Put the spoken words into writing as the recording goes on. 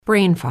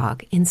Brain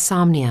fog,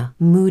 insomnia,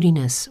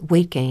 moodiness,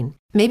 weight gain.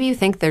 Maybe you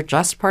think they're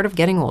just part of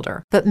getting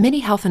older, but MIDI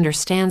Health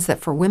understands that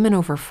for women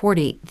over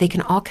 40, they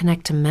can all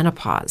connect to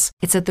menopause.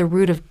 It's at the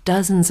root of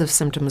dozens of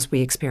symptoms we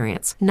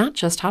experience, not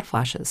just hot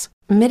flashes.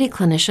 MIDI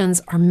clinicians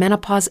are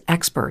menopause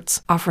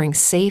experts, offering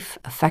safe,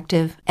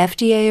 effective,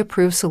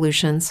 FDA-approved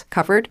solutions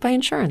covered by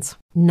insurance.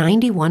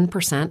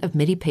 91% of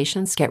MIDI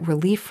patients get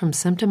relief from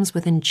symptoms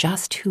within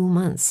just 2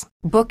 months.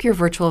 Book your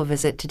virtual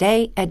visit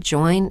today at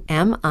joinmidi.com.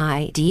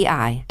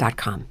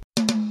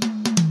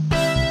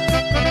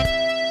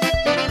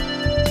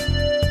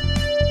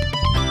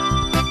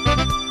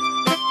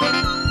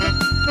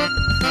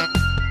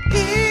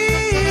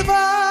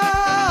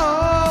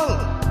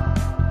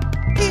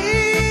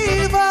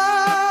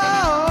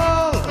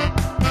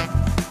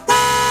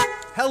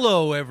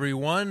 Hello,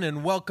 everyone,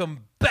 and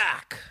welcome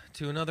back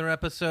to another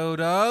episode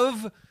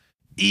of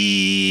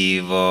Evil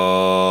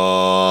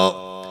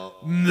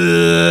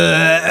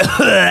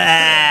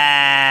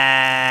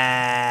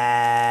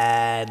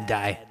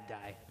Die.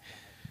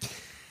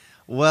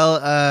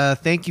 Well,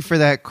 thank you for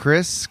that,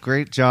 Chris.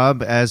 Great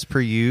job, as per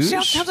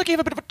usual. Sounds like you have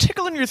a bit of a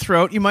tickle in your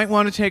throat. You might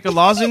want to take a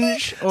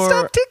lozenge or...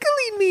 Stop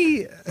tickling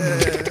me,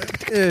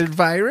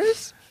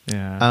 virus.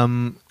 Yeah.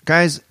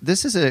 Guys,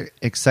 this is an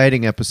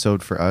exciting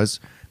episode for us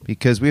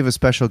because we have a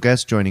special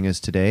guest joining us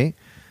today,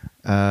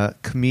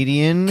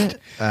 comedian.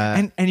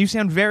 And you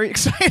sound very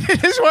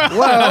excited as well.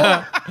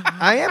 Well,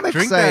 I am Drink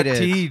excited. that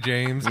tea,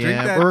 James. Drink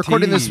Yeah, that we're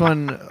recording tea. this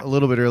one a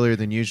little bit earlier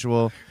than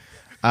usual.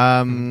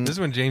 This is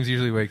when James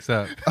usually wakes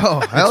up.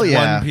 Oh, hell It's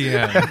yeah. 1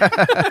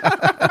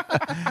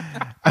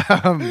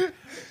 p.m.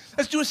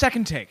 Let's do a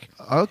second take,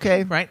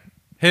 Okay. right?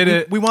 Hit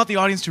it. We want the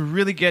audience to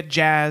really get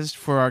jazzed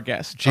for our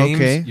guest. James,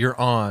 Okay. you're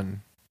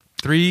on.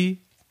 3,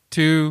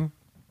 2...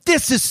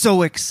 This is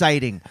so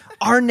exciting.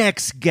 Our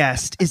next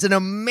guest is an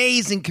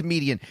amazing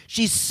comedian.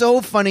 She's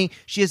so funny.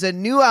 She has a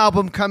new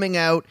album coming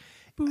out.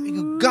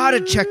 You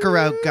gotta check her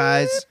out,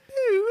 guys.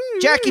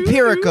 Jackie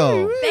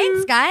Perico.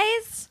 Thanks,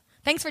 guys.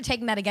 Thanks for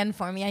taking that again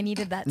for me. I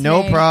needed that today.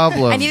 No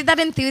problem. I needed that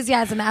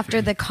enthusiasm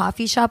after the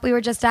coffee shop we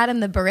were just at,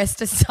 and the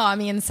barista saw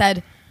me and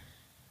said,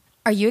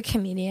 "Are you a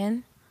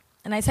comedian?"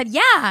 And I said,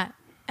 "Yeah."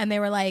 And they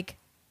were like,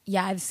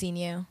 "Yeah, I've seen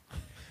you."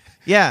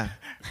 Yeah.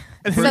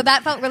 So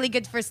that felt really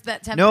good for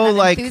that. No, that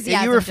like,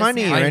 enthusiasm you were just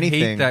funny now. or I anything.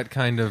 hate that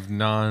kind of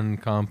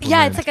non-compliment.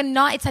 Yeah, it's like a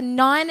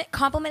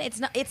non-compliment.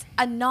 It's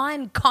a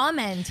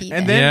non-comment even.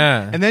 And then,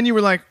 Yeah. and then you were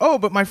like, "Oh,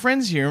 but my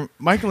friends here,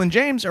 Michael and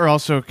James, are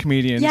also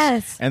comedians."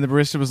 Yes. And the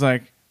barista was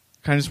like,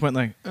 kind of just went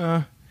like,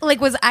 like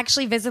was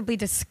actually visibly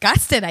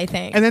disgusted, I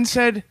think. and then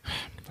said,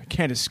 "I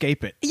can't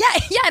escape it." Yeah,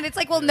 and it's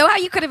like, well, know how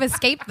you could have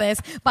escaped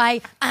this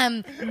by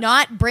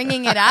not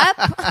bringing it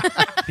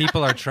up.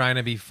 People are trying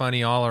to be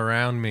funny all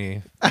around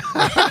me.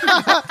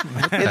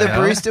 Hey, the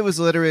barista was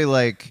literally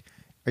like,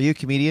 "Are you a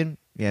comedian?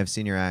 Yeah, I've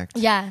seen your act."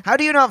 Yeah. How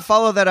do you not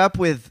follow that up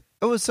with,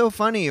 "Oh, it was so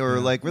funny," or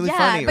like really Yeah,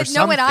 funny, but or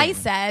know what I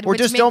something? said, or which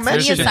just makes don't me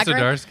mention a Chip it. sucker.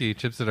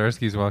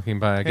 Zdarsky's walking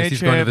by. I guess Hey,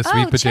 he's going to the Chip.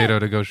 Sweet Oh, Potato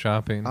Chip. to go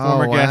shopping. Oh,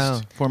 Former wow.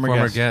 guest.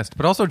 Former guest.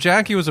 But also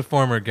Jackie was a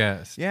former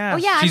guest. Yeah. Oh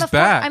yeah, She's I'm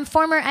back. I'm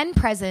former and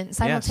present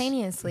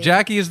simultaneously.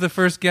 Jackie is the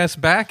first guest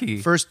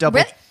backy. First double,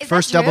 Really? Is that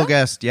first double true?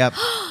 guest. Yep.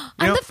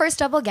 I'm You know- the first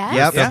double guest.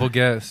 Yep. Double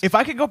guest. If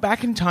I could go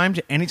back in time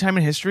to any time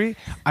in history,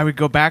 I would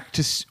go back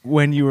to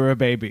when you were a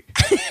baby.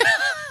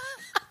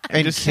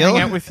 And just kill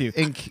hang out with you.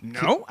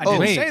 No, I didn't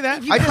wait. say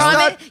that. You I just promise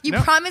thought- you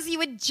No. promise you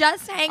would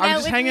just hang I would out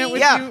just with hang me? out with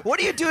Yeah. you. What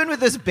are you doing with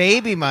this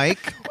baby,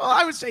 Mike? Well,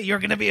 I would say you're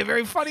going to be a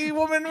very funny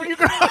woman when you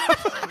grow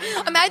up.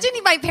 Imagine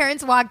if my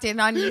parents walked in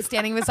on me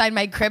standing beside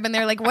my crib and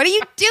they're like, "What are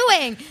you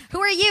doing? Who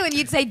are you?" And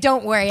you'd say,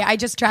 "Don't worry, I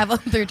just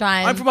traveled through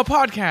time." I'm from a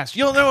podcast.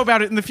 You'll know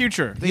about it in the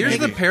future. Here's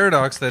the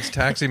paradox that's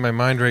taxing my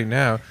mind right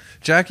now.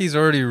 Jackie's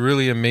already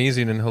really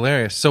amazing and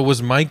hilarious. So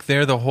was Mike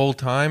there the whole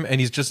time,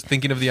 and he's just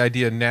thinking of the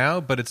idea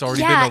now, but it's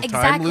already Yeah, been a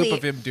time exactly. loop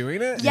of him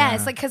doing it?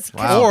 Yes, like because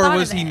Or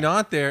was he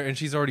not there and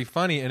she's already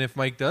funny? And if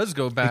Mike does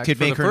go back, could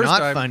for make the her first not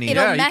time, funny.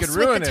 It'll yeah, he mess could with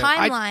ruin the it.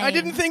 timeline. I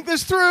didn't think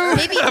this through.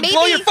 Maybe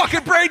Blow your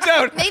fucking brains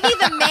out. Maybe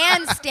the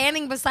man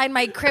standing beside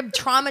my crib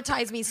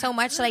traumatized me so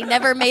much that I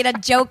never made a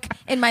joke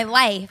in my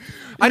life.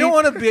 I don't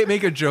want to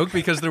make a joke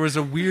because there was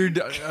a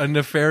weird,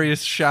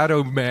 nefarious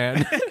shadow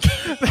man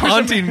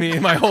haunting me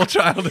my whole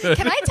childhood.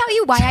 Can I tell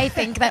you why I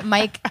think that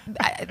Mike?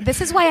 This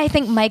is why I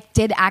think Mike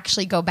did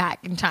actually go back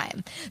in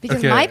time, because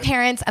Okay. my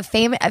parents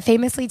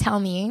famously tell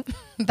me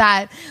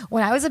that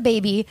when I was a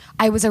baby,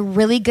 I was a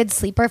really good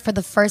sleeper for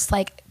the first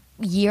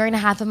year and a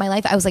half of my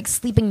life. I was like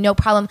sleeping no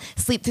problem,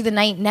 sleep through the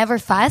night, never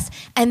fuss,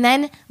 and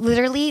then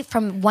literally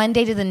from one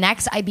day to the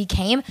next, I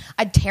became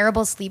a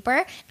terrible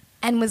sleeper.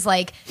 And was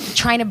like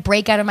trying to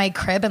break out of my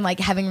crib and like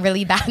having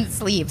really bad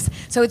sleeps.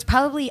 So it's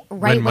probably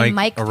right when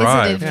Mike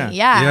arrived. visited me.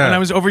 Yeah. Yeah. And I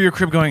was over your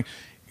crib going,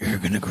 "You're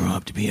going to grow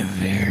up to be a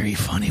very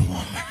funny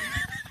woman."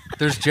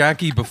 There's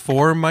Jackie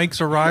before Mike's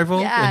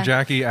arrival Yeah. and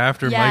Jackie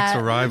after Yeah, Mike's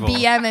arrival.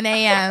 BM and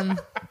AM.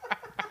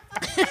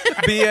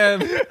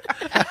 BM.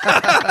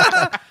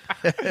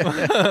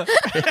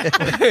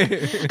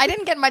 I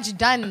didn't get much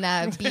done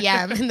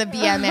BM in the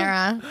BM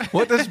era.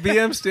 What does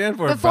BM stand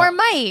for? Before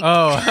Mike.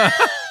 Oh.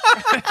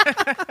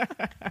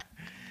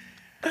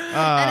 And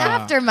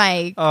after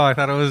Mike, Oh, I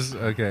thought it was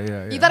okay.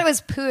 Yeah, yeah. you thought it was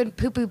poo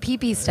poo pee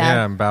pee stuff.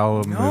 Yeah, and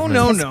bowel No, movements.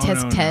 no, no,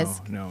 Tisk, no,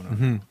 tisk, no, tisk.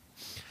 no.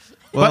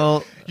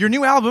 Well, Your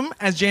new album,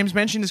 as James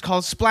mentioned, is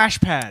called Splash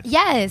Pad.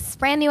 Yes,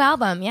 brand new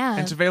album. Yeah,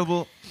 It's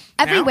available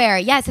everywhere.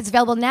 Yes, it's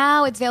available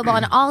now. It's available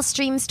on all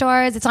stream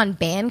stores. It's on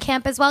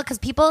Bandcamp as well because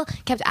people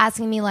kept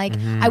asking me like,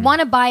 I want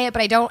to buy it,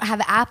 but I don't have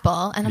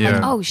Apple. And I'm like,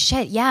 Yeah. oh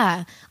shit,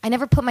 yeah. I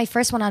never put my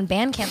first one on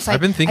Bandcamp, so I've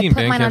been thinking I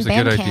put mine on Bandcamp's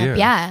a good Bandcamp.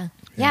 idea.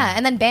 Yeah.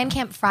 And then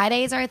Bandcamp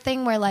Fridays are a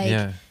thing where like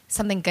Yeah.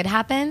 something good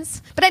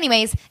happens. But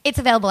anyways, it's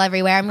available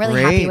everywhere. I'm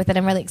really happy Great. with it.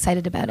 I'm really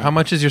excited about it. How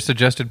much is your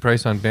suggested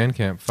price on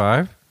Bandcamp?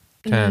 5?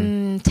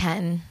 10?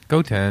 10.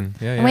 Go 10.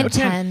 Yeah, yeah. I went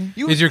 10.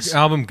 Is your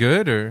album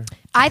good or?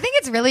 I think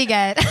it's really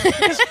good.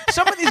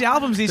 Some of these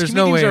albums, these There's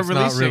no comedians way are it's not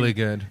releasing. really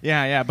good.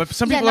 Yeah, yeah, but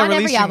some yeah, people are not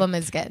every releasing. album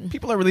is good.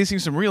 People are releasing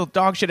some real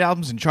dog shit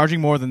albums and charging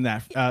more than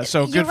that.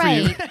 So You're good for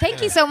right. you.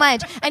 Thank you so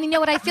much. And you know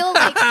what? I feel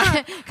like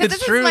because It's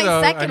this true, is my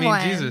though. second I mean,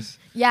 one. Jesus.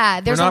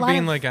 Yeah, there's We're a not lot being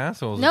of, like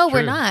assholes. No, It's we're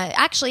true. not.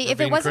 Actually, We're if it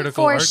being wasn't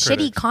critical for art shitty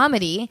critics.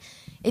 comedy,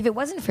 if it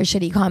wasn't for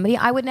shitty comedy,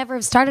 I would never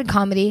have started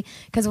comedy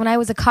because when I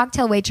was a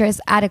cocktail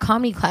waitress at a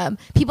comedy club,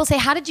 people say,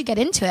 "How did you get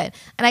into it?"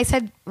 And I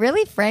said,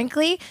 "Really,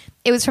 frankly,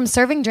 it was from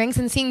serving drinks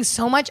and seeing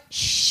so much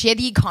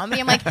shitty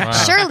comedy. I'm like,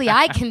 surely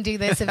I can do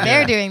this if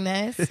they're doing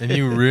this." And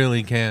you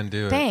really can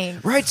do it.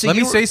 Thanks. right. So Let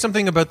me you say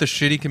something about the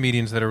shitty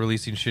comedians that are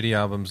releasing shitty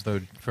albums,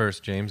 though,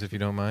 first, James, if you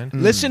don't mind.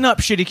 Listen up,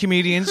 shitty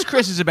comedians.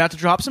 Chris is about to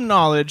drop some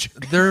knowledge.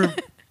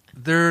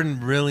 They're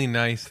really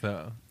nice,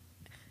 though.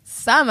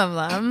 Some of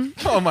them,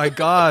 Oh, my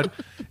God.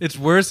 It's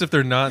worse if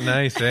they're not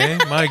nice, eh?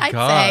 My I'd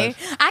God. say.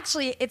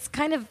 Actually, it's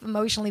kind of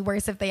emotionally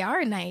worse if they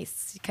are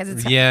nice because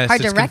it's Yes,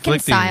 hard to it's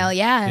conflicting. reconcile.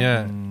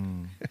 Yeah.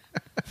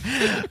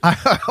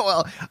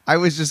 well, I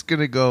was just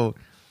gonna go.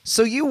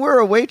 So you were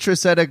a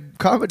waitress at a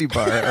comedy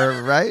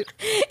bar, right?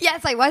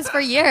 Yes, I was for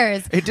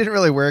years. It didn't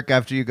really work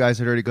after you guys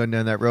had already gone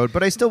down that road,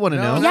 but I still want to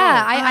No. know.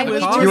 Yeah, I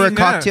was waitressed- You were a Nest.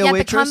 cocktail yeah, the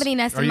waitress. Comedy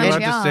Nest Are in you allowed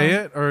Montreal. to say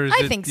it? Or is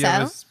I it, think do you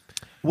have a so.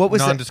 What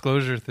was that?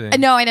 non-disclosure thing?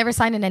 No, I never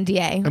signed an NDA.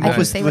 And I what can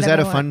was say was that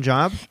whatever a I fun want.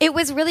 job? It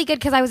was really good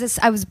because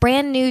I was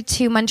brand new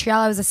to Montreal.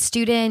 I was a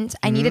student.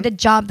 I needed a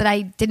job that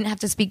I didn't have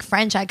to speak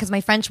French at because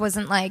my French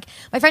wasn't like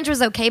my French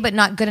was okay, but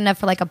not good enough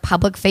for like a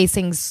public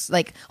facing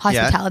like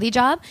hospitality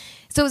job.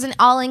 So it was an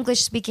all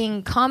English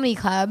speaking comedy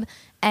club,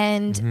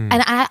 and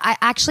I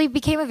actually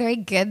became a very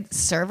good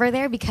server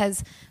there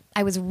because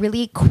I was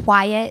really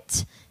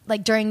quiet.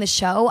 Like during the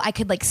show, I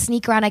could like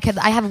sneak around.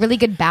 I have really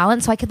good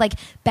balance, so I could like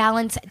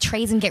balance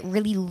trays and get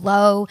really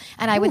low.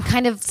 And I would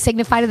kind of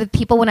signify to the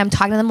people when I'm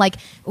talking to them, like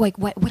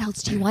what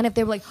else do you want? If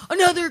they were like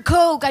another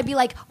Coke, I'd be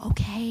like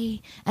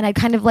okay, and I'd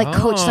kind of like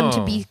coach them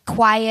to be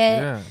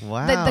quiet. Yeah.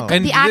 Wow.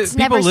 And The acts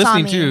people never saw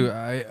listening me. too,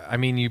 I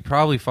mean, you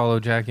probably follow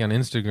Jackie on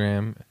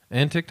Instagram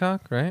and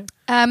TikTok, right?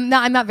 No,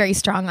 I'm not very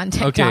strong on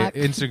TikTok. Okay,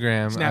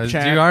 Instagram.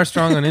 Snapchat. You are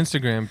strong on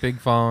Instagram, big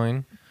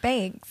following.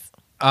 Thanks.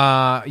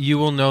 You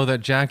will know that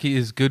Jackie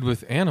is good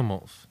with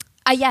animals.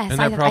 Yes, And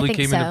that I probably think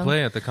came so. into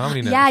play at the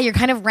Comedy Nest. Yeah, you're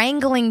kind of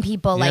wrangling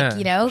people, Yeah. like,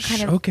 you know,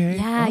 kind of. Okay,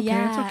 Yeah, okay,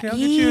 yeah. it's okay. I'll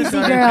get you a Easy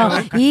Diet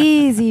girl. Coke.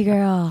 Easy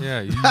girl.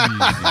 Yeah, easy.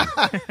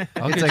 I'll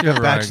It's get like you a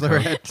Diet Coke.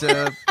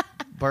 bachelorette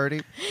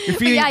party. You're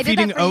feeding, Yeah, I did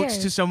that feeding for oats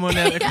years. to someone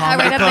at a Yeah,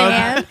 comedy right at the club.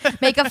 hand.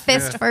 Make a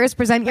fist first.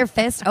 Present your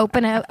fist.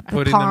 Open up the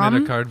Putting palm them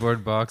in a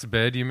cardboard box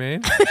bed you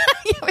made.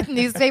 with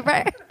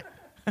newspaper.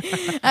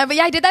 But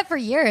yeah, I did that for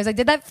years. I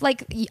did that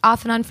like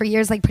off and on for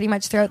years, like pretty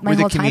much throughout my Were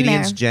the whole time there.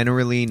 comedians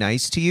generally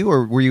nice to you,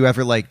 or were you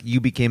ever like you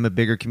became a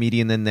bigger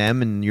comedian than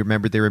them, and you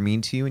remembered they were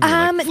mean to you? And you're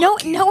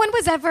like, No one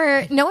was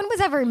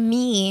ever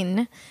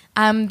mean.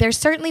 There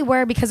certainly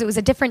were because it was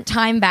a different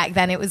time back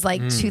then. It was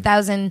like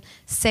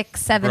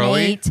 2006, 7, Broy?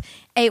 8.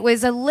 It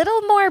was a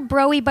little more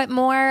broy, but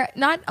more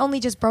not only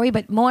just broy,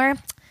 but more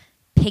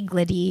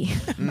piglety.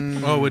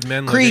 Oh, would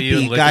men look Creepy, at you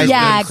and lick guys. their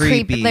Yeah, lips?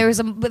 creepy. There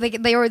was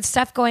there was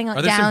stuff going on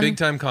Are there down. some big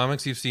time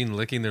comics you've seen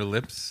licking their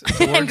lips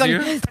and towards going,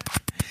 you?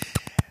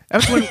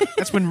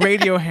 That's when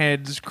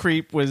Radiohead's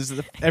 "Creep" was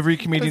every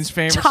comedian's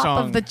favorite top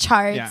song. of the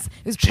charts. Yeah.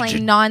 It was playing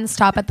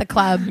nonstop at the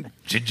club.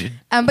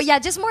 But yeah,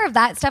 just more of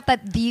that stuff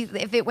that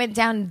if it went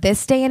down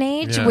this day and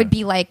age Yeah. would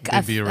be like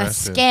They'd be a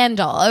arrested.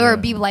 scandal or Yeah.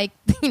 be like,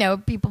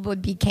 people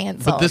would be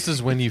canceled. But this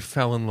is when you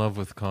fell in love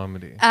with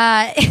comedy.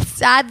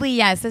 Sadly,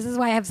 yes. This is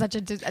why I have such a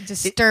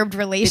disturbed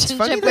relationship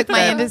funny with that my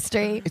that-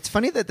 industry. it's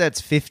funny that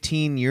that's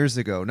 15 years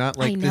ago, not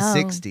like I the know.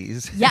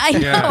 60s. Yeah, I know.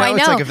 Yeah. I Now know.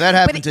 it's like, if that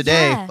happened But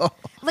today, yeah. oh.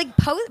 Like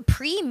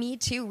pre Me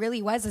Too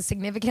really was a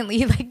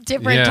significantly like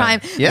different Yeah.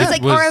 time. Yeah. It was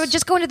like, It was or I would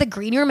just go into the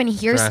green room and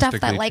hear stuff that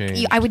drastically like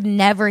changed. I would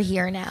never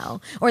hear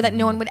now, or that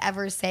no one would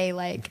ever say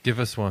like. Give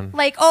us one.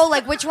 Like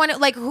which one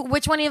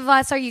which one of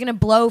us are you gonna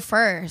blow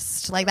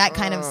first, like that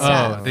kind of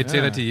stuff. Oh, they'd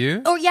say that to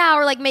you? Or yeah,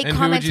 or like make And who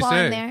would comments you while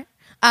say? I'm there.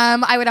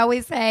 I would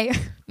always say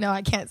No,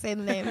 I can't say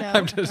the name. No,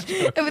 I'm just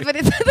joking. but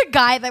it's the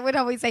guy that would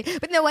always say.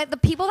 But no, what the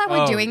people that were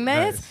Oh, doing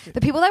this, nice.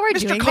 the people that were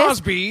Mr. doing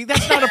Cosby,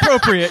 that's not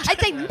appropriate. this, I'd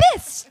say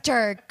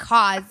Mr.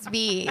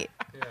 Cosby.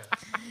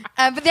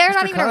 But they're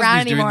not even Cosby's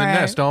around doing anymore. the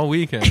nest all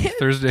weekend.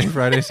 Thursday,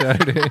 Friday,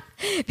 Saturday.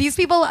 These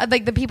people,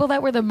 like the people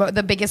that were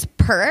the biggest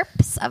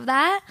perps of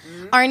that,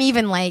 aren't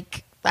even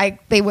like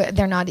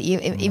they're not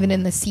even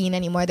in the scene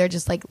anymore. They're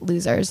just like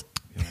losers.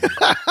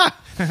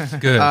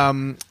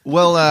 Good.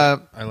 Well,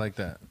 I like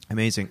that.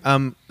 amazing.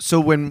 So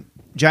when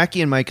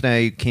Jackie and Mike and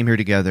I came here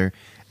together,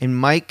 and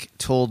Mike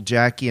told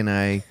Jackie and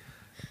I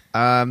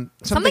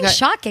Something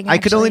shocking, I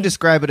could only actually.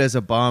 describe it as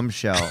a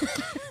bombshell.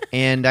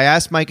 And I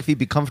asked Mike if he'd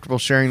be comfortable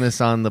sharing this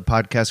on the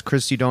podcast.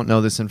 Chris, you don't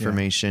know this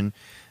information.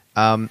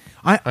 I'm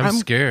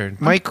scared.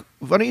 Mike,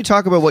 why don't you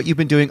talk about what you've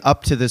been doing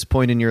up to this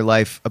point in your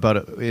life about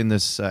it in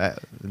this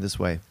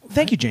way?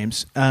 Thank you,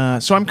 James.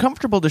 So I'm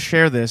comfortable to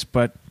share this,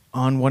 but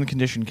on one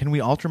condition: can we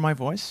alter my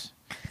voice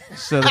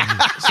so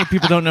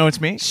people don't know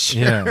it's me?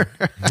 Yeah.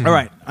 All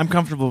right, I'm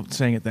comfortable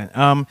saying it then.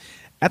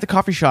 At the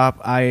coffee shop,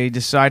 I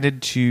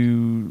decided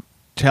to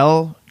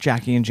tell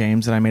Jackie and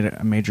James that I made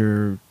a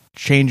major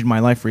change in my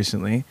life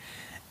recently.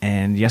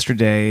 And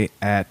yesterday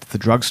at the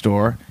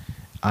drugstore,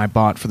 I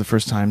bought for the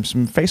first time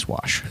some face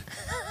wash.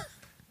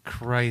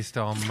 Christ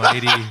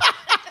almighty.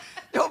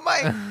 No,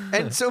 Mike.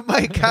 And so,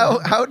 Mike,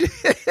 how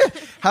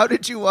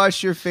did you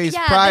wash your face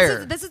Yeah,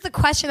 prior? this is the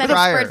question that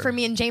Prior. spurred for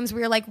me and James.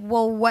 We were like,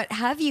 well, what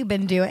have you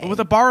been doing? With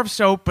a bar of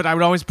soap, but I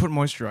would always put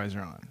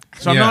moisturizer on.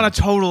 So I'm Yeah. not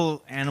a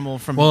total animal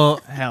from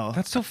hell.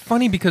 That's so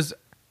funny because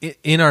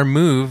in our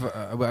move,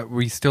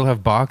 we still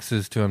have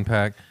boxes to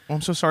unpack. Well,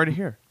 I'm so sorry to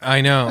hear.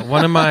 I know.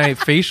 One of my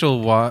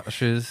facial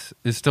washes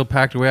is still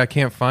packed away. I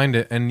can't find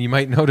it. And you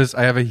might notice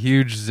I have a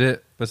huge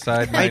zit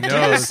beside my I do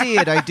nose. see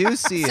it. I do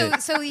see so,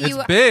 it. so you,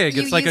 It's big.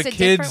 you It's like a used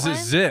kid's different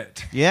one?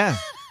 zit. Yeah.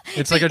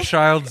 It's like a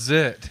child's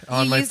zit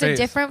on You my used face.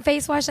 a different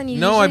face wash than you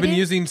No, usually I've been do?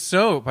 using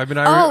soap. I've been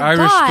Oh, Irish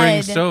God.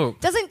 Spring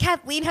soap. Doesn't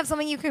Kathleen have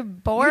something you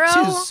could borrow?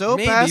 You two soap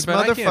Maybe, ass but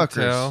I can't motherfuckers.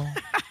 tell.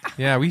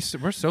 Yeah,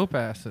 we're soap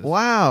asses.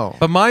 Wow.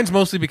 But mine's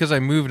mostly because I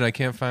moved and I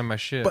can't find my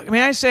shit. But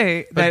may I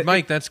say But that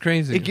Mike, that's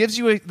crazy. it gives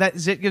you that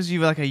zit gives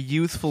you like a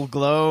youthful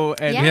glow,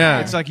 and Yeah.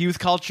 it's like youth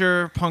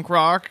culture, punk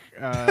rock.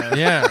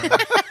 Yeah.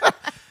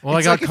 Well,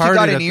 It's I got like if you carded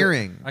got an at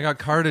earring. I got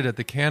carded at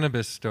the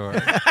cannabis store.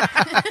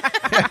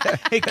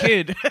 Hey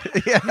kid,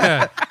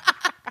 Yeah.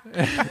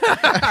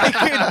 hey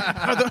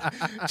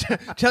kid,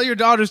 tell your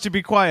daughters to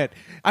be quiet.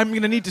 I'm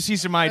gonna need to see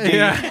some ID.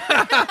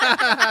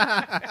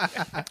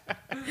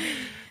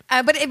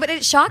 But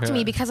it shocked me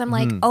Yeah. because I'm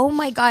like, oh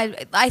my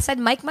God. I said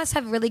Mike must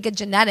have really good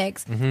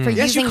genetics for Yes,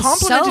 you using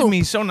complimented soap.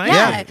 me so nice.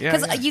 Yeah, Yeah,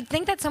 because yeah. you'd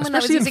think that someone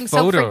Especially that was in using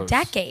soap for photos.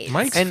 decades.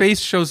 Mike's And- face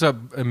shows up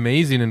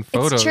amazing in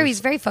photos. It's true. He's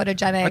very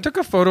photogenic. I took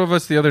a photo of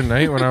us the other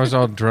night when I was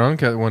all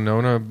drunk at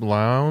Winona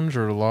Lounge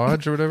or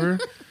Lodge or whatever.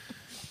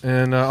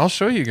 And I'll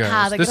show you guys.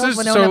 Ah, the good old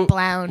Winona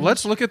Lounge.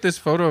 Let's look at this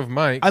photo of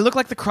Mike. I look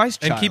like the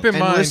Christ and child. keep in And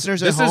mind,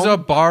 listeners at this is a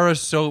home- bar of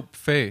soap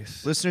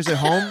face. Listeners at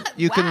home,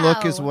 you can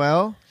look Wow. as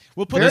well.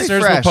 We'll put Very this.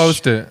 Listeners fresh. will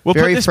post it. We'll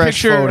Very put this fresh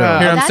picture. photo.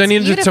 Here, I'm That's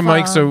sending it to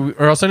Mike, beautiful.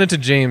 or I'll send it to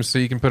James so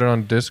you can put it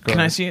on Discord. Can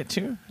I see it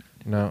too?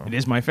 No. It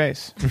is my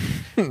face.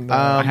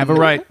 I have a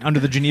right under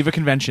the Geneva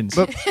Conventions.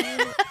 But-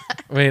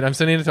 Wait, I'm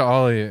sending it to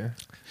all of you.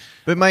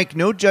 But Mike,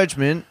 no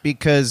judgment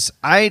because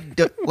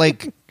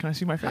like. Can I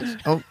see my face?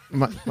 Oh,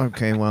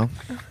 okay. Well,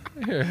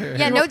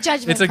 yeah, no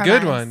judgment. It's a from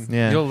good us. one.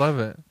 Yeah. You'll love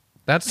it.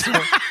 That's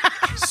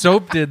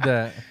soap did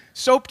that.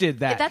 Soap did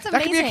that. That's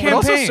That could be a amazing. But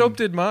also campaign. soap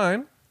did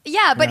mine.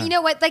 Yeah, but Yeah. you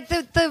know what? Like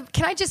the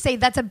can I just say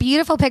that's a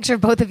beautiful picture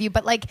of both of you,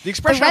 but like the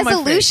expression on my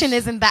resolution face.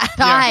 isn't that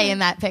high in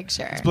that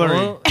picture. It's blurry.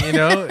 Well,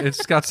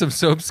 it's got some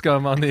soap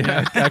scum on the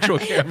actual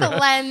The camera.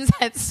 lens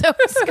had so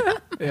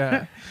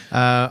Yeah.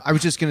 I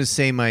was just gonna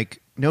say,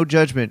 Mike, no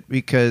judgment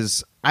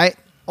because I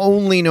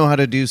only know how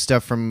to do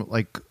stuff from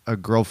like a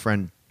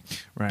girlfriend,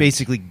 Right.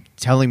 basically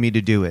telling me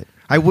to do it.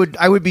 I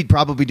would be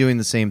probably doing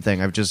the same thing.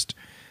 I've just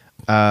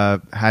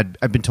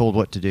I've been told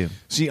what to do.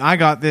 See, I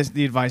got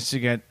the advice to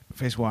get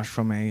face wash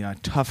from a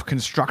tough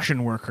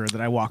construction worker that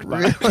I walked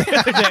by.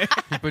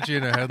 He put you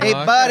in a headlock. Hey,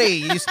 buddy,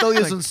 you still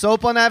using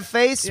soap on that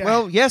face? Yeah.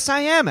 Well, yes, I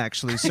am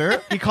actually,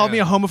 sir. He called me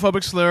a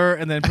homophobic slur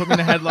and then put me in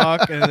a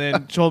headlock and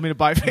then told me to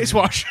buy face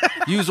wash.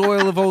 Use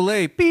oil of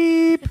Olay.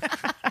 Beep.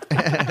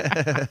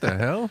 What the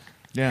hell?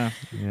 Yeah.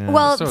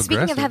 Well, so speaking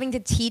aggressive. of having to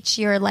teach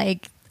your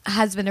like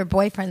husband or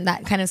boyfriend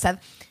that kind of stuff,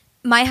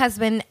 my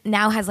husband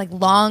now has like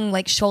long,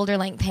 like shoulder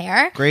length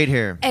hair. Great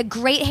hair.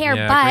 Great hair,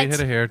 Yeah, but great head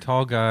of hair,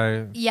 tall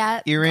guy.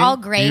 yeah, Earring? all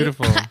great.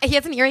 Beautiful. He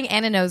has an earring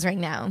and a nose ring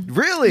now.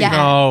 Really? Yeah.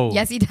 No.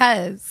 Yes, he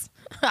does.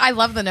 I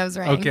love the nose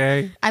ring.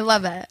 Okay. I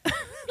love it.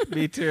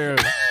 Me too.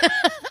 I'm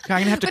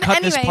going to have to But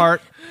cut this anyway.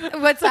 part.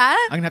 What's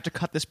that? I'm going to have to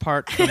cut this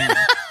part from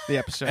the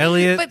episode.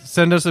 Elliot, But-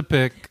 send us a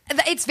pic.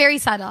 It's very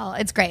subtle.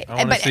 It's great. I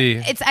wanna But see.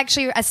 it's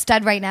actually a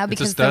stud right now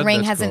because the stud? ring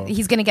That's hasn't. cool.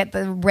 He's going to get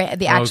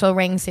the actual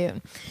ring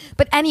soon.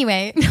 But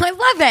anyway, I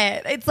love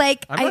it. It's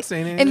like I'm not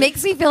saying it anything.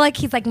 makes me feel like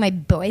he's like my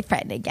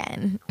boyfriend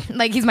again.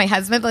 Like he's my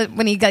husband. But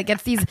when he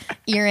gets these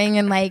earring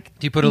and like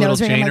Do you put a little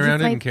nose ring, chain I'm like, around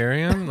he's it my- and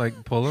carry him?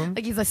 Like pull him?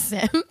 Like he's a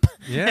simp.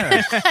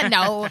 Yeah.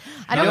 No,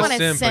 I don't Not a want a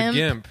simp, a simp.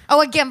 gimp.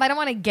 Oh, a gimp. I don't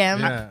want a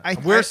gimp. Yeah.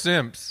 We're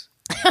simps.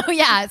 Oh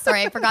yeah,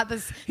 sorry, I forgot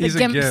the He's a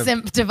gimp gimp.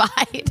 simp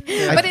divide.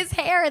 But his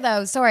hair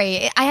though,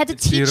 sorry, I had to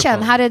It's teach him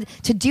beautiful. how to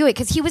do it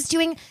because he was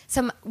doing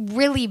some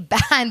really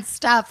bad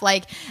stuff.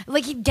 Like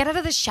he'd get out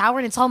of the shower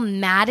and it's all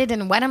matted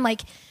and wet. I'm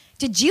like,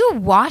 did you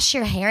wash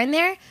your hair in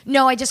there?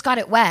 No, I just got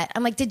it wet.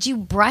 I'm like, did you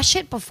brush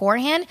it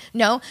beforehand?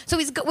 No. So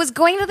he was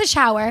going to the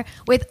shower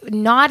with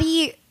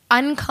naughty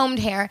uncombed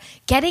hair,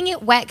 getting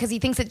it wet because he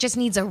thinks it just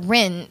needs a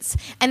rinse,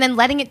 and then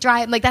letting it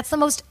dry. Like that's the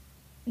most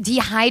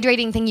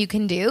dehydrating thing you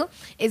can do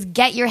is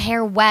get your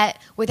hair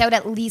wet without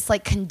at least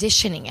like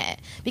conditioning it,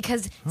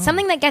 because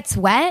something that gets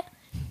wet,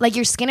 like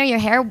your skin or your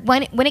hair,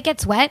 when it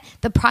gets wet,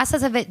 the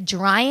process of it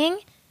drying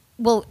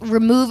will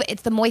remove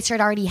it's the moisture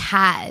it already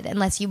had,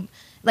 unless you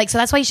like. So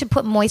that's why you should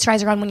put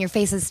moisturizer on when your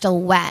face is still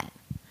wet,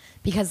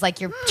 because like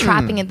you're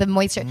trapping in the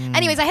moisture.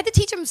 Anyways, I had to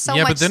teach him so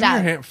yeah, much but then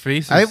stuff. your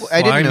face is I didn't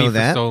slimy know for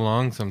that. so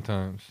long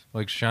sometimes.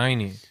 Like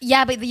shiny.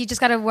 Yeah, but you just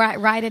gotta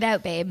ride it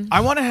out, babe.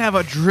 I want to have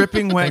a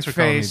dripping wet Thanks for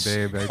calling me face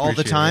babe. I All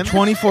the appreciate time? it.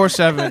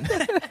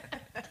 24/7.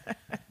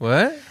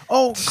 What?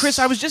 Oh, Chris,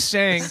 I was just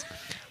saying,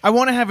 I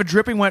want to have a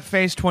dripping wet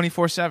face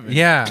 24/7.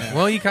 Yeah.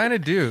 Well, you kind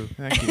of do.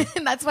 Thank you.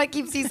 That's what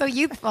keeps you so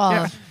youthful.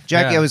 Yeah.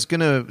 Jackie, Yeah. I was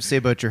gonna say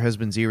about your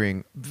husband's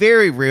earring.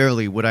 Very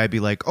rarely would I be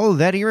like, "Oh,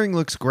 that earring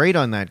looks great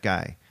on that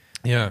guy."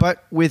 Yeah.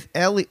 But with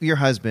Ellie, your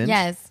husband,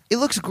 Yes. it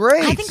looks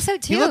great. I think so,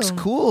 He looks too.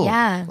 cool.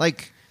 Yeah.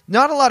 like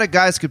not a lot of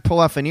guys could pull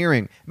off an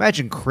earring.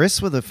 Imagine Chris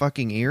with a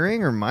fucking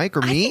earring, or Mike,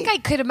 or I me. think I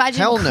could imagine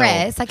Hell no.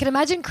 Chris. I could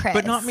imagine Chris.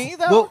 But not me,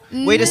 though. Well,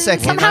 wait a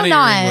second. what somehow kind of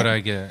earring not. would I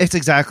get? It's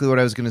exactly what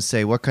I was gonna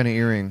say. What kind of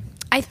earring?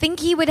 I think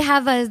he would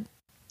have a.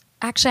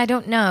 Actually, I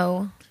don't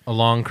know. A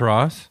long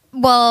cross?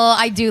 Well,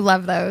 I do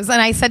love those,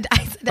 and I said, But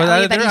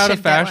Elliot, that they're you out should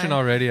of get fashion one.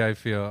 already, I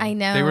feel. I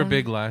know. They were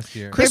big last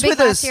year. Chris They're big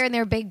with last a- year, and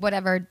they're big.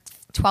 Whatever,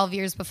 12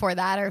 years before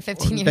that, or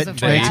 15 years Bet-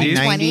 before that.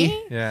 90s?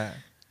 20? Yeah.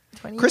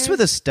 20 Chris years?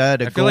 with a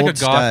stud, a I feel gold like a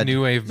goth stud.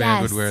 new wave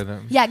band Yes. would wear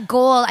them. Yeah,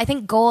 gold. I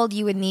think gold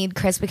you would need,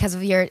 Chris, because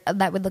of your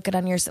that would look good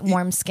on your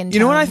warm skin tone. You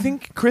know what I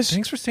think, Chris?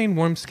 Thanks for saying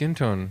warm skin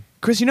tone.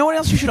 Chris, you know what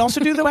else you should also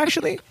do, though,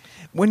 actually?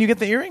 When you get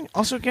the earring,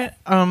 also get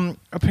a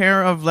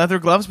pair of leather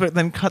gloves, but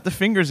then cut the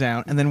fingers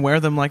out and then wear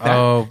them like that.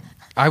 Oh,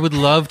 I would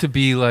love to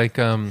be like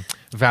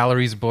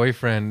Valerie's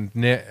boyfriend,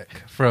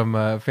 Nick,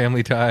 from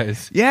Family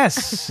Ties.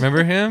 Yes.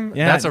 Remember him?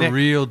 Yeah, That's a Nick.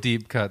 real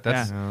deep cut.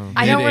 That's Yeah.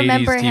 I don't mid-80s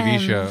remember TV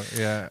him. show.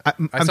 Yeah.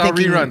 I'm I saw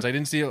thinking- reruns. I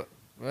didn't see it.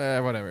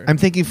 Whatever. I'm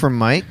thinking for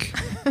Mike,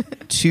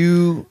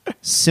 two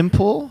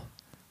simple,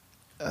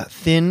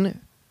 thin,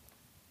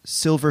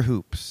 silver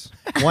hoops,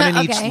 one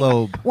in each Okay.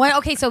 lobe. One.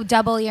 Okay, so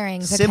double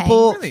earrings. Okay.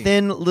 Simple, Really?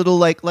 thin, little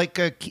like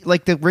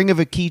the ring of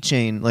a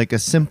keychain, like a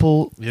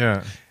simple.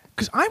 yeah.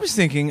 Because I was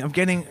thinking of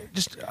getting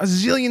just a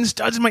zillion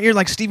studs in my ear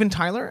like Steven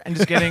Tyler and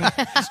just getting Up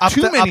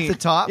too the- up many. the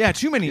top? Yeah,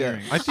 too many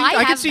earrings. I think I I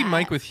could have see that.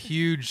 Mike with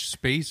huge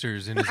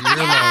spacers in his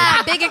Yeah,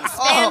 earlobe. big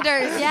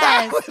expanders.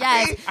 Yes, would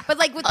yes. be But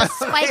like with the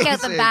spike out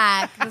the amazing.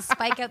 back. The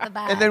spike out the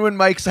back. And then when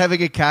Mike's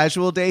having a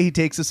casual day, he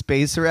takes a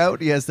spacer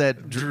out. He has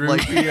that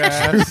Droopy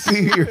ass,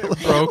 droopy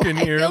earlobe. broken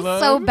I feel earlobe.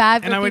 so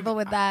bad for And I would- people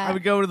with that. I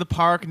would go to the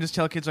park and just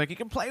tell kids like, "You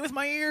can play with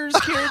my ears,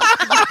 kids.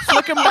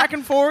 Flick them back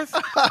and forth."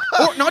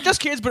 Or not just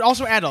kids, but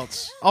also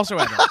adults. Also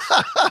adults.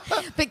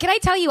 But can I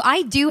tell you,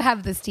 I do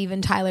have the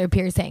Steven Tyler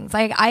piercings.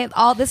 Like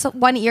all this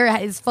one ear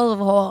is full of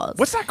holes.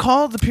 What's that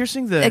called? The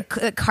piercing? The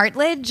a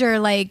cartilage or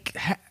like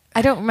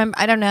I don't remember.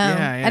 I don't know.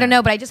 Yeah, yeah. I don't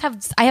know. But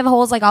I have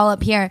holes like all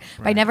up here,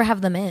 but I never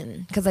have them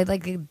in because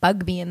they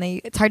bug me and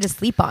it's hard to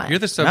sleep on. You're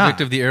the subject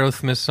Ah. of the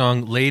Aerosmith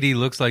song "Lady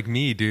Looks Like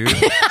Me," dude.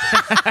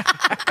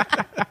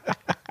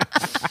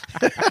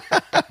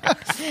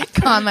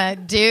 Comma,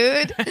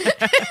 dude.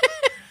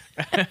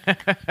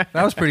 That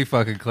was pretty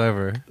fucking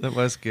clever. That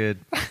was good.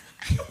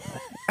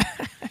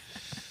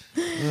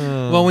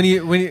 Well, when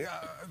you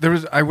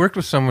I worked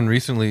with someone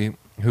recently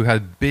who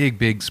had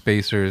big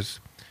spacers,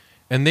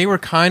 and they were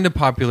kind of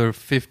popular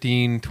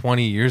 15,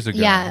 20 years ago.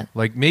 Yeah.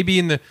 Like maybe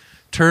in the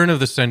turn of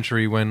the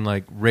century when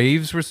like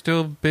raves were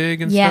still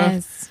big and stuff.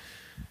 Yes.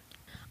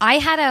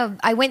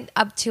 I went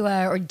up to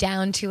or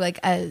down to like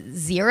a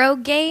 0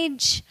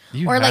 gauge.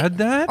 You or had like,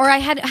 that? Or I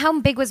had, how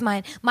big was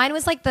mine? Mine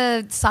was like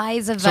the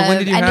size of So when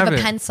did you end have of a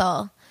it?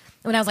 pencil.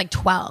 When I was like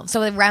 12,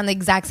 so around the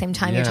exact same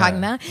time you're Yeah. talking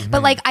about.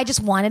 But like, I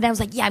just wanted it. I was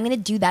like, yeah, I'm gonna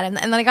do that. And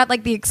then I got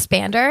like the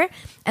expander,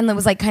 and then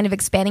was like kind of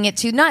expanding it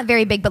to not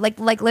very big, but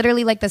like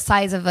literally like the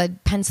size of a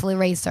pencil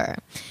eraser.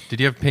 Did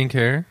you have pink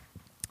hair?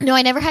 No,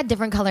 I never had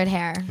different colored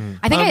hair.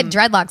 I think I had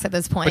dreadlocks at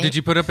this point. But did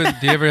you put up? Do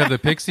you ever have the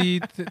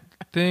pixie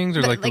things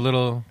or But, like the like-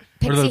 little?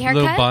 pixie or the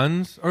haircut. little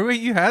buns? Or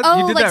wait, you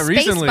Oh, did like that space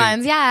recently.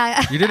 buns,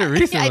 yeah. You did it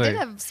recently. I did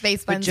have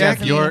space buns. Jack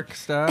recently. York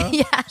style.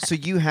 Yeah. So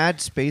you had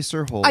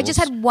spacer holes. I just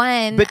had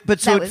one. But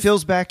so that it was-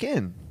 fills back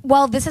in.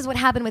 Well, this is what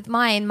happened with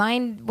mine.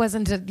 Mine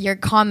wasn't your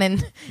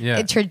common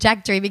Yeah.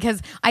 trajectory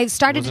because I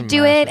started to Wasn't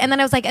do massive. it, and then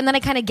I was like, and then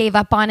I kind of gave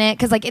up on it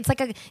because like it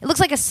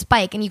looks like a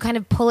spike, and you kind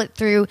of pull it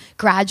through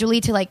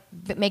gradually to like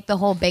make the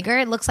hole bigger.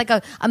 It looks like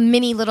a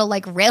mini little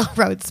like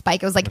railroad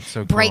spike. It was like That's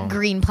so bright cool.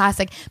 green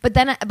plastic. But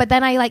then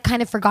I like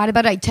kind of forgot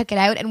about it. I took it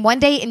out, and one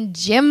day in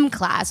gym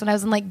class when I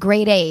was in like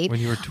grade 8. When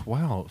you were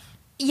 12.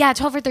 Yeah,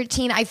 12 or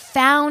 13, I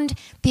found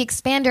the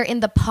expander in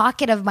the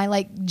pocket of my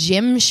like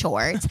gym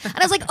shorts. And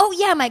I was like, oh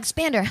yeah, my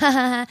expander.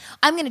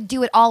 I'm going to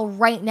do it all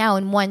right now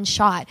in one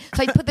shot.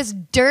 So I put this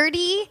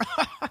dirty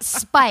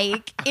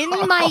spike in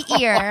my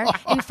ear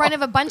in front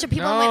of a bunch of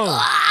people. No. And went,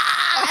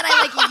 ah! And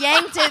I like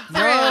yanked it through.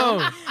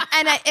 No.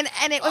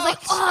 And it was like,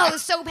 oh, it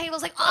was so painful. It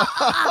was like,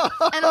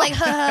 and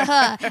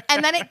I'm like,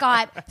 And then it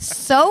got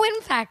so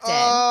infected.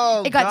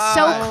 Oh, it got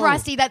God. so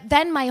crusty that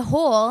then my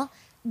hole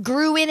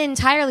grew in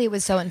entirely. It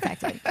was so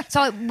infected.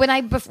 So when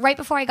right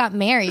before I got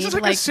married, This is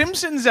like a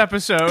Simpsons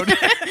episode.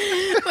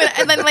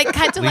 and then like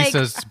cut to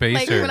Lisa's like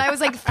spacer. when I was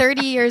like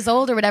 30 years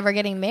old or whatever,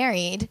 getting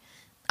married,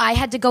 I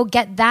had to go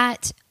get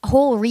that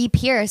hole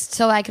re-pierced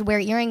so I could wear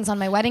earrings on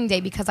my wedding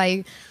day because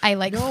I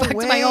like No fucked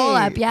way. my hole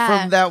up.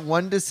 Yeah, From that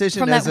one decision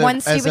From as that one a,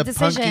 as stupid a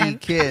punky decision.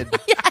 kid.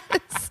 yes.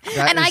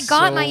 That And I is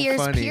got so my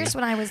ears funny. pierced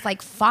when I was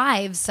like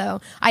 5,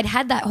 so I'd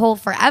had that hole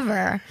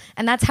forever,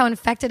 and that's how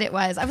infected it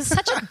was. I was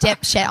such a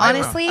dipshit,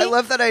 honestly. I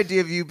love that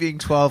idea of you being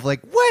 12,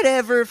 like,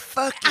 whatever,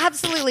 fuck it.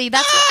 Absolutely.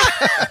 That's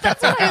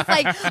what I was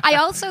like. I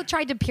also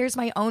tried to pierce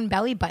my own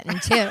belly button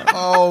too.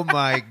 Oh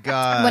my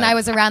God. When I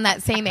was around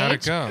that same How'd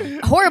age.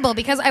 it go? Horrible,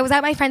 because I was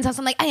at my friend's house.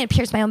 I'm like, I need to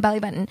pierce my own belly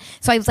button.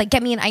 So I was like,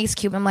 get me an ice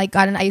cube. I'm like,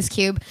 got an ice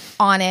cube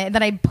on it.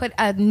 Then I put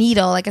a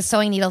needle, like a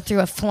sewing needle,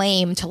 through a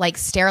flame to like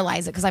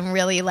sterilize it because I'm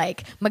really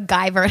like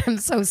MacGyver. I'm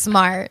so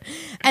smart.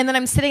 And then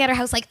I'm sitting at her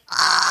house like,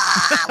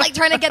 like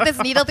trying to get this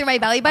needle through my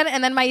belly button.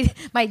 And then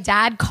my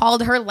dad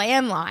called her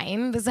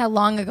landline. This is how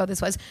long ago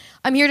this was.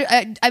 I'm here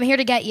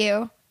to get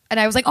you. And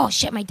I was like, oh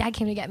shit, my dad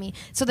came to get me.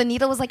 So the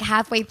needle was like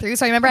halfway through.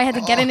 So I remember I had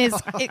to get in his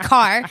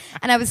car,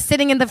 and I was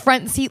sitting in the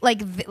front seat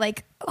like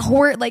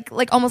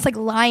almost like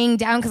lying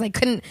down because I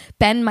couldn't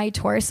bend my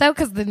torso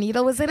because the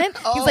needle was in it.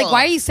 He's like,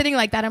 why are you sitting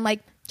like that? I'm like,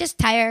 just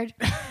tired.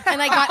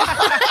 And I got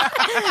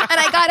and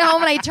I got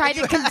home and I tried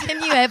to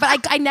continue it,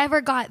 but I never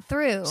got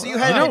through. So you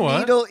had You know a what?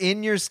 needle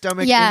in your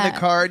stomach Yeah. in the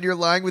car, and you're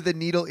lying with a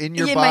needle in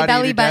your in body. my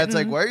belly and your dad's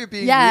button. like, why are you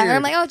being Yeah, weird? and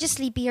I'm like, oh, just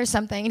sleepy or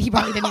something. And he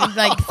probably didn't even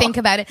like think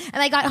about it.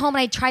 And I got home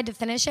and I tried to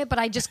finish it, but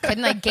I just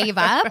couldn't. I gave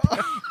up,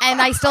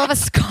 and I still have a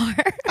scar.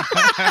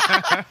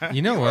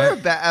 You know You're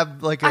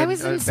what? like I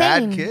was a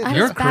insane. bad kid. I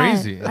You're was bad.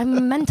 crazy.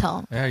 I'm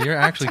mental. Yeah, you're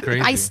actually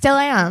crazy. I still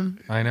am.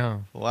 I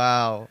know.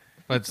 Wow.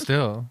 But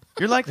still.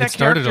 You're like that It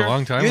started character. a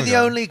long time You're ago. the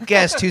only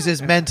guest who's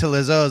as mental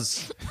as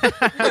us.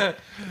 The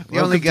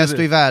only to guest the-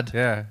 we've had.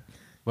 Yeah.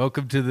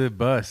 Welcome to the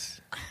bus.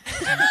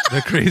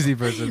 The crazy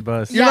person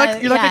bus. You're Yeah,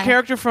 like you're like yeah. a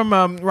character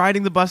from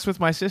Riding the Bus with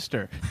My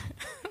Sister.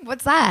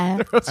 What's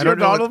that? What's I your don't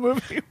know Donald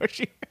movie where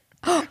she?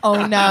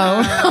 Oh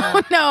no!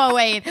 Oh no!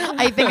 Wait,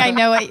 I think I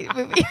know what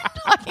movie you're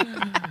talking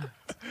about.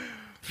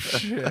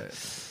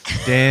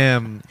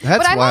 Damn. That's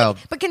But I'm wild.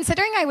 like, but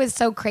considering I was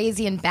so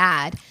crazy and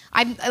bad,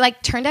 I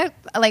like turned out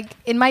like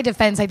in my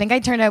defense, I think I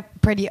turned out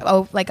pretty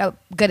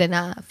good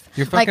enough.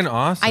 You're Like, fucking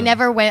awesome. I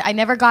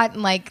never got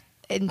like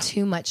in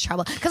too much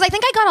trouble because I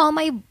think I got all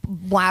my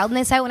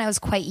wildness out when I was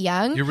quite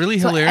young. You're really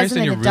So hilarious as and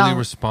an you're really adult-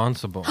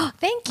 responsible.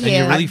 Thank you. And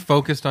you're really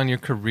focused on your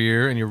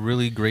career and you're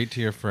really great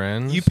to your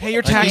friends. You pay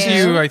your Thank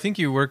taxes. you. I think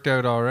you worked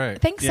out all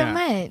right. Thanks Yeah. so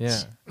much.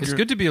 Yeah. It's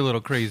good to be a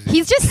little crazy.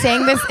 He's just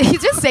saying this.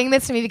 He's just saying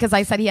this to me because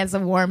I said he has a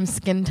warm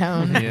skin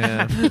tone.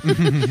 yeah.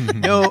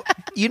 No,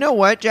 you know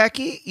what,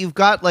 Jackie? You've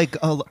got like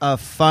a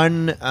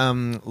fun,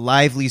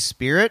 lively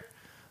spirit.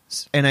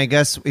 And I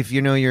guess if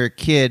you know you're a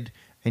kid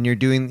and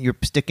you're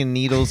sticking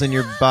needles in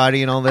your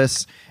body and all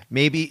this,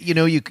 maybe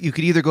you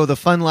could either go the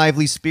fun,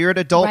 lively spirit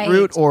adult Right.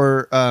 route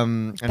or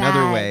another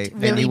Bad. way.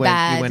 And Really you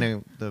bad.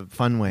 went the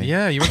fun way.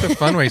 Yeah, you went the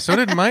fun way. So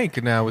did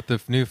Mike now with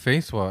the new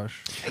face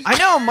wash. I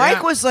know.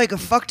 Mike was like a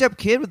fucked up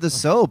kid with the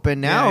soap,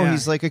 and now Yeah, yeah.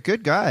 he's like a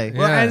good guy.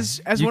 Well, Yeah.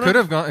 as you one could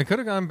of- have gone, it could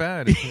have gone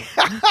bad.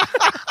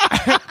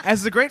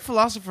 As the great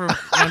philosopher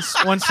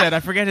once said, I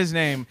forget his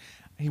name.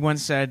 He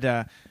once said,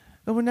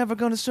 "But we're never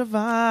going to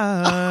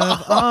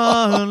survive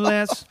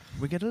unless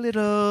we get a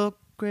little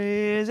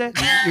crazy."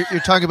 You're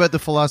talking about the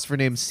philosopher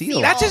named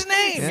Seal. That's his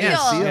name. Yeah,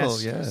 Yes. Seal.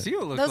 Yes. Yeah.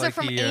 Seal looked Those are like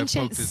from he,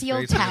 ancient poked his seal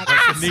face in a texts.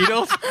 bunch of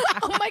needles.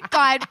 Oh my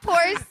God,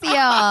 poor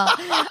Seal.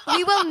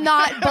 We will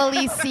not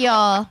bully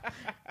Seal.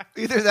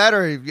 Either that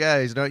or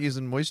he's not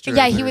using moisturizer.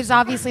 Yeah, he was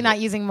obviously not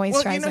using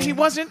moisturizer. Well, he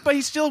wasn't, but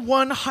he still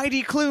won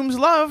Heidi Klum's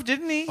love,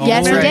 didn't he?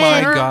 Yes, he oh did.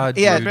 my God,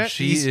 Yeah, dude.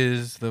 She he's-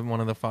 is one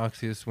of the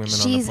foxiest women on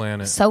the She's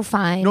planet. so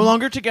fine. No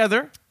longer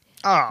together.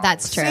 Oh.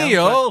 That's true.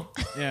 Seal.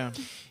 Yeah.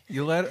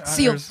 You let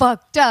Seal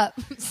fucked up.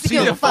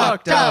 Seal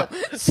fucked up.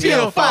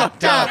 Seal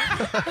fucked up.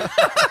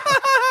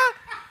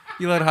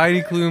 You let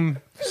Heidi Klum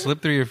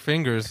slip through your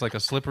fingers like a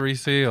slippery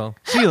seal.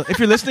 Seal, if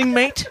you're listening,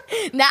 mate.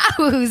 Now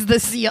who's the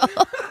seal?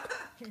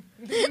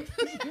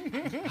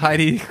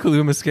 Heidi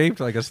Klum escaped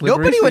like a slippery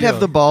Nobody seal. would have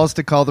the balls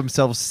to call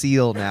themselves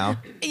Seal now.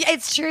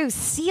 It's true.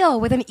 Seal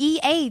with an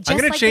EA. Just I'm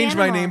going like to change the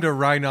my animal. name to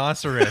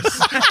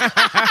Rhinoceros.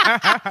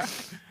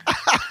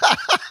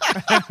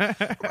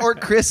 Or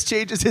Chris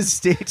changes his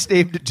stage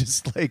name to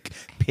just like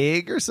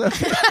Pig or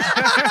something.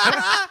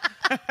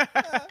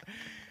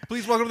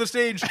 Please welcome to the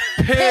stage,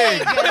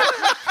 Pig.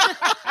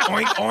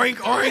 Oink, oink,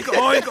 oink,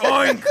 oink,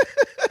 oink.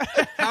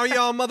 How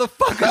y'all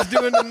motherfuckers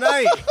doing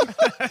tonight?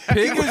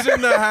 Pig is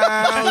in the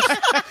house.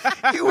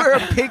 You wear a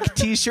pink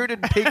t-shirt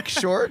and pink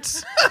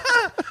shorts.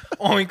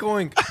 Oink,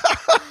 oink.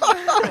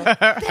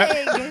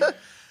 Pig.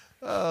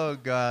 Oh,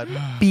 God.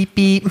 Beep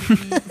beep.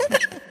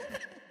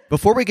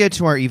 Before we get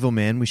to our evil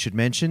man, we should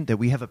mention that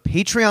we have a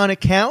Patreon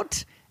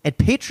account at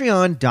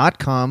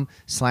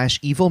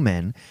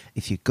patreon.com/evilmen.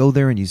 If you go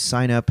there and you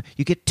sign up,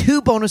 you get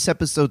 2 bonus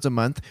episodes a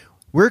month.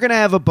 We're going to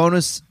have a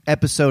bonus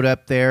episode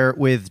up there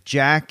with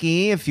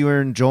Jackie. If you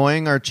are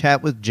enjoying our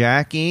chat with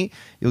Jackie,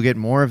 you'll get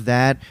more of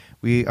that.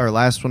 Our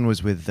last one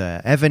was with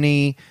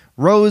Evany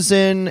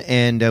Rosen,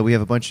 and we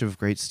have a bunch of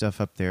great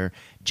stuff up there.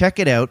 Check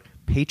it out.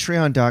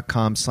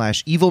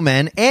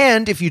 Patreon.com/evilmen.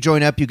 And if you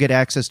join up, you get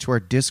access to our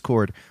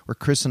Discord where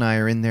Chris and I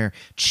are in there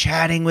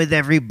chatting with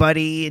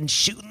everybody and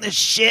shooting the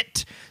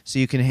shit. So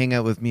you can hang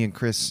out with me and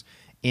Chris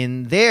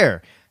in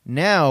there.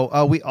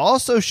 Now, we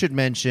also should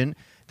mention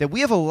that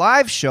we have a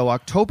live show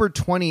October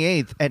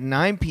 28th at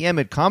 9 p.m.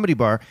 at Comedy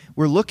Bar.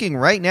 We're looking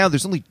right now.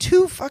 There's only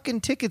 2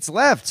 fucking tickets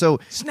left. So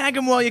Snag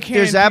them while you can.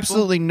 there's people.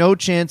 absolutely no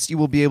chance you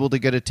will be able to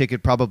get a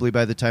ticket probably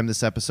by the time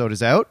this episode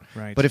is out.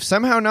 Right. But if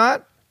somehow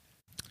not,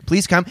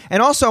 please come.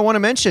 And also, I want to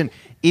mention,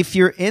 if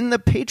you're in the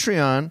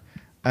Patreon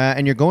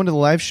and you're going to the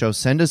live show,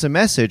 send us a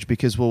message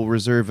because we'll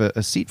reserve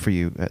a seat for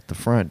you at the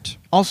front.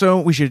 Also,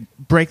 we should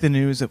break the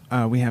news that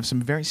we have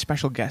some very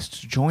special guests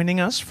joining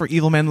us for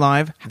Evil Men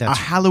Live, That's-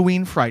 a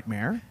Halloween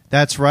Frightmare.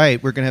 That's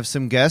right. We're going to have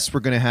some guests. We're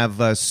going to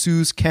have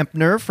Suze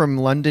Kempner from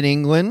London,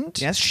 England.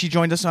 Yes, she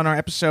joined us on our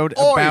episode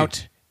Oi.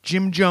 about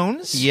Jim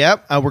Jones.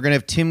 Yep. We're going to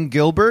have Tim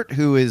Gilbert,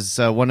 who is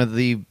one of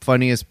the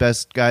funniest,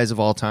 best guys of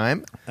all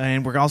time.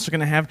 And we're also going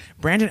to have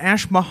Brandon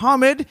Ash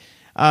Muhammad,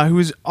 who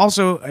is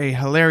also a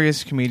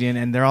hilarious comedian,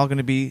 and they're all going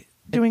to be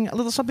doing a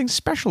little something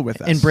special with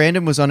us. And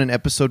Brandon was on an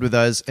episode with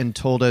us and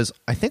told us,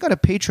 I think on a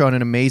Patreon,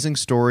 an amazing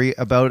story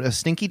about a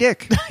stinky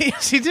dick.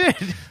 yes, he did.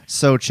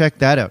 So check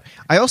that out.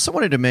 I also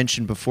wanted to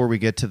mention before we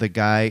get to the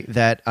guy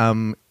that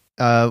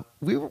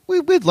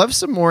we'd love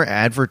some more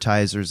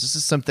advertisers. This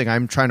is something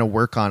I'm trying to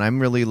work on. I'm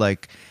really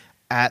like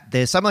at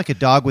this. I'm like a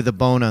dog with a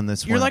bone on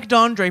this You're one. like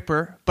Don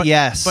Draper, but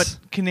Yes. but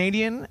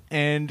Canadian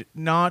and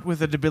not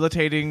with a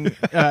debilitating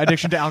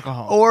addiction to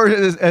alcohol. or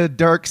a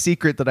dark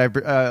secret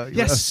that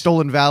Yes. a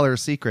stolen valor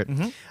secret.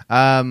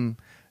 Mm-hmm.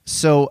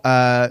 So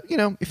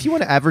if you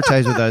want to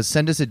advertise with us,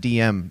 send us a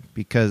DM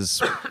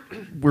because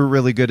we're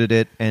really good at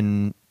it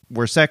and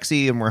we're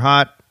sexy and we're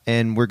hot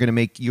and we're going to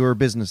make your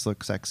business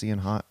look sexy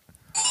and hot.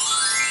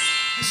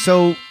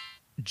 So,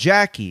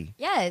 Jackie,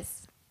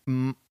 Yes.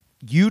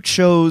 you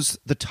chose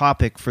the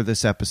topic for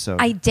this episode.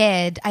 I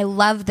did. I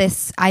love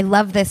this.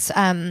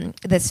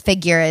 This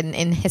figure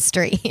in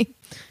history,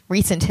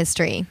 recent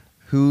history.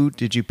 Who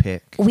did you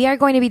pick? We are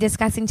going to be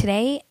discussing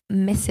today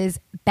Mrs.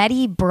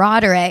 Betty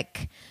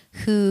Broderick,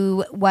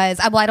 who was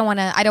I don't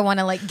want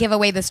to like give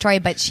away the story,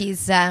 but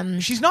she's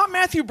She's not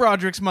Matthew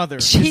Broderick's mother.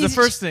 Is the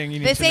first thing you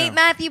need This to know. ain't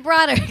Matthew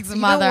Broderick's You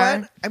know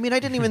mother. what? I mean, I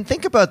didn't even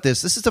think about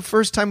this. This is the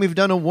first time we've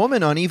done a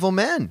woman on Evil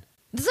Men.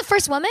 This is the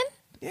first woman.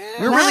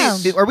 We're Wow.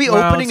 really. Are we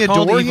Well, opening it's a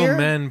called door Evil here?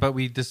 Men, but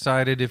we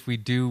decided if we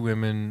do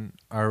women,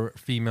 our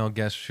female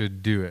guests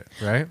should do it,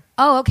 right?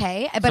 Oh,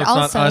 okay. But so it's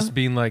also not us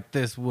being like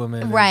this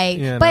woman, and, right.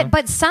 you know.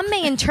 But some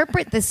may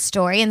interpret this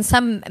story, and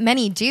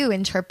many do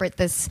interpret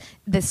this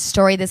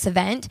story, this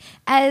event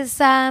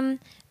as an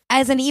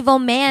evil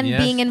man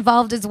Yes. being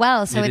involved as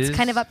well. So It it's is.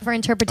 kind of up for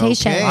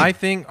interpretation. Okay. I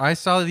think I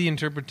saw the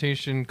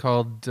interpretation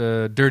called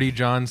Dirty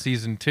John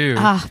season 2.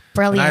 Ah,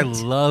 brilliant. And I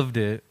loved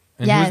it.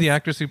 And Yes. who's the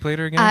actress who played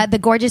her again? The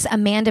gorgeous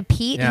Amanda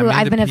Peet, Yeah, who Amanda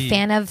I've been Peet. a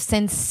fan of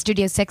since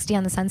Studio 60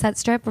 on the Sunset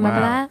Strip.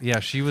 Remember Wow. that? Yeah,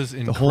 she was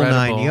The incredible. whole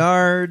 9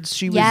 yards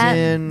she was Yeah,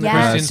 in.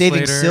 yeah. Christian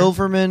Saving Slater.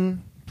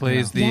 Silverman.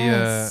 Plays the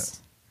Yes.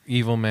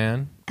 evil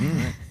man,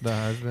 the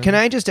husband. Can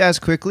I just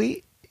ask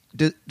quickly?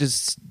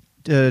 Does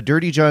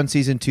Dirty John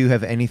season 2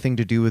 have anything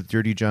to do with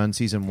Dirty John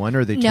season 1?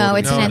 Or are they No, totally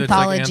it's an it's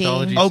like anthology.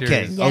 anthology Okay,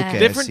 series. Yeah. okay. I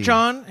Different see.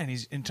 John, and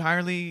he's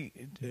entirely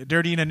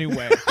dirty in a new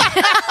way.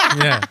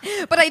 Yeah.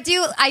 But I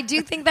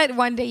do think that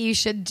one day you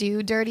should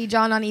do Dirty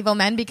John on Evil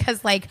Men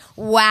because, like,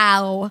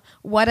 wow,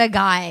 what a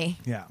guy.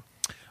 yeah.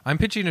 I'm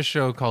pitching a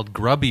show called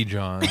Grubby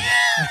John.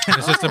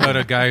 It's just about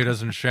a guy who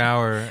doesn't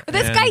shower. But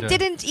this and, guy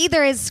didn't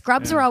either. His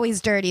scrubs were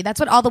always dirty. That's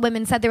what all the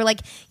women said. They were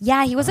like,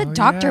 yeah, he was a Oh,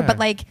 doctor, yeah. but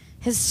like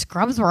his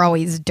scrubs were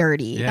always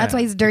dirty. yeah, That's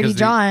why he's Dirty because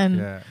John.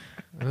 Yeah.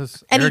 It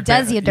was And he Eric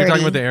does you You're dirty.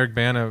 talking about the Eric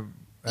Bana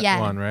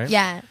Yeah. one, right?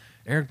 Yeah.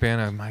 Eric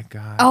Bana, my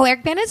God. Oh,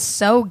 Eric Bana is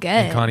so good.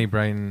 And Connie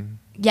Brighton.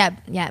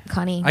 Yeah,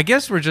 Connie. I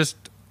guess we're just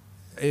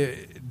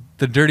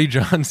the Dirty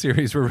John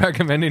series. We're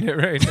recommending it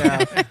right now.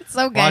 It's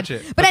so good. Watch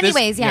it. But But this-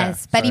 anyways,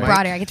 yes, yeah, Betty sorry.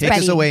 Broderick. It's Take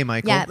Betty. us away,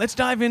 Michael. Yeah. Let's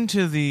dive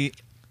into the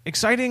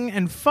exciting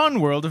and fun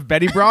world of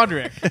Betty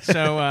Broderick.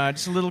 So,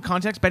 just a little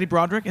context. Betty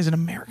Broderick is an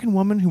American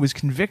woman who was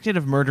convicted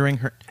of murdering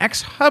her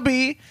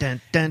ex-hubby,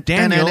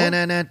 Daniel.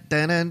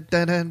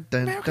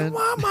 American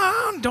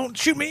woman, don't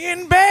shoot me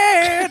in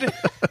bed.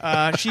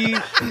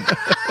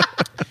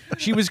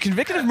 She was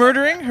convicted of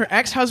murdering her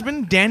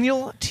ex-husband,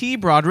 Daniel T.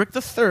 Broderick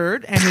III,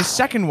 and his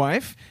second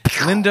wife,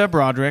 Linda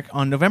Broderick,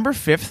 on November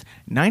 5th,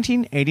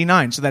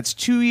 1989. So that's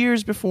 2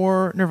 years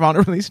before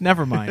Nirvana released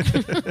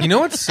Nevermind. You know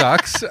what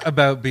sucks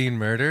about being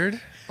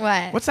murdered?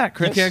 What? What's that,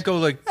 Chris? You can't go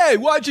like, "Hey,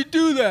 why'd you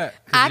do that?"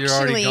 'Cause you're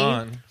already Actually,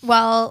 gone.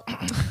 well,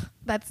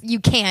 you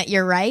can't.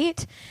 You're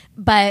right.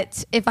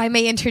 But if I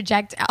may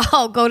interject,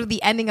 I'll go to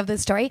the ending of the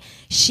story.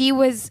 She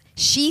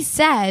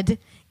said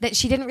that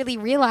she didn't really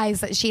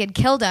realize that she had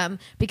killed him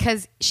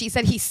because she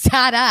said he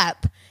sat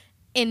up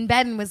in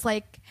bed and was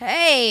like,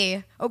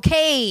 "Hey,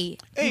 okay,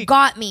 Hey. you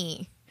got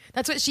me."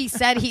 That's what she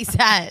said. He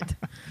said.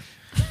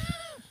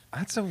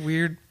 That's a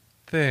weird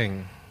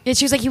thing. Yeah,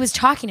 she was like, he was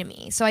talking to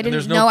me, so I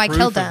there's didn't no know I proof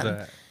killed of him.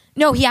 that.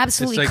 No, he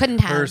absolutely It's like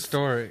couldn't have. her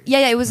story.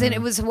 Yeah, it was. It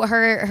was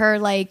her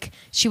like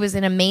she was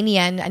in a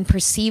mania and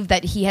perceived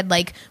that he had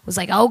was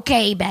like,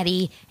 "Okay,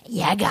 Betty,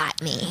 you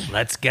got me.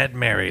 Let's get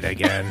married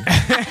again.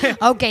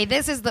 Okay,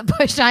 this is the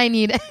push I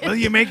need." Will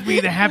you make me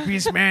the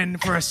happiest man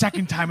for a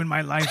second time in my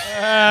life?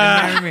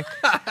 And marry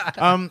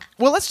me?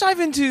 Well, let's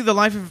dive into the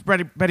life of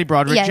Betty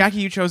Broderick. Yes.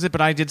 Jackie, you chose it,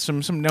 but I did some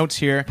notes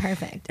here.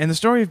 Perfect. And the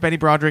story of Betty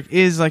Broderick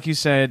is, like you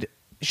said,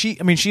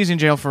 she's in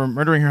jail for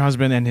murdering her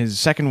husband and his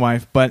second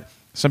wife, but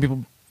some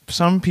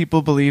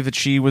people believe that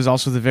she was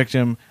also the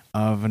victim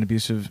of an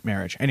abusive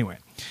marriage. Anyway,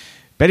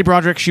 Betty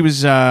Broderick, she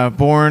was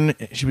from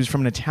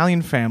an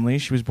Italian family.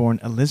 She was born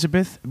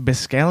Elizabeth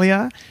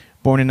Biscaglia,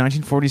 born in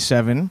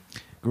 1947.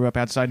 Grew up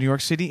outside New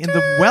York City in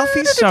the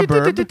wealthy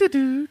suburb.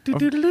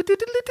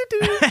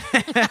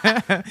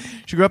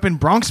 She grew up in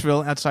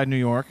Bronxville, outside New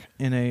York,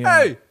 in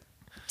a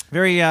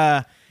very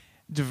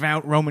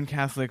devout Roman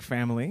Catholic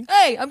family.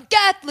 Hey, I'm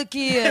Catholic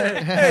here.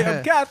 Hey,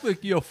 I'm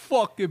Catholic, you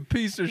fucking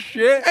piece of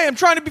shit. Hey, I'm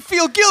trying to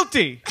feel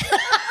guilty.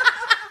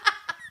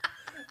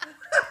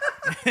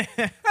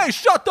 Hey,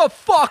 shut the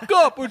fuck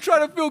up. We're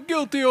trying to feel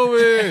guilty over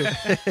here.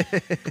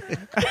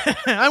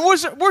 I'm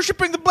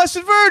worshiping the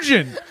Blessed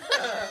Virgin.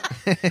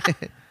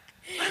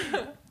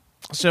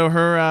 So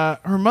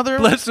her mother.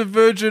 Blessed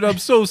Virgin, I'm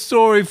so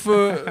sorry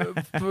for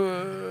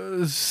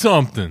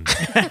something.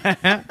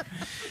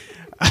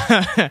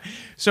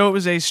 So it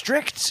was a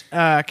strict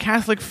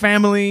Catholic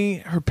family.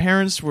 Her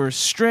parents were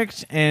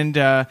strict, and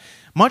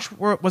much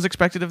was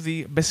expected of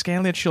the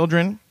Biscaglia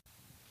children.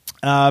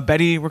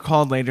 Betty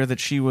recalled later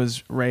that she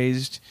was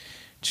raised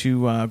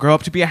to grow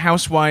up to be a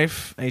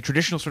housewife, a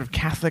traditional sort of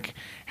Catholic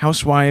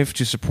housewife,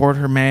 to support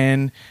her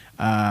man,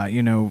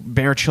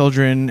 bear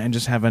children, and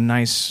just have a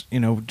nice,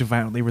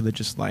 devoutly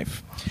religious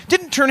life.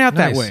 Didn't turn out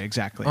that Nice. way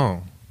exactly.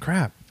 Oh,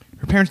 crap.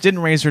 Her parents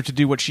didn't raise her to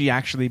do what she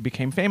actually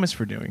became famous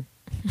for doing.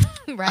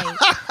 Right.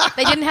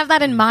 They didn't have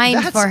that in mind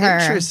That's for her.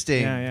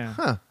 interesting. Yeah.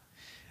 Huh.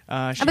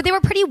 She- But they were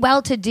pretty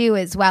well to do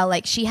as well.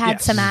 Like she had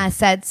Yes. some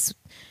assets.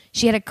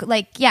 She had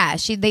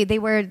they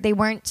weren't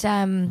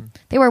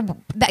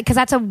because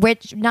that's a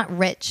not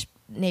rich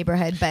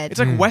neighborhood, but It's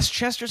like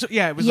Westchester. So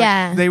yeah, it was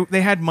Yeah. like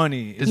they had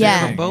money. Is Yeah.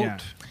 the A thing, boat? yeah.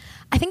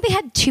 I think they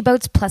had 2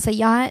 boats plus a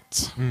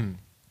yacht.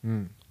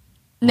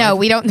 No,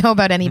 we don't know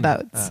about any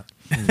boats.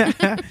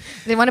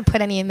 They want to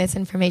put any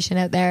misinformation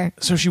out there.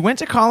 So she went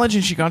to college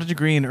and she got a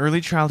degree in early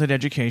childhood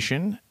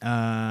education.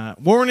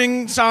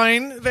 Warning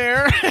sign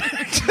there.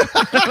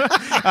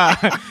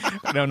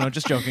 No,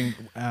 just joking.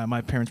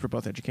 My parents were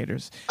both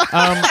educators.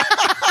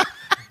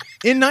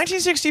 In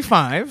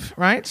 1965,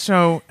 right?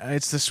 So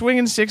it's the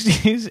swinging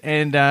 60s,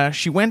 and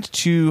she went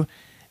to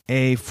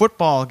a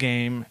football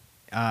game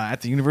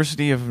at the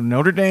University of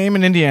Notre Dame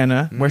in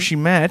Indiana, where she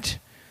met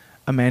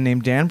a man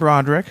named Dan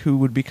Broderick, who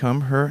would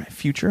become her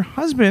future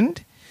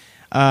husband.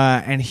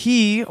 And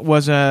he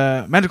was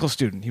a medical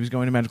student. He was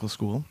going to medical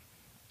school.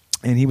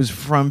 And he was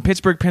from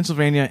Pittsburgh,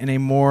 Pennsylvania, in a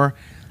more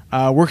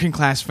working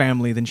class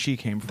family than she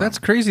came from. That's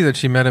crazy that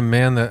she met a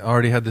man that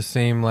already had the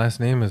same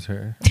last name as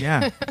her.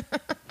 Yeah.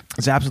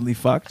 It's absolutely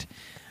fucked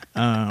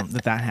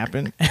that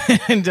happened.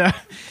 And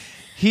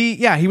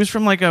he was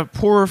from like a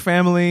poorer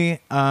family,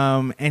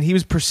 and he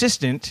was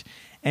persistent,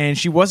 and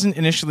she wasn't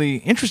initially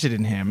interested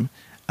in him.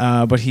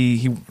 But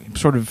he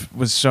sort of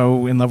was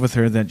so in love with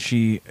her that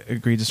she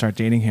agreed to start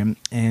dating him.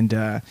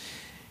 And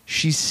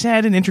she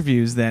said in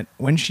interviews that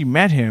when she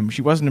met him,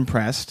 she wasn't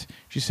impressed.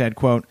 She said,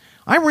 quote,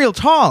 "I'm real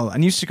tall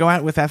and used to go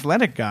out with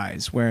athletic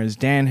guys, whereas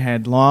Dan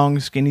had long,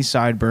 skinny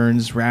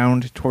sideburns,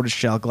 round,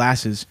 tortoiseshell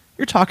glasses.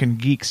 You're talking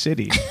Geek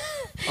City."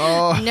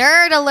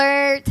 Nerd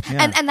alert.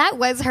 Yeah. And that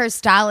was her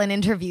style in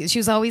interviews. She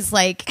was always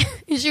like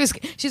she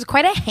was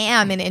quite a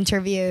ham in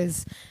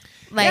interviews.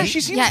 Like, Yeah,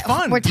 she seems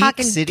fun. We're Geek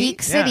talking City?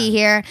 Geek City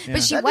here, Yeah.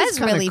 but she That is was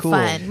kinda really cool.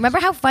 fun. Remember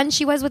how fun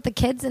she was with the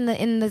kids in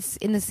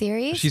the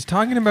series? She's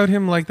talking about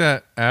him like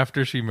that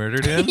after she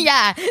murdered him.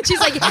 yeah, she's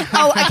like,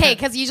 oh, okay,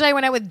 because usually I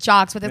went out with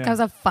jocks, but this Yeah. guy was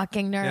a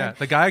fucking nerd. Yeah,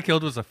 the guy I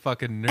killed was a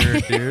fucking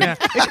nerd, dude.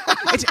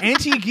 It's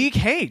anti-geek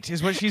hate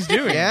is what she's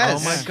doing.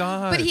 Yes. Oh my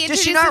god. But he Does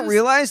she introduced not him-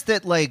 realize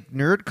that like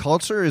nerd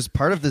culture is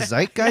part of the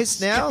zeitgeist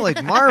now?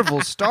 Like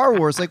Marvel, Star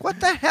Wars. Like what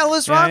the hell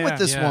is wrong with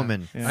this Yeah.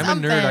 woman? Yeah. I'm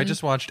a nerd. I Something.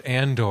 just watched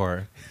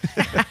Andor.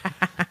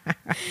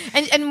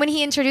 And when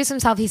he introduced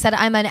himself, he said,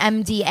 "I'm an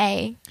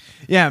MDA."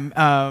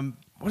 Yeah.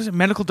 What is it?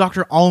 Medical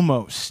doctor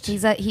almost.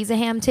 He's a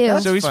ham too.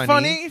 That's So he's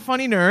funny.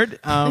 funny nerd.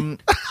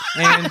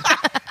 And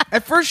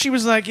at first she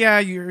was like, "Yeah,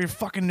 you're a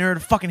fucking nerd. I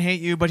fucking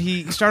hate you." But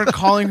he started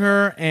calling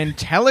her and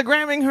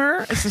telegramming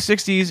her. It's the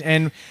 '60s,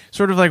 and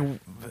sort of like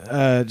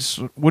just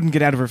wouldn't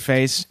get out of her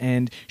face.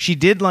 And she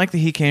did like that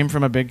he came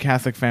from a big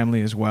Catholic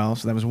family as well.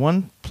 So that was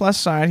one plus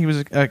side. He was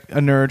a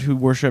nerd who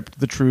worshipped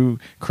the true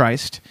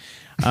Christ.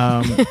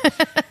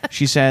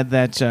 She said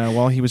that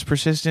while he was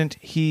persistent,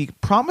 he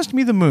promised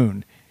me the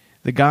moon.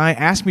 The guy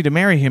asked me to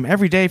marry him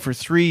every day for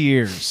 3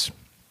 years.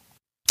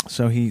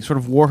 So he sort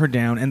of wore her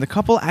down, and the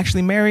couple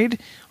actually married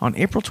on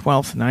April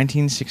 12th,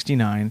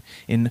 1969,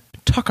 in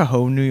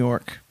Tuckahoe, New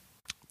York.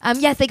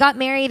 Yes, they got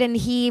married, and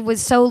he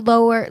was so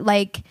lower,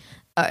 like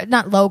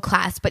not low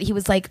class, but he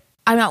was like,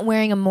 "I'm not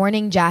wearing a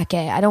morning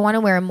jacket. I don't want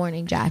to wear a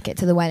morning jacket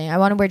to the wedding. I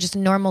want to wear just a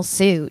normal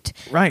suit."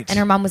 Right. And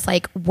her mom was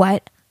like,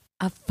 "What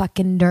a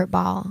fucking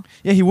dirtball."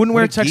 Yeah, he wouldn't What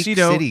wear a a Geek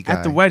tuxedo City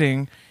at the guy.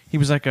 wedding. He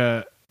was like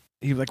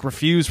he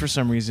refused for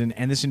some reason,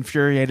 and this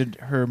infuriated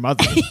her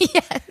mother.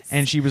 Yes.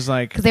 And she was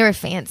like, Because they were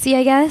fancy,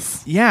 I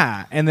guess.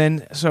 yeah. And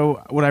then,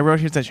 so what I wrote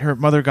here is that her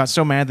mother got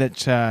so mad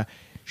that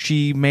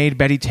she made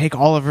Betty take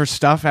all of her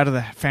stuff out of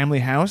the family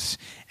house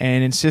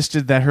and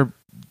insisted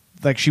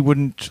that she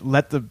wouldn't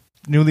let the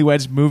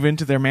newlyweds move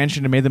into their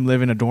mansion and made them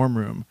live in a dorm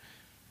room.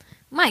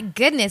 My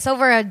goodness,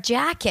 over a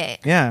jacket.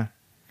 Yeah.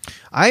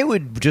 I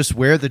would just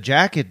wear the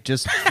jacket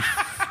just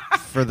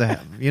for the,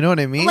 you know what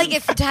I mean? Like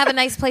if to have a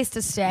nice place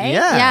to stay.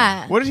 Yeah.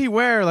 Yeah. What did he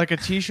wear? Like a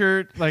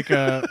T-shirt, like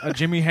a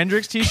Jimi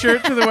Hendrix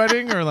T-shirt to the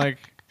wedding, or like?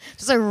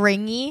 Just a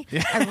ringy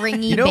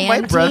you know,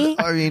 my band brother. tee.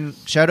 I mean,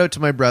 shout out to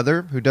my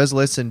brother who does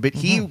listen, but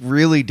he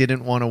really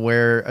didn't want to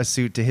wear a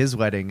suit to his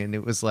wedding, and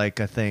it was like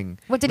a thing.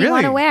 What did he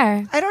want to Really?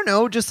 wear? I don't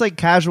know, just like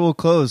casual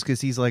clothes because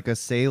he's like a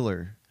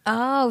sailor.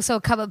 Oh, so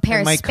a couple pair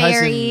And of my cousin-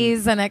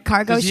 Sperry's and a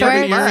cargo Does he have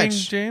short. much.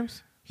 earrings,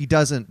 James? He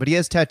doesn't, but he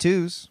has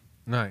tattoos.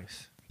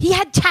 Nice. He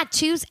had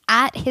tattoos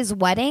at his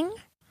wedding,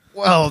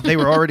 Well, they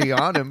were already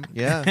on him.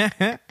 Yeah.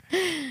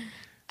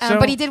 So-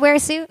 but he did wear a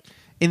suit.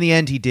 In the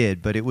end, he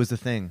did, but it was a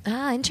thing.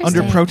 Ah, interesting.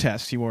 Under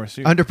protest, he wore a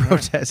suit. Under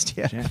protest,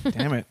 yeah. Yeah,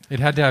 damn it. It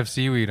had to have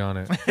seaweed on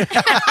it. It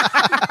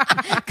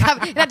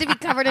had to be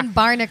covered in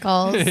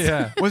barnacles.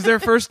 Yeah. Was their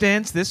first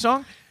dance this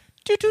song?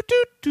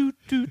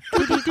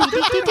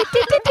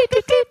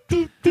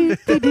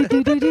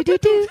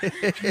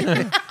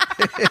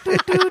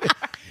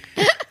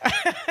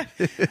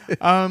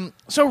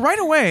 So right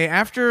away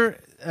after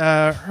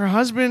her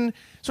husband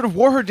sort of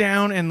wore her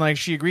down and like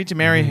she agreed to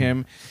marry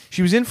him,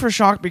 she was in for a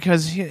shock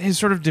because his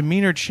sort of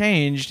demeanor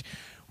changed.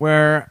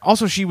 Where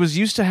also she was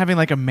used to having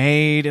like a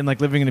maid and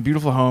like living in a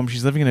beautiful home.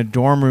 She's living in a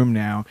dorm room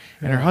now,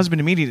 and her husband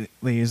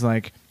immediately is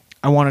like,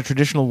 "I want a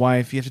traditional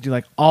wife. You have to do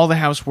like all the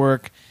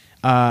housework."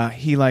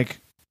 He like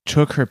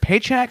took her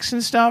paychecks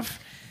and stuff.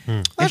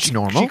 And That's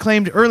normal. She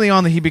claimed early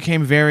on that he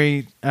became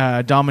very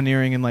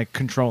domineering and like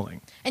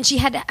controlling. And she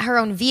had her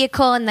own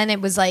vehicle, and then it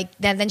was like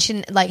then she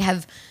didn't like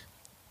have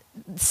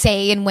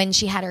say in when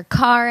she had her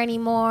car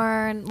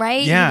anymore,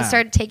 right? Yeah. He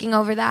started taking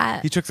over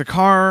that. He took the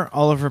car,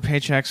 all of her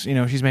paychecks. You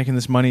know, she's making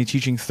this money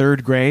teaching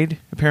third grade.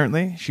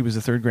 Apparently, she was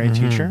a third grade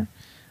teacher.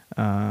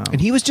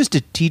 And he was just a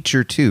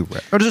teacher too,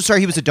 right? Or sorry,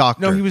 he was a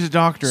doctor. No, he was a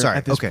doctor Sorry,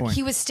 at this okay. point.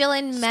 He was still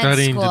in med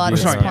Studying school to at be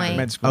this a Sorry, point.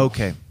 med school.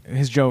 Okay.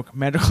 His joke,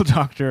 medical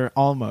doctor,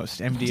 almost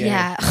MDA.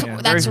 Yeah,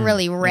 that's very-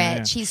 really rich.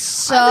 yeah. He's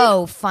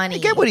so funny. I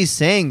get what he's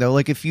saying though.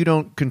 Like, if you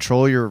don't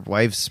control your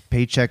wife's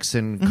paychecks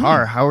and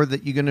car, how are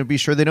you going to be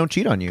sure they don't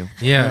cheat on you?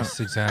 Yes,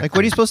 exactly. Like,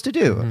 what are you supposed to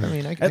do? I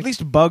mean, At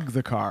least bug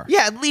the car.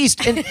 yeah, at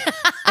least. And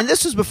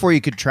this was before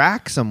you could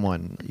track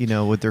someone,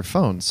 with their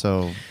phone.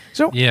 So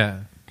So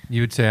Yeah.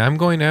 You would say, "I'm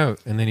going out,"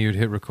 and then you would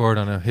hit record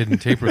on a hidden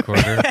tape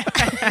recorder.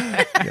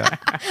 yeah.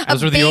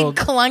 Those were the big old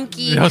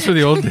clunky. Those were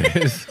the old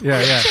days.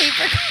 Yeah, yeah.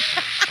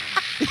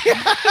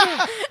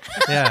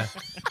 Yeah.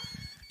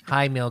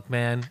 Hi,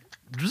 milkman.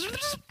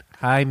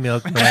 Hi,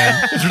 milkman.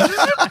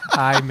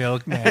 Hi,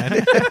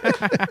 milkman.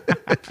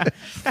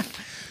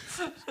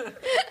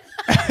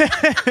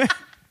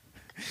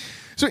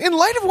 So, in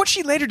light of what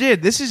she later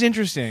did, this is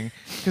interesting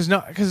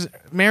because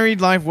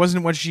married life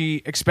wasn't what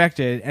she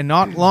expected, and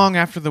not long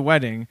after the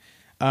wedding,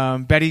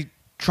 Betty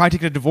tried to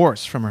get a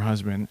divorce from her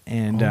husband,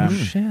 and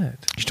Shit.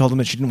 she told him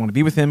that she didn't want to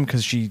be with him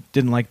because she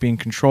didn't like being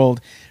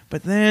controlled.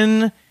 But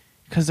then,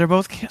 because they're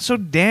both so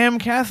damn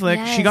Catholic,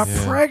 she got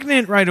Yes.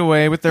 pregnant right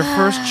away with their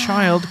first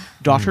child,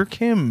 daughter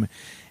Kim,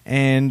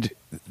 and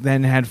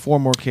then had 4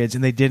 more kids,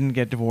 and they didn't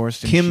get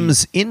divorced. And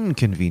Kim's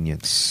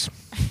Inconvenience.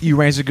 You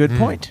raise a good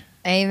point.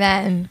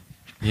 Amen.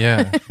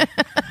 Yeah.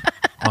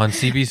 On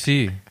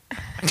CBC.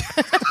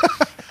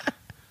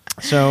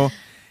 So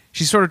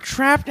she's sort of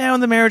trapped now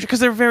in the marriage because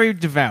they're very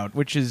devout,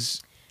 which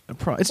is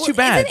it's too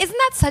bad. Isn't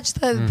that such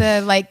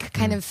the like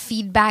kind of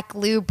feedback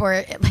loop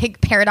or like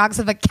paradox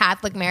of a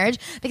Catholic marriage?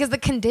 Because the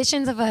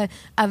conditions of a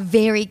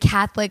very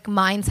Catholic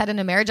mindset in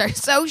a marriage are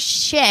so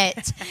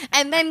shit,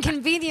 and then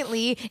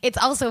conveniently it's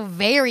also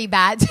very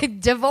bad to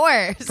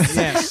divorce.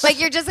 Yes. Like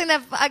you're just in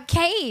a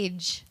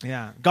cage.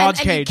 Yeah, God's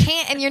and cage. You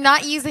can't, and you're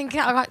not using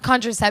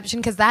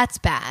contraception because that's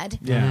bad.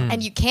 Yeah.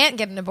 And you can't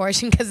get an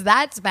abortion because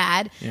that's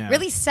bad. Yeah.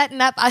 Really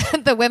setting up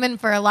the women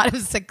for a lot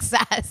of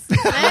success.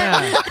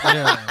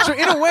 Yeah. So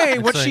in a way,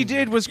 what like- she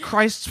did was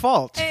Christ's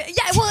fault. Yeah,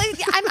 well,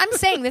 I'm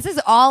saying this is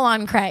all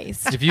on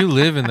Christ. If you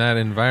live in that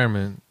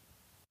environment,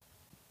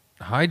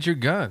 hide your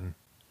gun.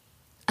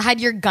 Hide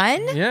your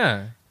gun?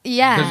 Yeah.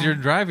 Yeah. Because you're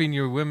driving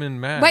your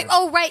women mad. Wait,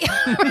 oh, right.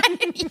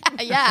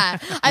 Right. Yeah.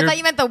 I thought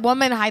you meant the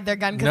woman hide their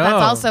gun because No.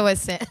 that's also a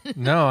sin.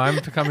 No, I'm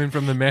coming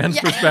from the man's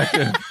Yeah.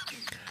 perspective.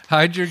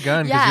 Hide your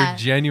gun because Yeah. you're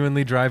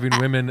genuinely driving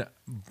women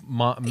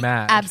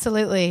mad.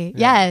 Absolutely.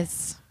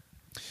 Yes.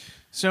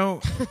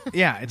 So,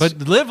 yeah, it's,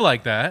 But live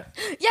like that.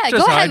 Yeah, Just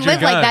go ahead hide and your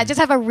live like gun. that. Just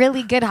have a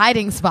really good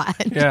hiding spot.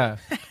 Yeah.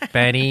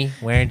 Betty,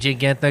 where'd you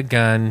get the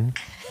gun?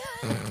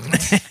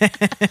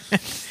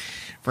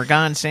 for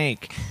God's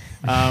sake.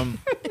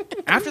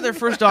 After their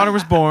first daughter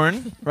was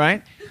born,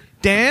 right?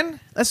 Dan,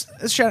 let's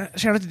shout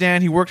out to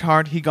Dan. He worked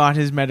hard. He got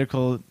his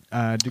medical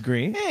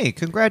degree. Hey,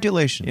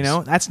 congratulations. You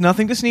know, that's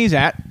nothing to sneeze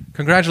at.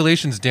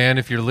 Congratulations, Dan,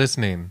 if you're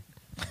listening.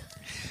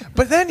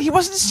 But then he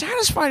wasn't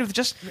satisfied with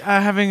just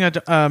having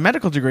a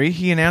medical degree.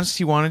 He announced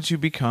he wanted to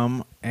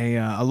become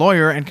a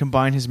lawyer and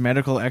combine his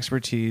medical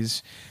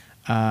expertise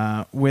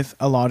with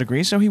a law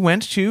degree. So he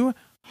went to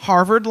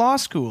Harvard Law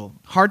School.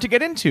 Hard to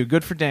get into.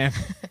 Good for Dan.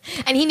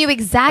 And he knew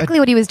exactly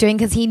what he was doing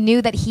because he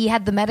knew that he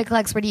had the medical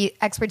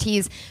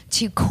expertise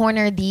to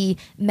corner the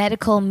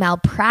medical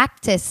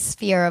malpractice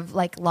sphere of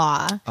like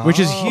law, Which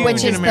is huge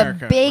which in is America,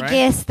 the biggest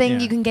right? thing Yeah.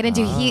 you can get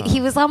into. He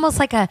was almost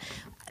like a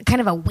kind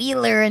of a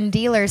wheeler and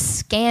dealer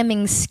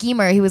scamming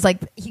schemer. He was like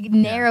he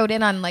narrowed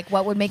in on like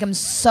what would make him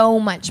so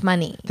much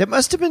money. That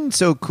must have been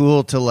so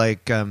cool to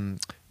like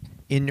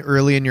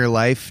early in your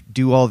life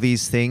do all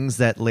these things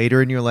that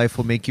later in your life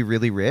will make you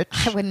really rich.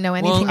 I wouldn't know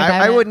anything Well,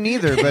 about I it. wouldn't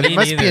either, but it Me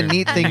must be a neither.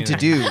 neat thing to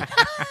do.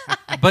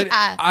 But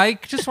I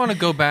just want to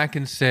go back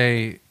and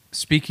say,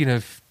 speaking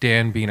of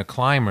Dan being a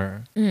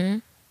climber,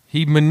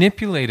 he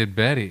manipulated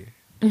Betty.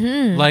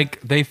 Like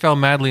they fell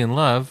madly in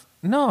love.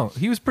 No,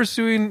 he was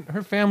pursuing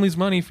her family's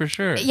money for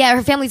sure. Yeah,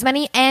 her family's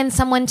money and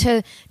someone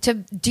to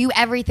do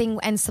everything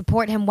and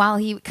support him while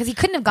because he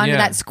couldn't have gone to Yeah.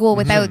 that school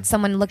without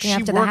someone looking She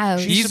after worked- the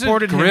house. she He's a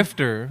supported him.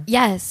 grifter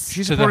Yes.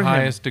 She to the supported him.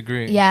 highest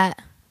degree. Yeah,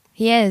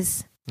 he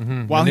is.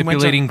 While he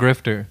went to- Manipulating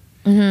grifter.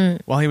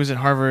 While he was at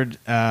Harvard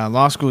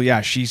Law School,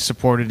 yeah, she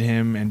supported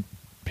him and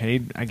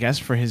paid, I guess,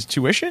 for his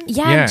tuition.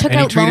 Yeah, and took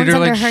and out he treated loans her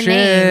under like her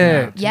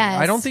shit. name. Yes.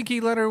 I don't think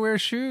he let her wear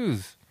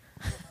shoes.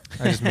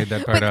 I just made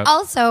that part But up.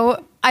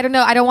 also, I don't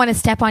know. I don't want to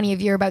step on you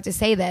if you're about to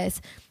say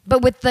this,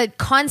 but with the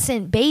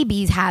constant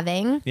babies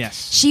having,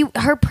 Yes.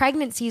 her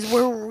pregnancies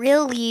were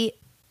really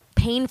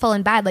painful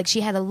and bad. Like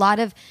she had a lot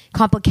of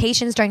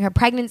complications during her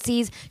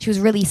pregnancies. She was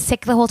really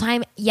sick the whole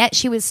time, yet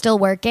she was still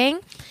working.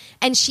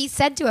 And she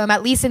said to him,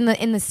 at least in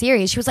the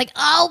series, she was like,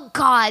 "Oh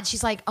God,"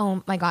 she's like,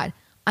 "Oh my God,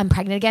 I'm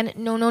pregnant again."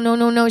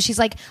 No. She's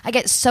like, "I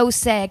get so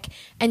sick,"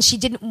 and she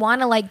didn't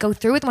want to like go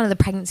through with one of the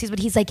pregnancies, but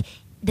he's like,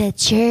 "The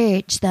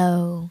church,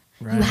 though."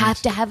 You Right.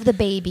 have to have the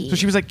baby. So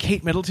she was like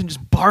Kate Middleton,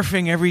 just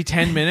barfing every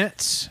 10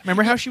 minutes.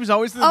 Remember how she was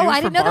always in the Oh, news I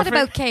for didn't know that barfing?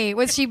 about Kate.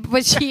 Was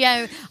she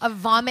a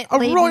vomit? A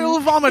laden- royal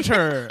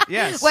vomiter.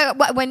 Yes.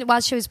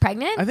 While she was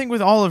pregnant? I think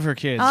with all of her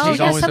kids. Oh, she's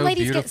yeah, always some so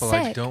ladies get beautiful.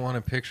 I sick. don't want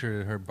to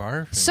picture her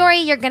barfing. Sorry,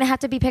 you're gonna have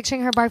to be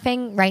picturing her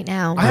barfing right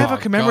now. I have a Oh,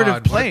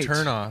 commemorative God, what a plate.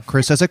 turn off.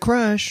 Chris has a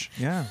crush.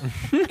 Yeah.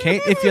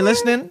 Kate, if you're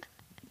listening,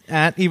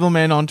 at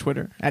Evilmen on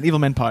Twitter, at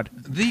EvilmenPod.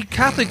 The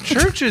Catholic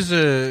Church is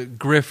a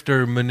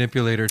grifter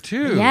manipulator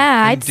too.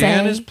 Yeah, and I'd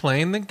Dan say. is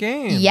playing the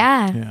game.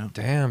 Yeah. Yeah.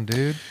 Damn,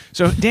 dude.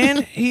 So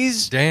Dan,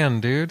 he's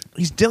Dude.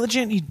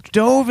 diligent. He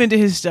dove into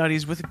his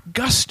studies with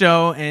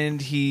gusto,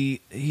 and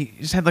he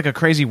just had like a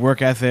crazy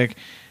work ethic.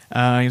 He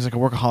was like a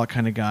workaholic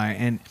kind of guy,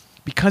 and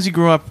because he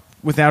grew up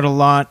without a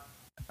lot,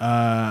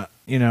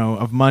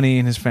 of money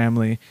in his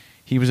family,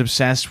 he was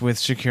obsessed with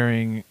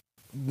securing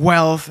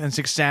wealth and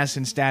success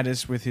and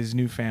status with his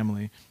new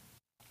family.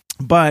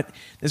 But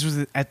this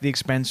was at the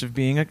expense of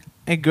being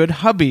a good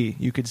hubby,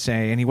 you could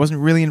say, and he wasn't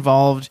really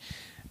involved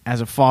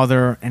as a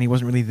father, and he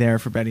wasn't really there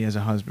for Betty as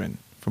a husband,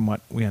 from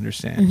what we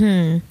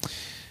understand.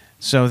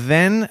 So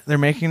then they're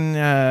making.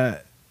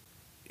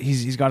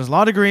 He's got his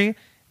law degree.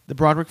 The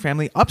Broderick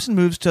family ups and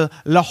moves to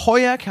La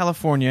Jolla,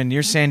 California,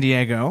 near San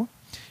Diego,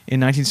 in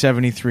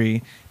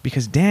 1973,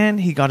 because Dan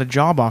he got a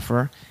job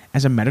offer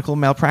as a medical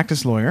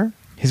malpractice lawyer.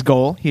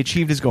 He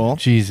achieved his goal.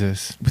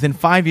 Jesus. Within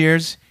 5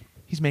 years,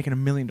 he's making $1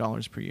 million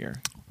per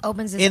year.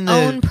 opens his in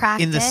own the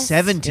practice. in the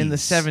 70s. In the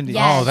 70s.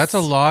 Yes. Oh, that's a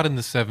lot in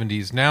the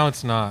 70s. Now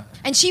it's not.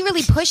 And she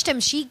really pushed him.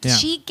 She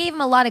gave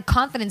him a lot of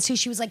confidence too.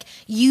 She was like,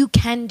 "You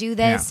can do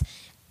this." Yeah.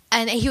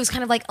 And he was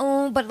kind of like,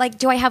 "Oh, but like,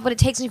 do I have what it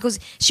takes?" And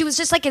she was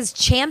just like his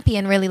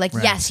champion, really. Like,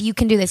 Right. yes, you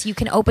can do this. You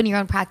can open your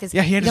own practice.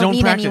 Yeah, he had you his don't own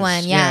need practice.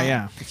 anyone.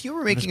 Yeah. If you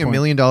were making That's $1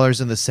 million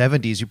in the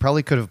 70s, you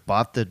probably could have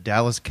bought the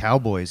Dallas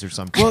Cowboys or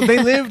something. Well, they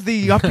lived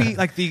the yuppie,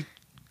 like the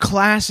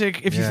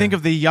classic, if you Yeah. think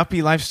of the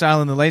yuppie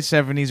lifestyle in the late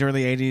 70s,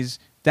 early 80s,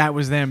 that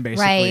was them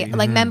basically. Right.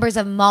 Like members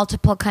of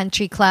multiple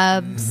country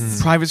clubs.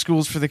 Private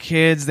schools for the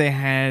kids. They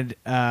had,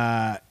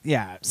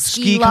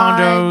 ski lodge.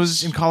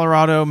 condos in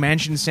Colorado,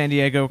 mansions in San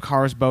Diego,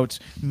 cars, boats,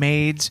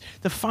 maids,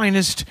 the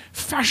finest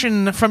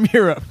fashion from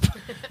Europe.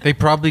 They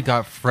probably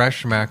got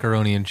fresh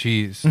macaroni and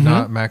cheese,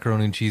 not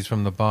macaroni and cheese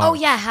from the box. Oh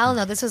yeah, hell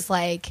no. This was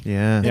like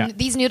Yeah. Yeah.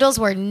 these noodles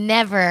were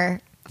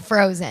never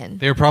frozen.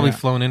 They were probably Yeah.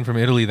 flown in from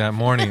Italy that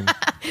morning.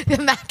 The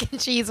mac and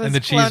cheese was And the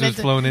cheese was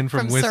flown in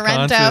from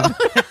Wisconsin. Sorrento.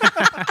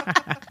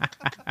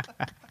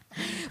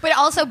 But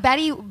also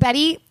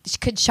Betty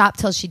could shop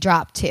till she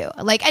dropped too.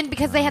 Like, and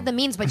because they had the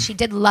means, but she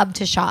did love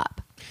to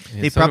shop.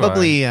 Yeah, They so do I.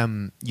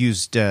 probably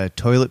used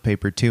toilet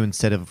paper too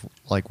instead of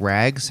like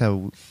rags,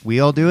 how we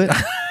all do it.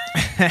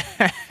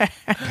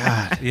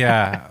 God.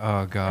 Yeah.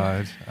 Oh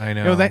God. I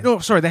know. They had,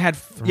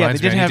 Reminds they me,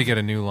 did I need have, to get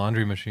a new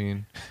laundry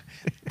machine.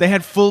 they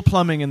had full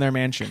plumbing in their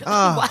mansion.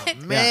 Oh What?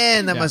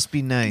 man, that Yeah. must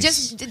be nice.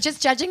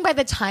 Just judging by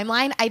the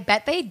timeline, I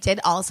bet they did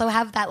also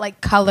have that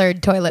like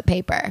colored toilet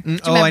paper. Do you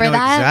oh, I remember know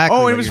that? exactly.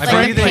 Oh, what it was you're I Like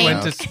bet talking they pink. went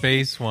about. to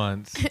space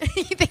once.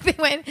 You think they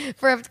went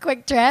for a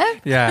quick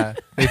trip? Yeah,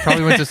 they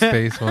probably went to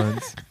space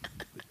once.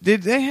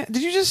 Did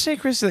you just say,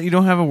 Chris, that you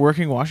don't have a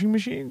working washing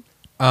machine?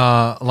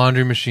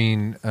 Laundry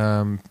machine,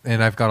 and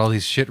I've got all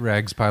these shit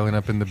rags piling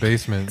up in the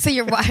basement. So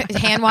you're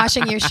hand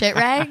washing your shit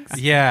rags?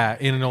 Yeah,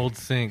 in an old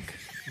sink.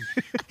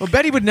 Well,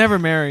 Betty would never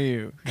marry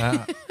you.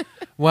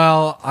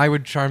 Well, I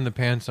would charm the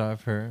pants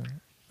off her.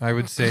 I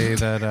would say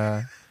that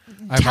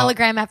I'm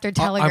Telegram after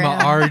telegram.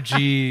 I'm a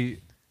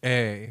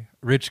RGA,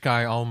 rich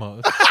guy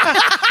almost.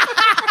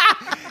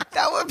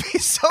 That would be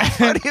so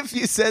funny if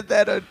you said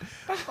that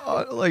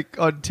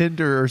on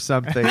Tinder or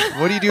something.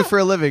 What do you do for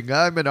a living?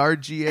 I'm an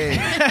RGA.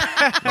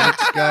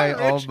 Rich guy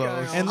almost.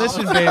 And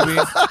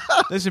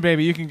listen,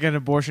 baby, you can get an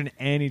abortion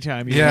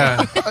anytime you Yeah.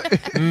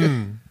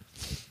 want.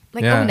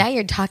 Like, Yeah. oh, now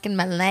you're talking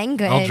my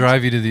language. I'll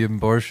drive you to the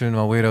abortion.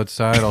 I'll wait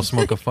outside. I'll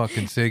smoke a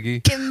fucking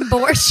ciggy.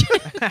 Abortion.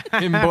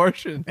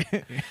 Abortion.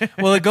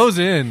 Well, it goes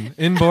in.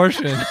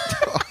 Abortion.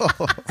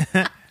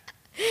 And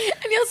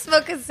you'll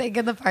smoke a cig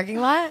in the parking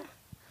lot?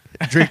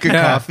 Drink a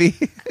Yeah. coffee.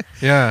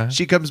 Yeah.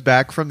 She comes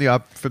back from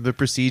the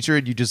procedure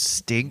and you just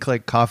stink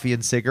like coffee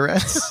and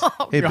cigarettes. Oh,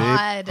 Hey, babe.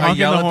 God. I Honking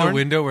yell the at the horn.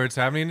 window where it's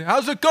happening.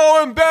 How's it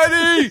going,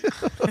 Betty?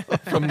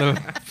 From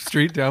the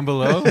street down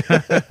below.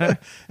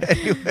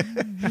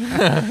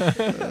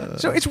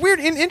 So it's weird.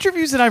 In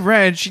interviews that I've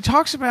read, she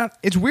talks about,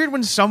 it's weird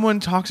when someone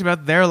talks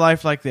about their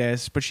life like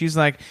this, but she's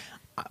like,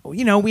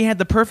 we had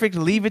the perfect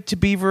Leave It to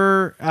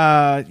Beaver,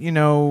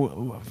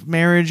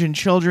 marriage and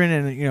children,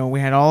 and, we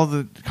had all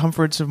the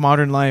comforts of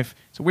modern life.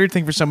 It's a weird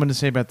thing for someone to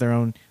say about their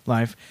own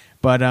life.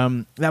 But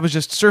that was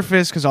just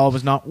surface because all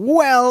was not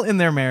well in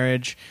their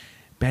marriage.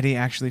 Betty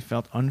actually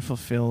felt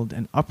unfulfilled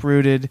and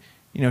uprooted.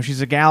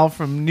 She's a gal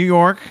from New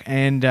York,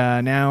 and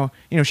now,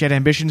 she had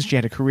ambitions. She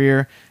had a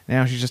career.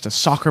 Now she's just a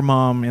soccer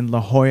mom in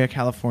La Jolla,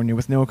 California,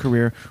 with no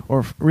career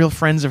or real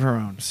friends of her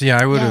own. See,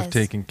 I would have Yes.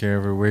 taken care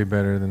of her way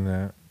better than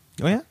that.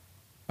 Oh, yeah?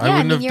 I Yeah, I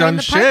wouldn't mean, have you're in done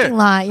the shit. parking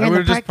lot. You're I in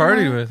would the have just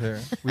parking partied lot. with her.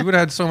 We would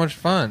have had so much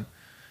fun.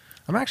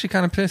 I'm actually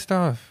kind of pissed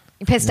off.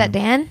 You pissed at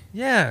Dan?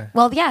 Yeah.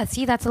 Well, yeah,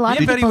 see, that's a lot Me of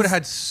and Betty people. would have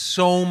had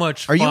so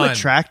much Are fun. you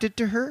attracted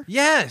to her?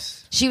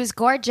 Yes. She was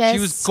gorgeous. She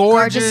was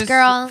gorgeous,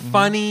 girl.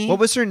 funny. What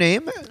was her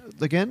name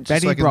again? Just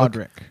Betty so I can look-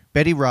 Broderick.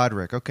 Betty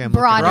Roderick. Okay, I'm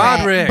looking Broderick. her up.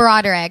 Broderick.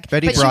 Broderick.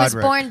 Betty but she was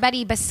Broderick. born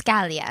Betty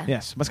Biscaglia.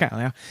 Yes, Pascal,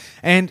 yeah.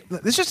 And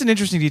this is just an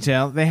interesting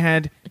detail. They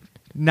had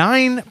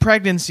 9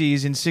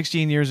 pregnancies in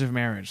 16 years of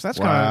marriage. That's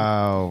Wow.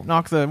 kind of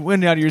knock the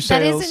wind out of your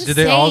That is sails. Did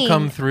they all insane.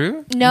 come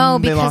through? No,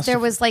 They because lost there a-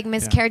 was like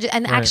miscarriages,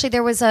 and Right. actually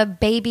there was a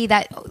baby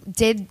that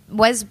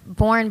was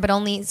born but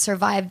only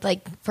survived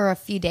like for a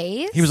few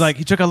days.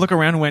 He took a look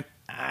around and went,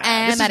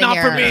 I'm this is outta not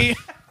for here." me.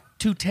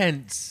 2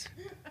 tenths.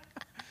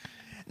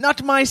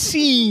 Not my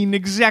scene,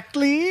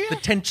 exactly. The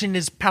tension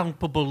is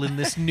palpable in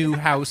this new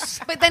house.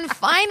 But then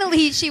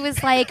finally she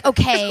was like,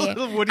 okay.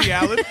 Little Woody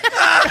Allen.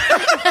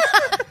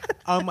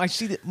 I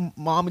see that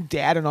mom and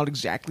dad are not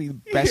exactly the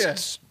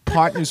best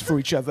partners for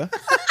each other.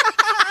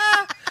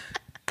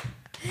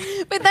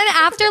 But then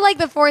after like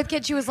the 4th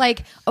kid, she was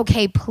like,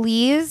 okay,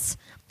 please.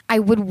 I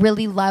would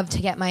really love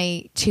to get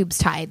my tubes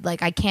tied.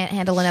 Like, I can't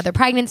handle another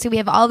pregnancy. We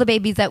have all the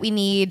babies that we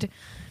need.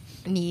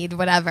 need,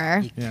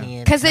 whatever.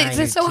 can't Because tie it's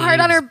your just so hard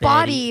on her tubes,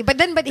 body.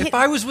 Betty. But If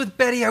I was with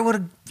Betty, I would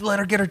have let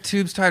her get her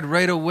tubes tied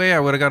right away. I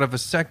would have got a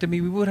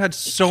vasectomy. We would have had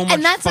so much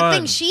and that's fun. the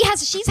thing.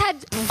 She's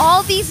had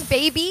all these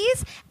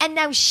babies, and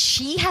now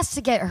she has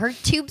to get her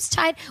tubes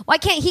tied. Why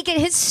can't he get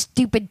his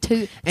stupid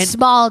And,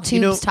 small you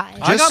know, tubes tied?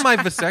 I got my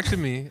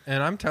vasectomy,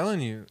 and I'm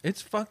telling you,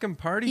 it's fucking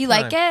party You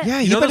time. like it? Yeah,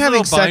 You you've know been those having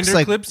little sex binder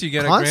like clips you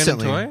get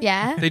constantly. at Grand Toy?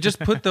 Yeah. They just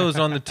put those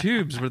on the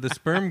tubes where the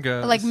sperm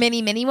goes. Like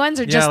mini ones,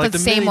 or Yeah, just like the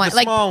the same mini- one, the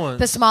like small ones.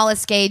 the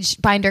smallest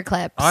gauge binder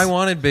clips. I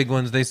wanted big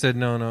ones. They said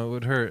no, it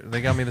would hurt.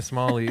 They got me the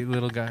small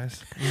little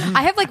guys.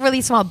 I have like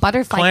really small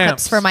butterfly Clamps.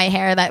 clips for my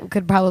hair that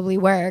could probably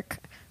work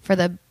for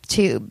the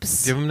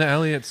tubes. Give them to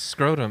Elliot's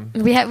scrotum.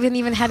 We haven't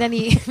even had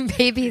any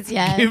babies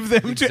yet. Give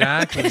them to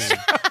Exactly. Do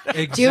it.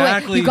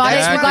 Exactly. You got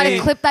Jackie.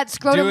 to clip that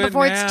scrotum Do it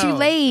before it's too now.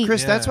 late.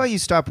 Chris, that's Yeah. why you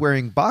stopped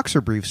wearing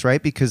boxer briefs,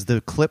 right? Because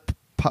the clip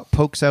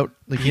pokes out,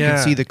 like you Yeah.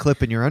 can see the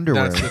clip in your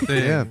underwear. That's the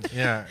thing. Yeah.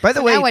 Yeah. By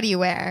the way, Now what do you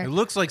wear? It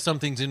looks like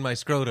something's in my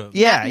scrotum.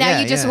 yeah, Now yeah,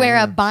 you just yeah, wear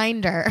yeah. a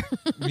binder.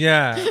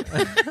 Yeah.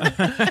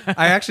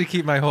 I actually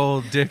keep my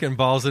whole dick and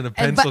balls in a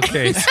pencil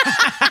case.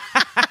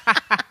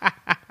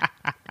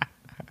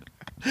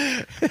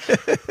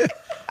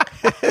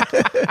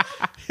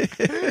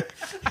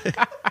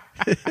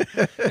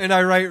 And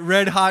I write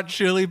Red Hot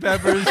Chili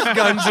Peppers,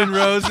 Guns N'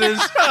 Roses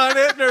on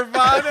it,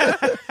 Nirvana,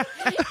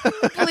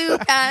 Blue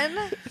pen.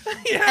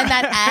 And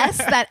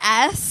that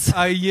S.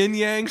 a yin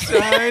yang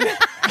sign.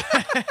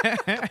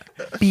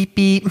 beep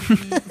beep.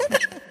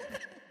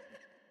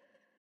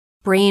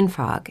 Brain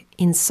fog,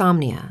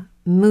 insomnia,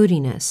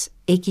 moodiness,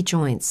 achy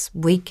joints,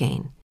 weight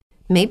gain.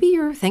 Maybe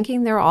you're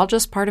thinking they're all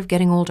just part of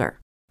getting older,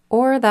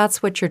 or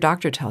that's what your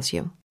doctor tells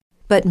you.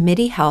 But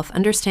MIDI Health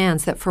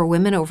understands that for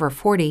women over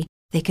 40,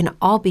 they can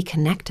all be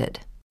connected.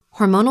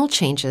 Hormonal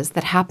changes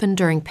that happen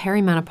during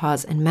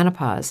perimenopause and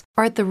menopause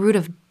are at the root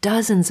of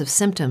dozens of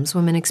symptoms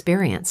women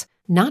experience,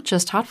 not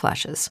just hot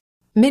flashes.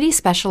 MIDI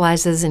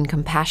specializes in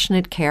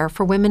compassionate care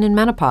for women in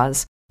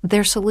menopause.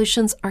 Their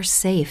solutions are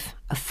safe,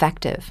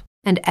 effective,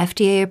 and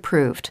FDA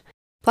approved.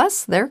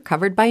 Plus, they're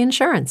covered by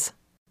insurance.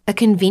 A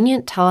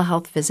convenient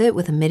telehealth visit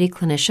with a MIDI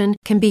clinician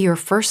can be your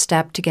first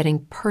step to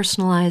getting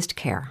personalized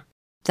care.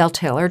 They'll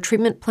tailor a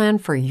treatment plan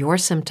for your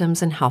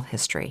symptoms and health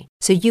history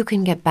so you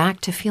can get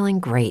back to feeling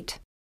great.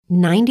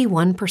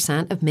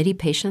 91% of MIDI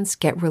patients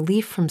get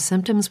relief from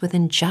symptoms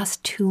within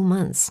just 2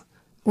 months.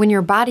 When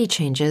your body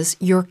changes,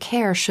 your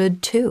care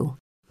should too.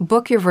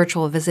 Book your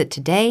virtual visit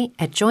today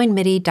at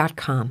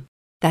joinmidi.com.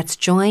 That's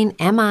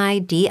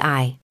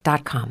joinmidi.com.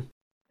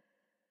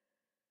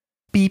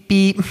 Beep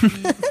beep.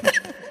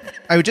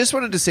 I just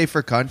wanted to say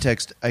for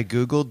context, I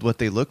Googled what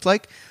they looked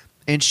like,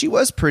 and she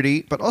was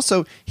pretty, but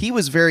also he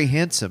was very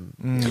handsome.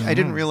 I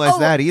didn't realize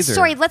that either.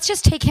 Sorry, let's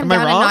just take him Am I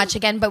down a wrong? notch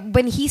again. But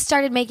when he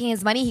started making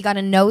his money, he got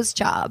a nose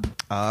job.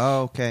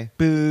 Oh, okay.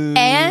 Boo.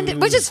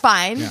 And which is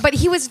fine, but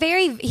he was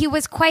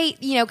quite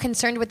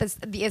concerned with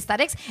the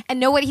aesthetics. And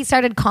know what he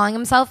started calling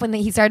himself when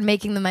he started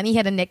making the money? He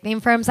had a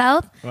nickname for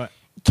himself. What?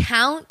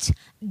 Count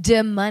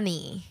de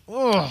Money.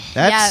 That's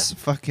Yeah.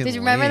 fucking Did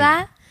you remember lame.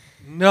 that?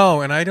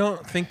 No, and I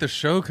don't think the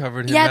show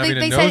covered him having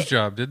a nose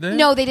job, did they?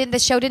 No, they didn't. The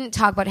show didn't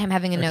talk about him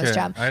having a nose Okay,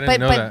 job. I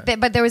didn't know that.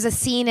 But there was a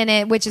scene in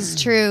it, which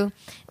is true,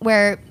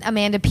 where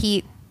Amanda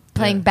Peet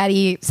playing Yeah.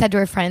 Betty said to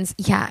her friends,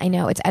 "Yeah, I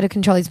know, it's out of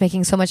control. He's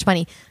making so much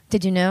money.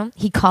 Did you know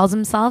he calls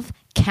himself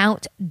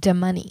Count de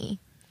Money?"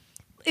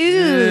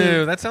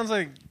 Ew, that sounds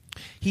like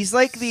He's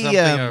like something the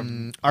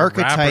a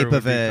archetype rapper of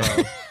would be a.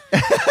 called.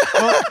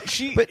 Well,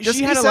 she But doesn't she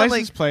he had a sound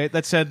license like- plate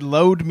that said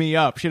 "Load me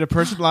up." She had a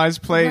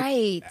personalized plate.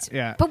 Right.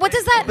 Yeah. But what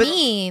does that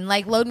mean?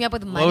 Like load me up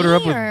with money? Load her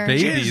up with or?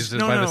 babies Jizz.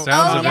 by No, the no.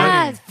 sounds Oh of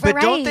yeah, it. But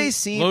right. don't they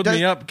seem? Load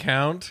me up,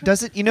 Count.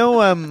 Does it?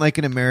 Like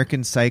in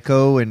American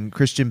Psycho and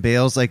Christian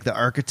Bale's like the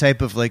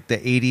archetype of like the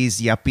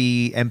 '80s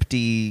yuppie,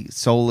 empty,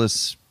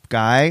 soulless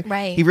guy.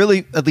 Right. He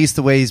really, at least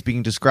the way he's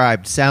being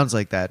described, sounds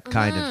like that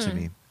kind of to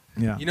me.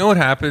 Yeah. You know what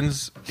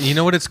happens? You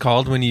know what it's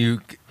called when you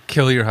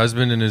kill your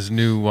husband and his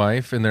new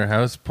wife in their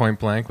house point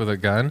blank with a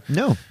gun?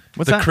 No.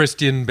 What's the that?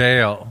 Christian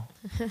Bale.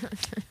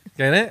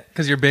 Get it?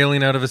 Because you're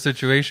bailing out of a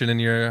situation and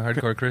you're a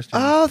hardcore Christian.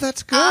 Oh,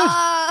 that's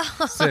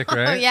good. Sick, Oh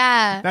right?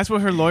 yeah. That's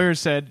what her lawyer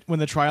said when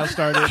the trial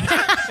started.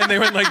 And they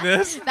went like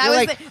this. That was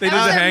like- the, They that did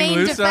was the their hang main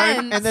loose defense.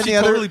 sign. And then She the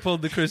other- totally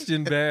pulled the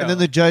Christian Bale. And then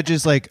the judge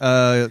is like,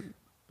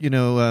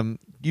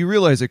 you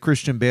realize that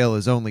Christian Bale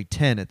is only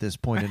 10 at this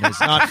point and is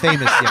not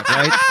famous yet,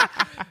 right?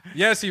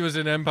 yes, he was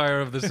in Empire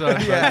of the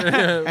Sun. Yeah. But,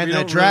 And we the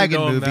don't Dragon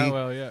really know him movie. that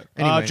well yet.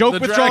 Anyway. Joke The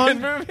with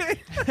Dragon John.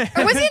 movie.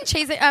 Or was he in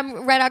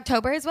Chasing Red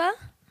October as well?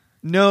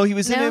 No, he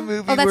was in No? a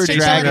movie Oh, that's where Jake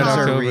dragons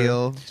Gyllenhaal. are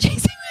real.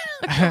 Chasing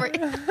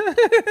Red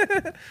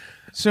October.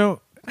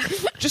 So,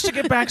 just to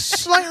get back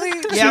slightly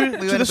Yeah, we to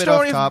went the a bit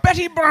story off of top.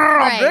 Betty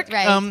Broderick.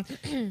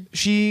 Right.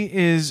 She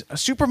is a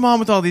super mom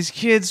with all these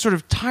kids, sort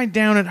of tied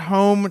down at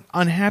home,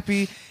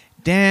 unhappy.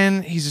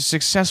 Dan, he's a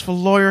successful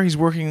lawyer. He's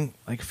working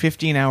like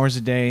 15 hours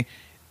a day.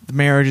 The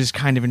marriage is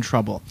kind of in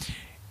trouble.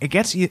 It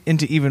gets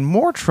into even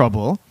more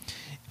trouble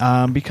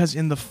because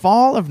in the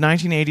fall of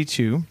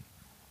 1982,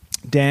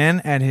 Dan,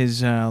 at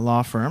his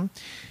law firm,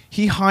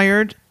 he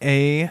hired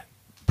a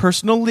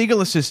personal legal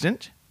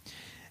assistant,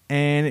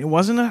 and it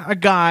wasn't a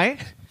guy.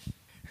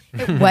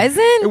 It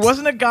wasn't? It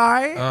wasn't a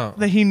guy Oh.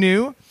 that he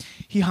knew.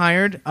 He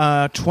hired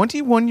a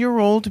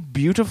 21-year-old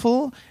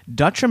beautiful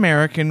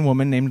Dutch-American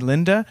woman named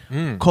Linda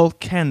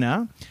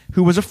Kolkena,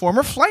 who was a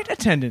former flight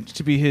attendant,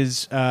 to be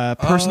his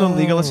personal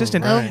legal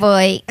assistant. Oh,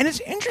 boy. And it's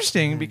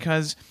interesting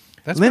because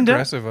That's Linda...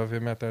 progressive of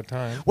him at that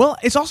time. Well,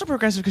 it's also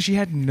progressive because she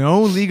had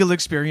no legal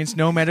experience,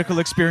 no medical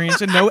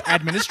experience, and no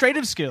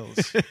administrative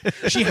skills.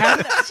 She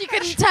hadn't... She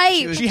couldn't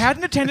type. She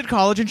hadn't attended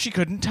college and she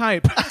couldn't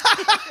type.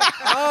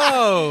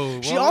 Oh,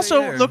 She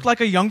also looked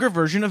like a younger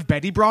version of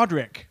Betty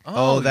Broderick.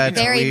 Oh, that's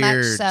Very much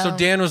weird. so. So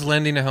Dan was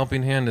lending a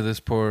helping hand to this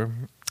poor.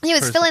 He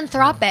was person.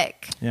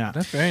 philanthropic. Yeah.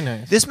 That's very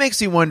nice. This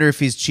makes you wonder if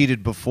he's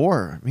cheated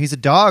before. He's a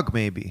dog,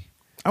 maybe.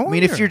 I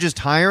mean, if wonder. you're just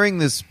hiring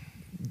this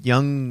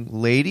young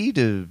lady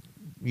to,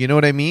 you know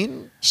what I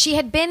mean? She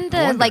had been the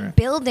wonder. like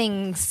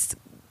building's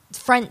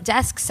front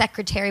desk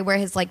secretary where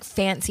his like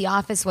fancy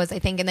office was, I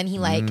think, and then he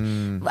like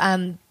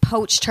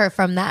poached her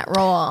from that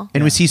role.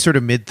 And was he sort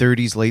of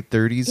mid-30s, late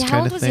 30s Yeah, kind how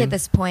old of was thing? he at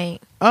this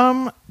point?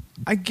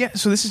 I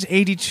guess so. This is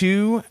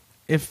 82.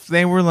 If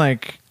they were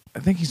like, I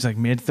think he's like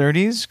mid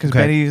 30s because Okay.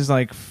 Betty's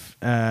like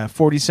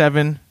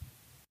 47.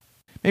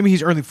 Maybe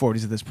he's early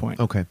 40s at this point.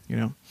 Okay.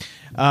 You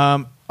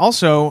know.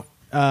 Also,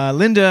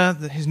 Linda,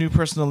 his new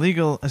personal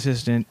legal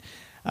assistant,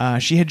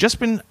 she had just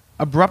been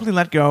abruptly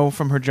let go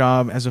from her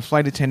job as a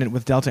flight attendant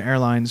with Delta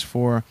Airlines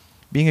for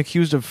being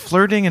accused of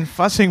flirting and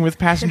fussing with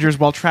passengers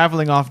while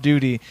traveling off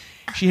duty.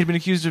 She had been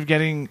accused of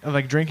drinking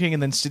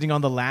and then sitting on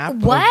the lap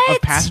of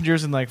What?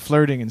 passengers and like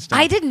flirting and stuff.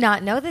 I did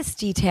not know this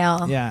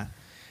detail. Yeah.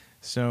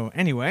 So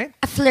anyway,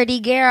 A flirty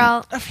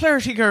girl. a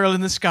flirty girl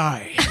in the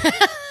sky.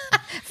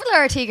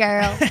 Flirty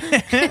girl.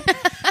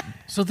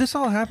 So this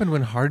all happened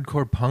when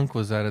hardcore punk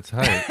was at its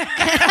height.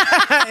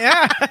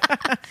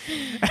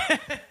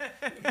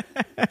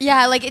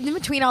 Yeah, like in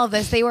between all of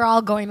this, they were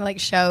all going to like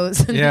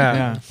shows. Yeah.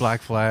 Yeah.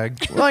 Black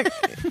Flag. Like,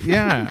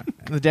 yeah.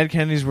 The Dead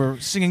Kennedys were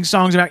singing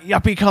songs about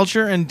yuppie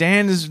culture, and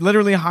Dan is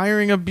literally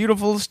hiring a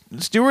beautiful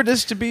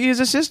stewardess to be his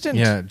assistant.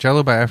 Yeah.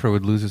 Jello Biafra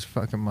would lose his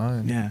fucking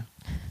mind. Yeah.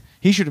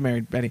 He should have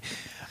married Betty.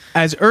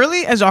 As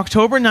early as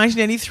October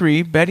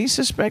 1983, Betty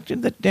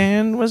suspected that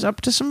Dan was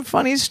up to some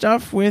funny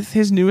stuff with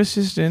his new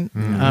assistant.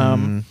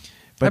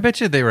 I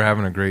bet you they were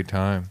having a great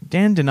time.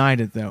 Dan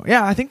denied it, though.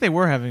 Yeah, I think they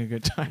were having a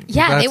good time.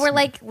 Yeah, they That's- were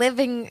like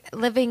living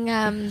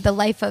the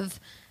life of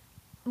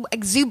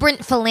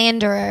exuberant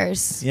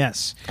philanderers.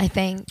 Yes. I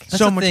think. That's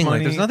So the much thing. Like,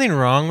 money. there's nothing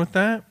wrong with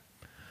that,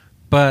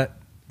 but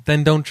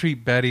then don't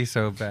treat Betty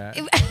so bad.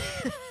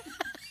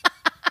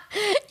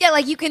 Yeah,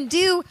 like you can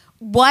do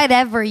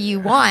whatever you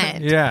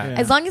want. Yeah.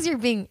 As long as you're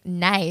being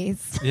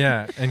nice.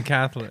 Yeah, and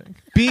Catholic.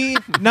 Be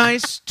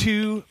nice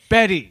to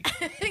Betty,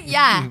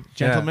 Yeah.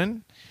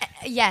 gentlemen.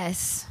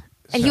 Yes.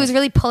 And he was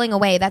really pulling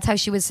away. That's how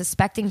she was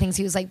suspecting things.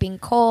 He was like being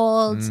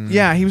cold.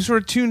 Yeah, he was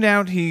sort of tuned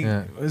out. He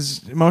Yeah.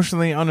 was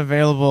emotionally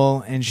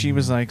unavailable, and she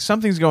was like,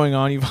 "Something's going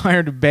on. You've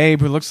hired a babe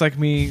who looks like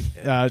me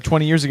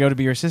 20 years ago to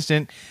be your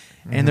assistant."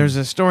 And there's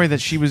a story that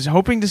she was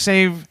hoping to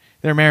save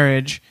their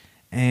marriage,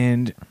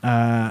 and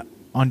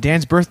on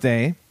Dan's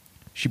birthday,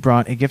 she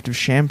brought a gift of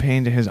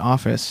champagne to his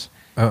office.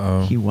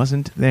 Uh-oh. He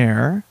wasn't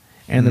there,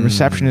 and the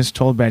receptionist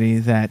told Betty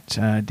that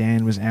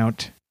Dan was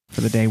out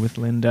for the day with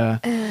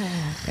Linda.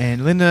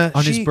 And Linda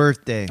On his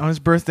birthday. on his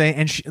birthday,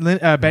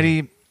 and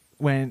Betty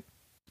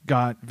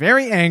got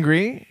very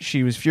angry.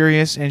 She was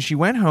furious, and she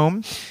went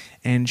home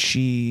and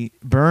she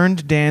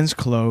burned Dan's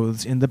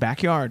clothes in the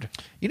backyard.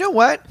 You know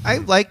what? I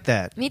like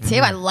that. Me too.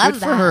 I love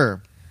Good that. for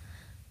her.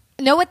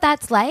 Know what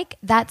that's like?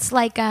 That's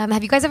like,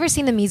 have you guys ever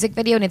seen the music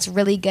video? And it's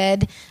really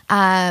good.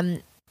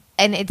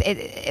 And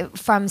it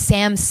from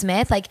Sam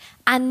Smith. Like,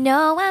 I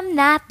know I'm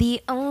not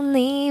the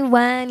only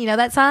one. You know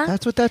that song?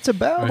 That's what that's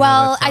about.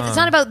 Well, that it's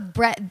not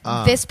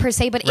about this per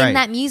se, but right. in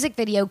that music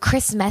video,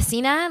 Chris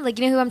Messina, like,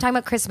 you know who I'm talking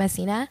about? Chris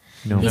Messina.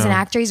 No. He's an No.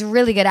 actor. He's a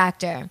really good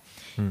actor.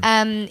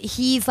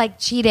 He's like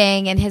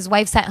cheating, and his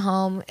wife's at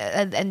home,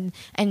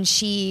 and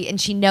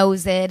she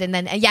knows it, and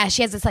then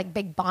she has this like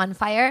big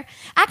bonfire.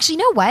 Actually, you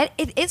know what?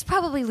 It is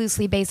probably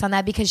loosely based on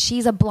that because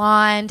she's a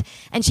blonde,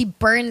 and she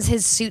burns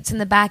his suits in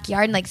the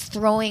backyard and like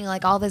throwing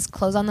like all this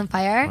clothes on the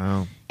fire.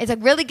 Wow. It's a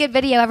really good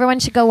video. Everyone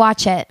should go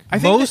watch it. I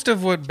think Most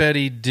of what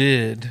Betty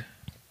did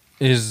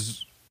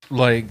is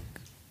like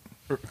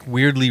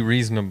weirdly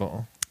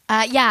reasonable.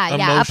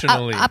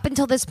 Emotionally. Up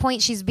until this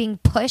point, she's being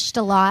pushed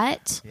a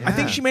lot. I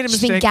think she made a She's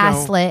being mistake. though,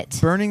 gaslit.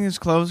 burning his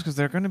clothes because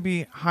they're going to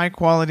be high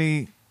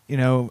quality, high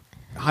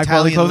Italian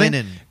quality clothing.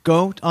 linen.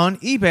 Go on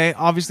eBay.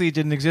 Obviously, it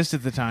didn't exist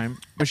at the time,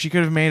 but she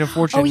could have made a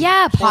fortune. Oh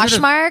yeah, She could've-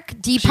 Poshmark,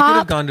 She could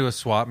have Depop. gone to a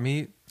swap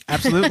meet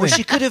Absolutely. Well,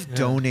 she could have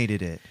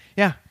donated it.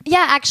 Yeah.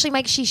 Yeah, actually,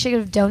 Mike, she should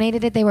have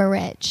donated it. They were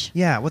rich.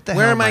 Yeah, what the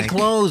Where hell, are my Mike?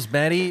 clothes,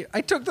 Betty?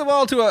 I took them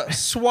all to a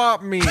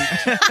swap meet.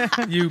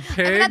 You I've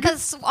been at pig. the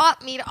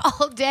swap meet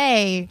all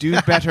day. Do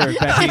better, Betty.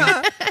 I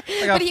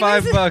got But he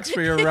was- $5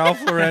 for your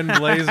Ralph Lauren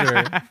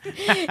blazer.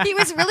 He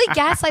was really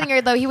gaslighting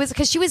her though. He was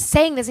because she was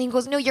saying this, and he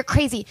goes, "No, you're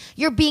crazy.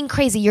 You're being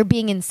crazy. You're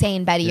being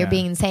insane, Betty. You're Yeah.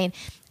 being insane."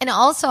 And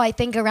also, I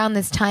think around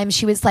this time,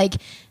 she was like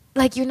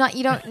you're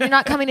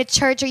not coming to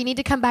church, or you need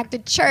to come back to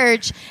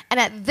church. And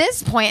at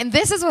this point, and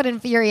this is what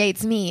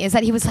infuriates me, is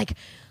that he was like,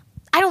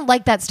 I don't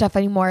like that stuff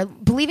anymore.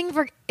 Believing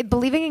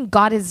in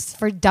God is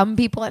for dumb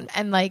people,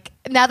 and like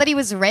now that he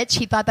was rich,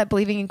 he thought that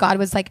believing in God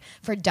was like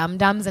for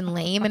dum-dums and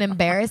lame and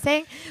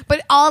embarrassing.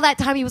 But all that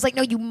time he was like,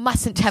 no, you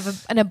mustn't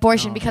have an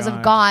abortion because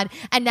of God.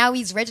 And now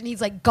he's rich and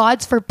he's like,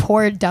 God's for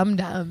poor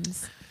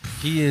dum-dums.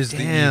 He is the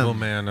Damn. evil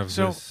man of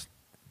So- this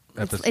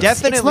episode. It's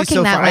Definitely looking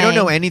so that far. I don't way.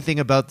 know anything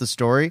about the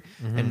story,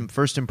 and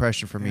first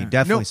impression for me,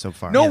 definitely so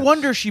far. No Yeah.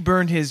 wonder she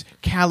burned his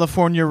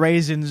California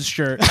Raisins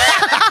shirt.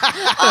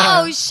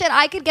 Oh shit!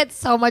 I could get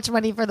so much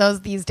money for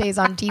those these days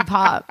on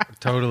Depop.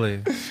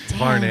 Totally.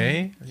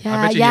 Varney. Yeah,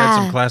 I bet you had yeah.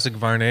 some classic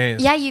Varneys.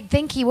 Yeah, you'd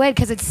think he would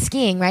because it's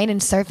skiing, right? And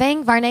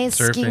surfing. Varney is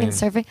skiing and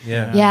surfing.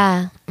 Yeah.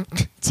 Yeah.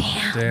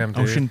 Damn. Damn,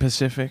 dude. Ocean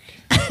Pacific.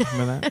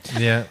 Remember that?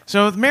 Yeah.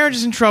 So the marriage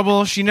is in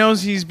trouble. She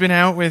knows he's been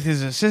out with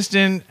his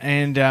assistant,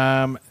 and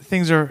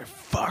things are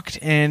fucked.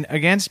 And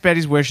against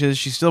Betty's wishes,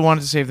 she still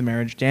wanted to save the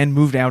marriage. Dan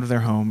moved out of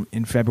their home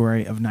in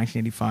February of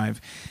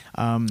 1985.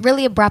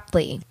 Really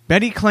abruptly.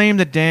 Betty claimed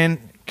that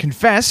Dan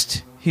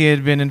confessed he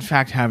had been, in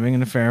fact, having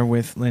an affair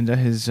with Linda,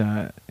 his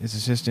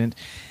assistant.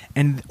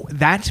 And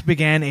that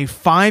began a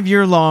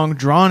 5-year-long,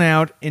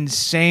 drawn-out,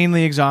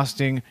 insanely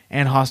exhausting,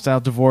 and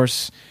hostile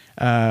divorce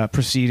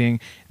proceeding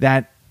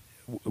that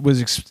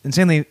was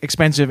insanely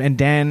expensive. And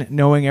Dan,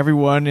 knowing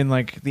everyone in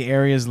like the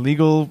area's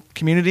legal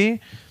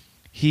community,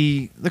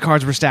 the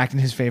cards were stacked in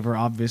his favor.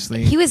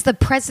 Obviously, He was the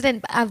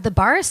president of the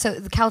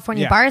the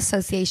California Yeah. Bar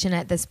Association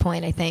at this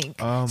point, I think.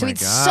 Oh so my he had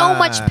so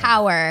much God.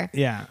 power.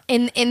 Yeah.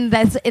 In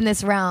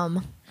this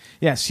realm.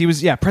 Yes, he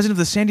was. Yeah, president of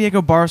the San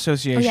Diego Bar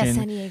Association. Oh yeah,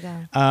 San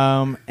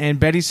Diego. And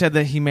Betty said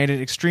that he made it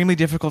extremely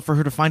difficult for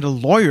her to find a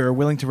lawyer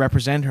willing to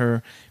represent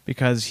her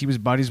because he was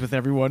buddies with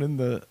everyone in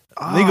the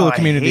legal I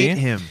community. hate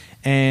him.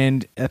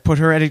 And put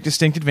her at a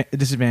distinct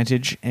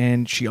disadvantage.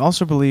 And she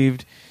also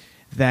believed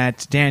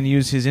that Dan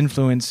used his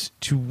influence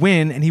to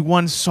win, and he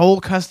won sole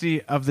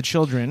custody of the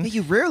children.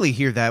 You rarely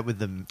hear that with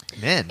the men.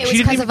 It was She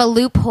didn't because even- of a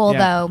loophole, Yeah.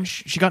 though.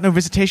 She got no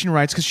visitation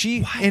rights because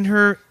she, in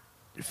her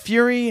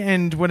fury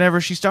and whatever,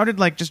 she started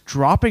like just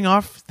dropping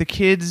off the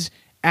kids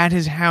at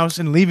his house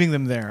and leaving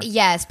them there.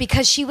 Yes,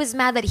 because she was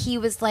mad that he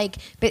was like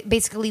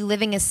basically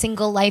living a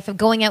single life of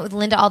going out with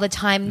Linda all the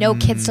time, no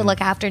kids to look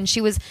after, and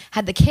she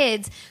had the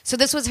kids. So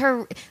this was her.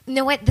 You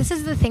know what? This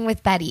is the thing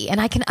with Betty,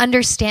 and I can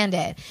understand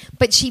it,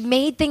 but she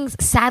made things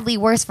sadly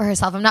worse for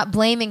herself. I'm not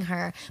blaming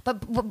her,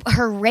 but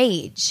her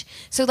rage.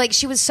 So like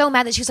she was so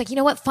mad that she was like, you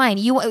know what? Fine,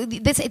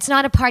 it's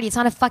not a party. It's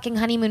not a fucking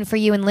honeymoon for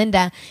you and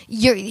Linda.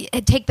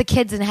 Take the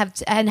kids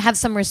and have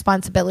some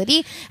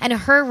responsibility. And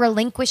her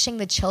relinquishing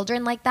the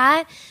children like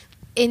that,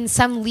 in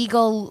some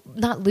legal,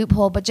 not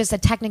loophole, but just a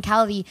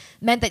technicality,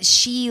 meant that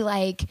she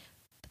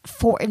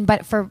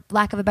but for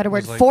lack of a better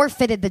word, Was, like,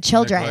 forfeited the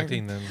children,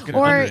 neglecting them.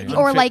 or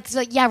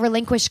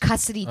relinquish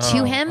custody to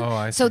Oh, him.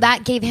 I So see.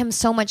 that gave him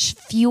so much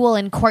fuel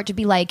in court to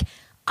be like,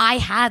 I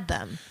had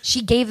them.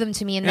 She gave them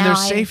to me, and And now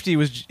their safety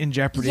was in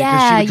jeopardy because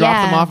Yeah, she would drop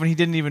them yeah. off and he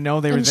didn't even know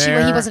they were and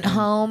there. he wasn't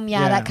home.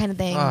 Yeah, Yeah. that kind of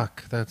thing.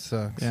 Fuck, that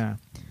sucks. Yeah.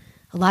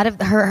 A lot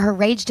of her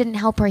rage didn't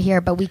help her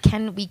here, but we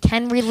can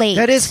relate.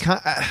 That is,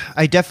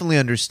 I definitely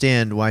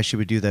understand why she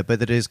would do that, but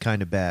that is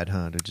kind of bad,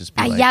 huh? To just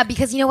be like, Yeah,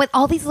 because you know what?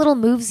 All these little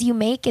moves you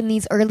make in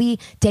these early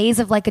days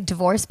of like a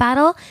divorce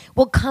battle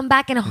will come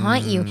back and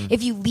haunt you.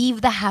 If you leave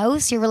the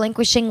house, you're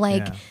relinquishing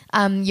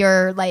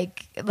you're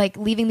like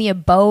leaving the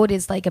abode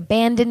is like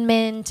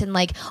abandonment, and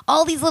like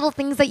all these little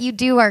things that you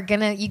do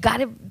you got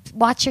to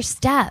watch your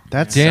step.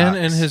 That Dan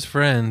sucks. and his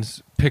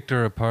friends picked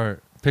her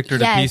apart, picked her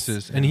Yes. to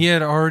pieces, and he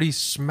had already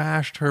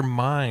smashed her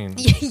mind.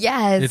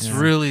 Yes. It's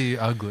really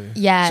ugly.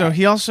 Yeah. So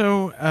he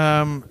also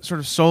sort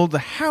of sold the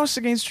house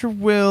against her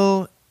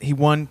will. He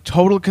won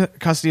total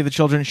custody of the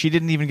children. She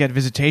didn't even get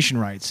visitation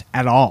rights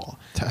at all.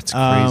 That's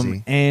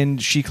crazy.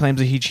 And she claims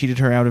that he cheated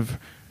her out of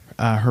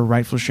her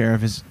rightful share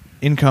of his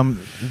income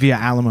via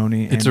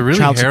alimony. It's and a really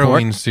child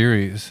harrowing support.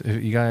 series.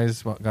 You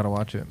guys got to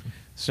watch it.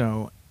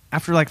 So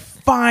after like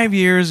 5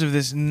 years of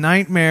this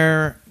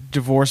nightmare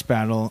divorce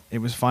battle, it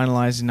was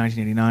finalized in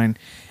 1989,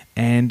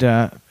 and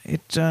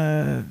it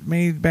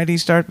made Betty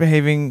start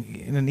behaving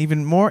in an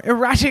even more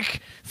erratic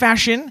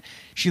fashion.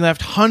 She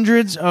left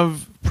hundreds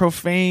of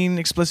profane,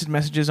 explicit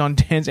messages on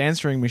Dan's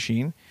answering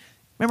machine.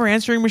 Remember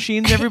answering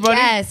machines, everybody?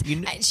 Yes.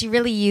 She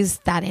really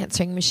used that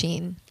answering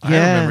machine. I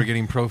Yeah. remember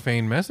getting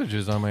profane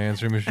messages on my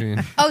answering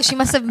machine. Oh, she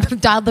must have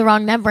dialed the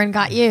wrong number and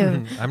got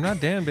you. I'm not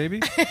Dan,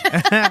 baby.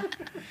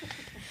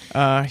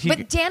 He,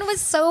 But Dan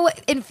was so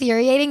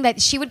infuriating that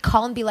she would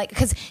call and be like,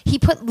 because he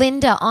put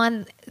Linda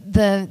on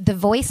the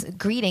voice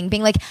greeting,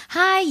 being like,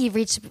 "Hi, you've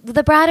reached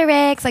the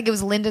Brodericks." Like it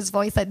was Linda's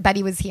voice that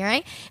Betty was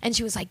hearing, and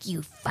she was like,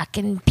 "You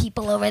fucking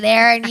people over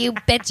there, and you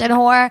bitch and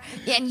whore,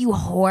 and you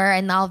whore,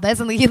 and all this,"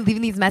 and like,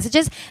 leaving these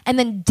messages. And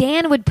then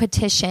Dan would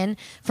petition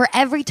for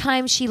every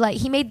time she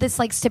he made this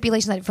like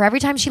stipulation that for every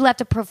time she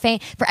left a profane,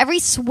 for every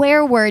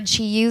swear word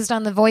she used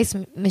on the voice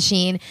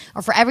machine,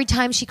 or for every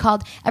time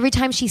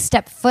she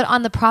stepped foot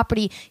on the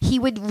property, he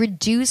would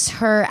reduce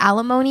her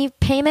alimony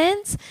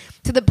payments,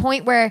 to the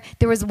point where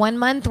there was one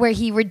month where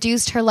he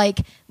reduced her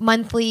like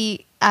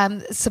monthly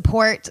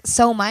support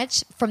so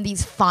much from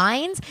these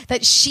fines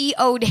that she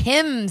owed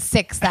him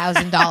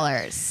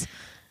 $6,000.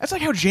 That's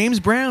like how James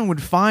Brown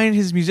would fine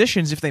his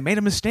musicians if they made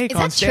a mistake Is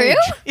on that stage.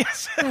 true?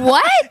 Yes.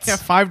 What? Yeah,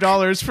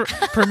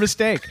 $5 per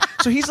mistake.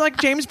 So he's like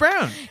James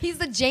Brown. He's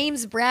the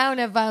James Brown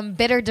of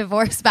bitter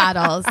divorce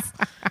battles.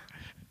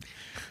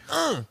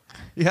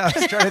 Yeah, I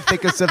was trying to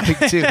think of something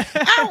too.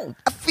 Ow!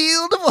 I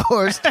feel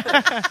divorced.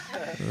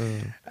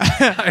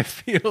 I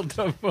feel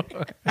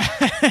divorced.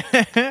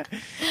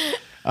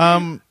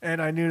 And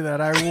I knew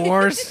that I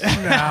worse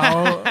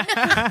now.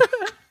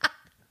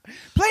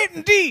 Play it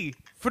in D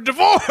for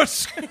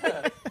divorce.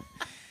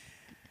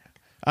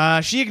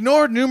 She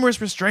ignored numerous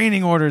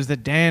restraining orders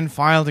that Dan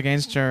filed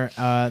against her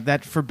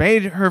that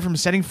forbade her from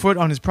setting foot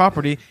on his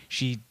property.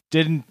 She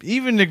didn't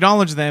even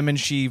acknowledge them, and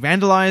she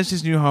vandalized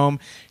his new home.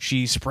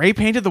 She spray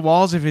painted the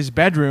walls of his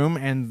bedroom,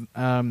 and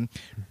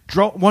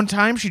one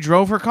time she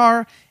drove her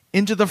car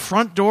into the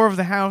front door of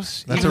the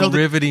house. That's a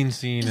riveting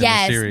scene in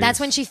the series. Yes, that's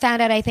when she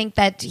found out, I think,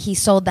 that he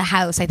sold the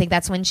house. I think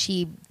that's when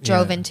she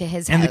drove into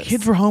his and house. the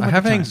kids were home I at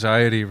have the time.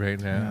 anxiety right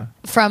now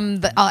From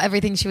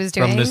everything she was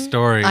doing. from this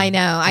story. I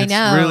know. It's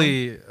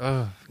really.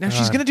 Oh, Now,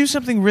 she's going to do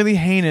something really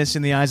heinous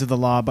in the eyes of the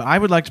law, but I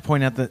would like to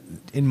point out that,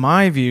 in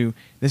my view,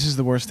 this is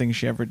the worst thing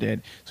she ever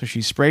did. So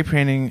she's spray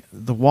painting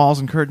the walls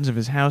and curtains of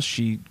his house.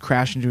 She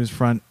crashed into his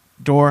front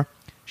door.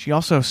 She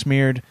also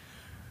smeared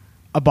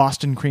a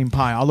Boston cream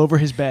pie all over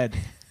his bed.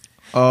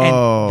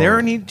 Oh. And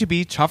there need to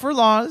be tougher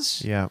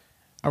laws Yeah.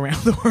 around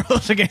the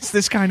world against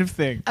this kind of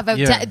thing. About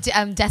Yeah.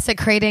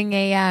 desecrating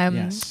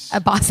Yes.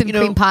 a Boston You know,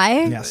 cream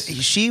pie. Yes.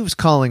 She was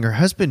calling her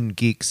husband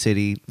Geek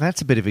City.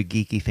 That's a bit of a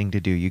geeky thing to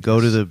do. You go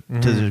to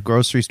the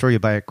grocery store, you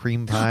buy a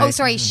cream pie. Oh,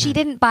 sorry. She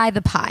didn't buy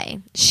the pie.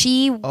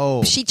 She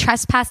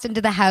trespassed into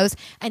the house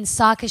and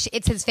saw, because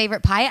it's his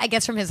favorite pie, I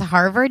guess, from his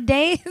Harvard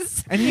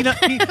days. And he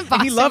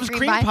Boston loves cream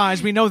cream pie.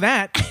 pies. We know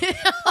that.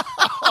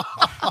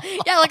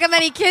 Yeah, look how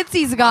many kids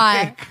he's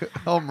got.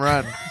 Home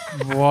run.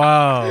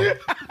 Wow.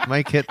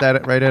 Mike hit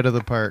that right out of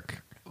the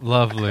park.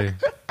 Lovely.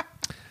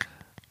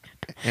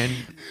 And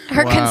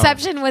Her wow.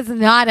 conception was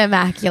not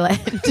immaculate.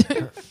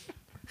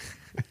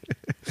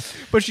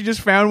 But she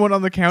just found one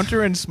on the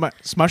counter and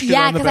smushed it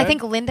Yeah, on the because bed. I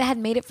think Linda had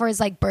made it for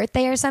his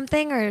birthday or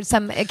something, or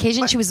some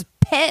occasion. She was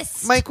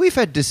pissed. Mike, we've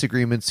had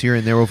disagreements here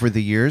and there over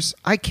the years.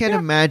 I can't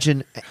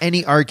imagine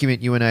any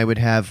argument you and I would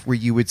have where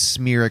you would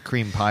smear a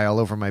cream pie all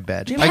over my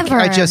bed. Never.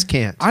 I just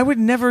can't. I would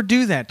never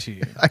do that to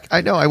you.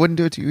 I know. I wouldn't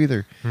do it to you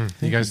either.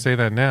 You guys say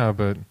that now,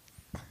 but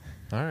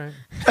all right.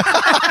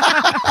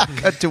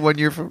 Cut to 1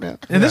 year from now.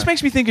 And this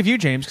makes me think of you,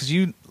 James, because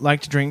you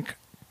like to drink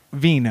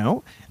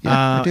vino.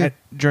 Yeah, I do.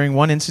 During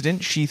one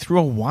incident, she threw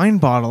a wine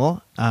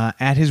bottle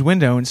at his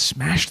window and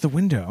smashed the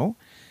window.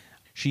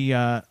 She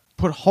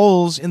put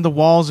holes in the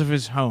walls of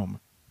his home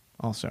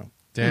also.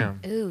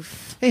 Damn.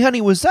 Oof. Hey, honey,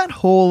 was that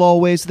hole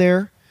always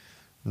there?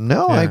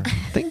 No, Yeah. I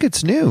think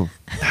it's new.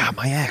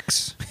 My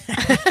ex.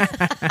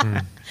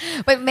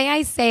 But may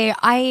I say,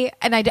 I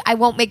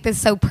won't make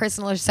this so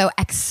personal or so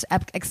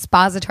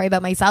expository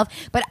about myself,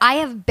 but I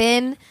have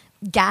been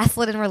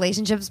gaslit in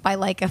relationships by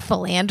a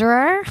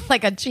philanderer,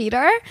 like a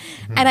cheater,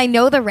 and I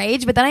know the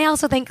rage, but then I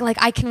also think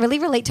I can really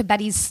relate to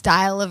Betty's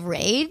style of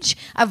rage,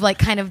 of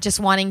kind of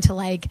just wanting to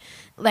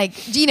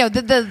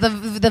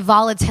the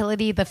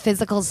volatility, the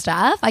physical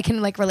stuff. I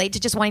can relate to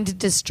just wanting to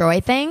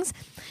destroy things.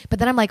 But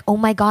then I'm like, oh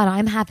my God,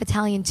 I'm half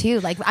Italian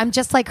too. I'm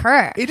just like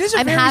her. It is a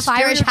I'm very half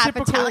Irish, half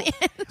stereotypical- Italian.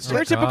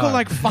 Stereotypical,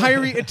 God.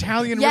 fiery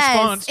Italian Yes,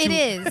 response. it to,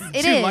 is.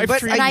 It to is. life But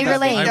treatment. I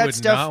relate. I that would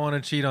stuff- not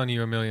want to cheat on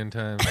you a million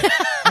times. Yeah,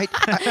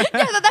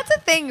 that's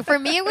the thing. For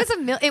me, it was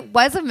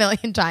a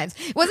million times.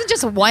 It wasn't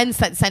just once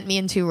that sent me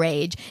into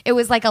rage. It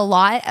was a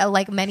lot,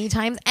 many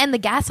times. And the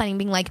gaslighting,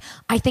 being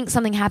I think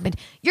something happened.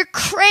 You're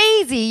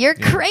crazy. You're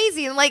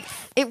crazy. And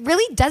it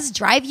really does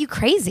drive you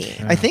crazy.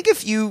 I think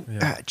if you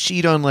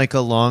cheat on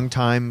a long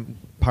time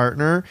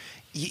partner,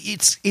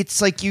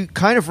 it's like you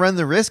kind of run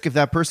the risk of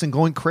that person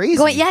going crazy.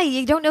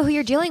 You don't know who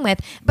you're dealing with.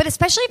 But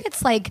especially if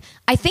it's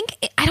I think,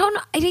 I don't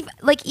know,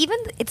 even,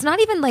 it's not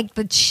even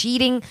the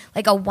cheating,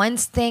 a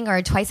once thing or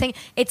a twice thing.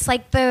 It's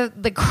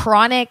the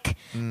chronic,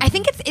 I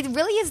think it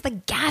really is the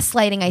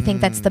gaslighting. I think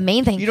that's the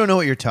main thing. You don't know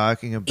what you're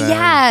talking about.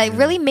 Yeah, it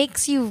really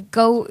makes you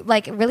go,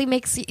 it really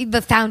makes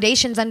the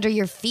foundations under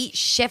your feet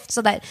shift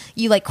so that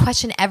you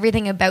question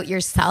everything about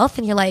yourself,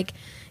 and you're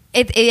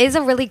It is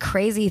a really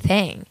crazy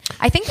thing.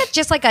 I think that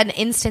just like an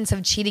instance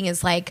of cheating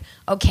is like,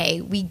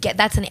 okay, we get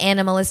that's an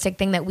animalistic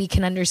thing that we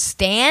can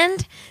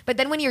understand. But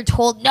then when you're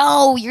told,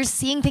 no, you're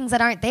seeing things that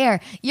aren't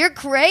there, you're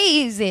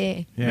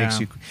crazy.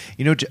 Makes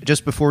you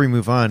just before we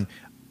move on,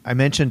 I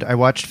mentioned I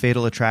watched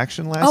Fatal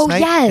Attraction last night.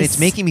 Yes. And it's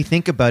making me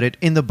think about it.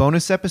 In the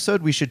bonus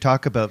episode, we should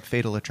talk about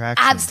Fatal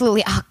Attraction.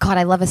 Absolutely. Oh, God,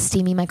 I love a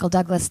steamy Michael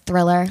Douglas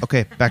thriller.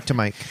 Okay, back to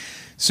Mike.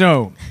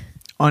 So,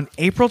 on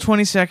April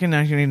 22nd,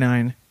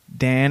 1989,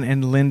 Dan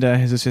and Linda,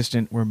 his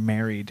assistant, were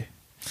married.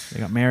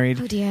 They got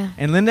married. Oh, dear.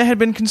 And Linda had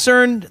been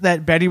concerned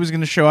that Betty was going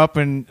to show up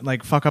and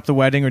like fuck up the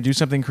wedding or do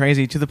something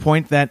crazy, to the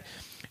point that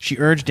she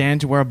urged Dan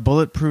to wear a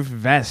bulletproof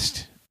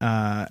vest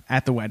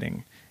at the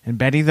wedding. And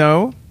Betty,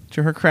 though,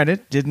 to her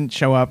credit, didn't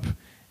show up,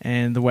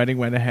 and the wedding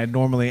went ahead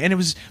normally. And it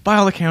was, by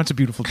all accounts, a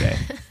beautiful day.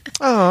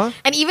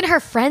 And even her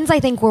friends,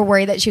 I think, were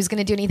worried that she was going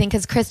to do anything.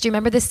 Because, Chris, do you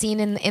remember the scene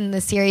in the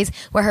series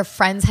where her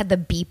friends had the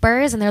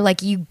beepers? And they're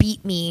like, you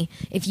beat me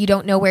if you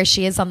don't know where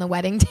she is on the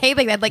wedding day.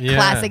 Like, they had, like,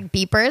 classic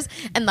beepers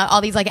and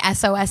all these, like,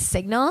 SOS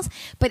signals.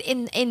 But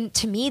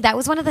to me, that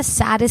was one of the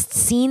saddest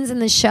scenes in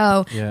the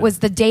show, was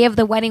the day of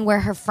the wedding where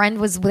her friend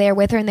was there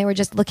with her and they were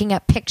just looking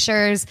at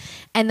pictures.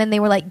 And then they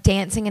were, like,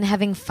 dancing and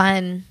having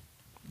fun.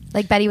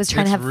 Like Betty was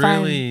trying to have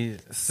fun. Really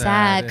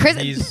sad. Chris,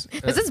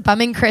 this is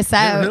bumming Chris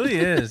out. It really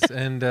is,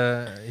 and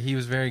he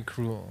was very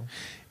cruel.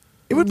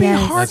 It would be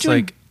hard That's to...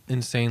 like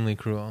insanely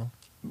cruel.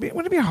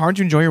 Would it be hard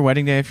to enjoy your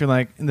wedding day if you're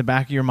like in the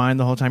back of your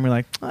mind the whole time you're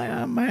like,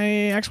 my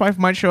ex-wife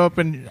might show up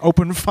and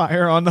open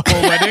fire on the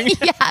whole wedding?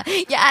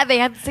 Yeah, they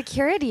had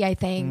security, I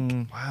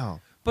think.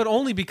 Wow. But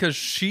only because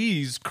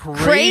she's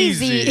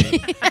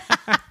crazy.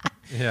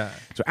 Yeah.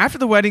 So after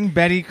the wedding,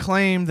 Betty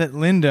claimed that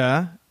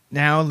Linda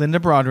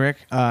Broderick,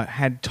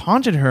 had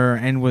taunted her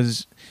and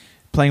was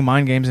playing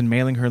mind games and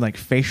mailing her like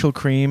facial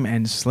cream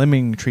and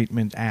slimming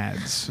treatment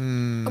ads.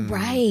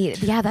 Right.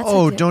 Yeah, that's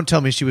Don't tell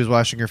me she was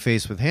washing her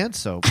face with hand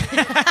soap.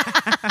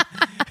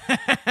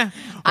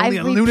 Only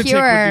a lunatic would do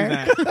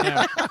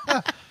that.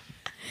 Yeah.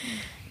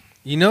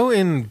 You know,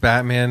 in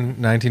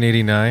Batman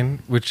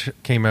 1989, which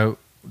came out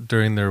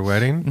during their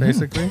wedding,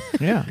 basically,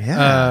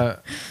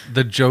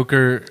 the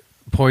Joker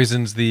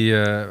poisons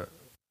the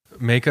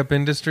makeup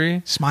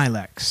industry.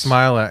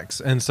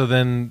 Smilex. And so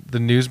then the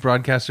news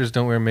broadcasters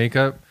don't wear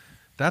makeup.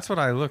 That's what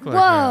I look like.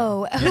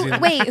 Whoa. Now.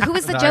 Wait, who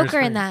was the Joker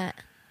in that?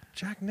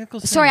 Jack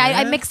Nicholson. Sorry,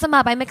 I mixed them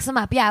up.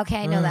 Yeah, okay,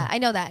 I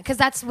know that. Because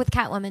that's with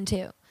Catwoman,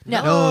 too.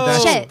 No,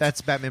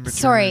 that's Batman Returns.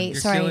 Sorry.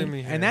 You're killing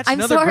me here. And that's I'm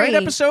another great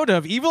sorry. episode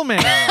of Evil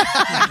Man.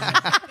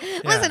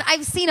 Listen,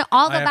 I've seen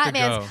all the I have to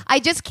Batmans. go. I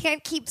just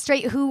can't keep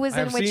straight who was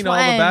in I've which seen one.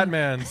 all the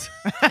Batmans.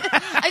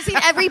 I've seen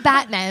every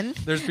Batman.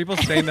 There's people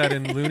saying that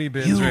in loony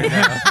bins right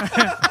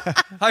now.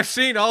 I've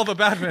seen all the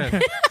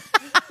Batman.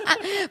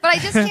 But I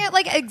just can't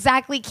like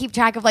exactly keep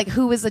track of like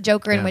who was the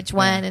Joker in which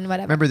one and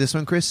whatever. Remember this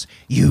one, Chris?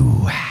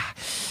 You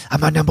are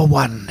my number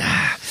one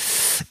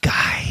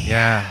guy.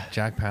 Yeah,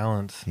 Jack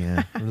Palance.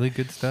 Yeah. Really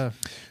good stuff.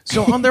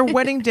 So on their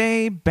wedding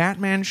day,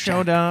 Batman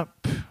showed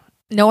up.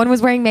 No one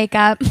was wearing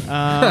makeup.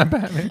 No,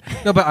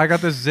 but I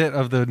got this zit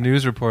of the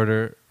news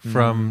reporter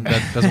from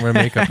that doesn't wear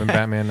makeup in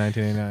Batman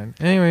 1989.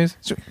 Anyways.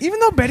 So even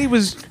though Betty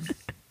was,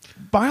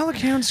 by all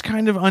accounts,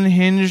 kind of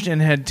unhinged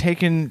and had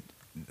taken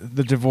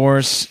the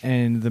divorce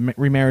and the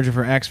remarriage of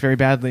her ex very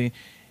badly,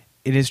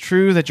 it is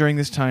true that during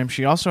this time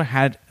she also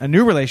had a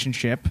new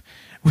relationship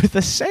with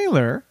a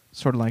sailor,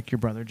 sort of like your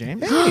brother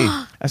James.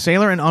 Hey. A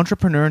sailor and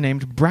entrepreneur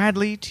named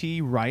Bradley T.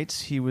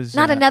 Wrights. He was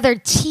Not another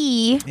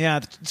T.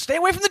 Yeah, stay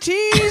away from the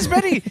T's,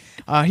 Betty.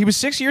 He was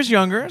 6 years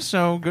younger,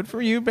 so good for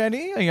you,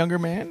 Betty. A younger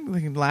man,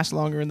 he can last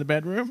longer in the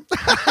bedroom.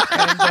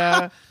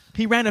 And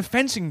he ran a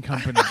fencing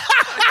company.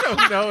 I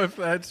don't know if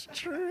that's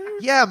true.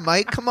 Yeah,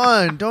 Mike, come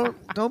on.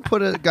 Don't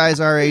put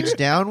guys our age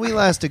down. We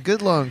last a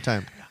good long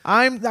time.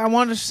 I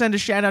want to send a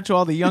shout out to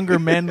all the younger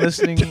men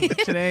listening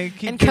today.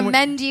 And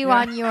commend you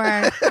on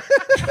your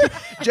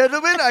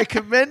Gentlemen, I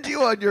commend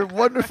you on your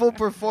wonderful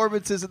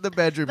performances in the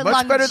bedroom. the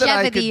Much better than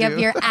I could longevity do. of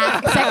your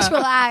sexual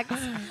acts.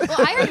 Well,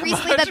 I heard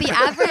recently that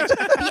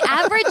the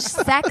average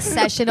sex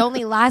session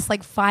only lasts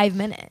like 5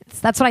 minutes.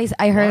 That's what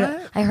I heard.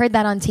 What? I heard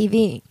that on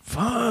TV.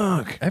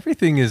 Fuck.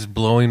 Everything is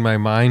blowing my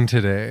mind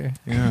today.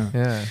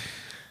 Yeah.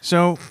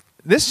 So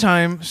this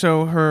time,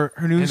 her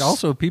news... And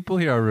also, people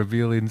here are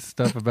revealing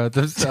stuff about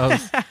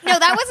themselves. No,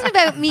 that wasn't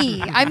about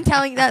me. I'm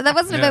telling that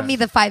wasn't Yeah. about me.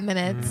 The 5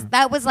 minutes.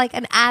 That was like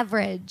an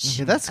average.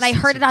 Yeah, that's- and I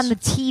heard it on the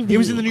TV. It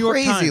was in the New York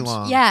Crazy Times.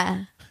 long.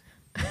 Yeah.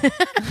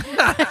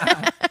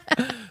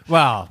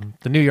 Well,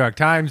 the New York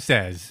Times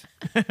says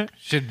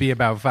should be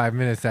about 5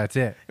 minutes. That's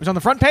it. It was on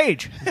the front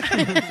page.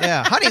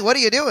 Yeah, honey, what are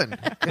you doing?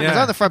 If it's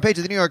Yeah. on the front page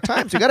of the New York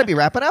Times, we got to be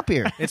wrapping up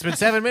here. It's been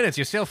 7 minutes.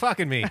 You're still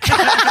fucking me.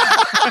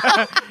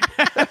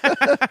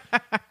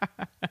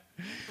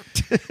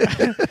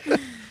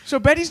 So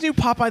Betty's new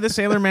Popeye the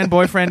Sailor Man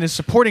boyfriend is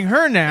supporting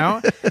her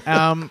now.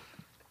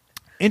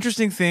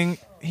 Interesting thing,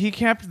 he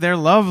kept their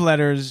love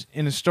letters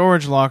in a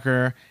storage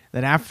locker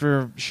that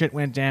after shit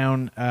went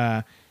down,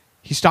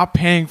 he stopped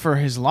paying for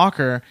his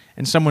locker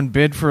and someone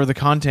bid for the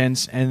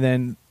contents, and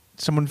then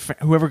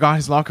whoever got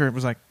his locker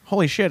was like,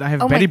 holy shit, I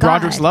have Oh my Betty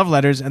Broderick's God. love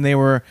letters, and they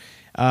were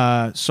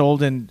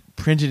sold and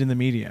printed in the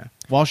media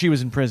while she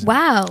was in prison.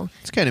 Wow.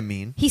 It's kind of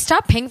mean. He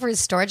stopped paying for his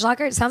storage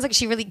locker. It sounds like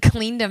she really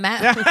cleaned him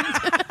out.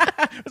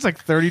 It's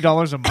like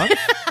 $30 a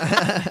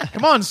month.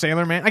 Come on,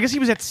 Sailor Man. I guess he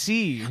was at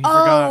sea. He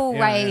Oh, forgot.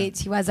 Yeah, right.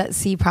 He was at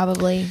sea,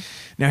 probably.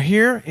 Now,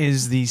 here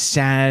is the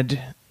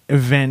sad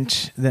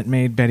event that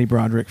made Betty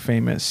Broderick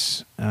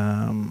famous,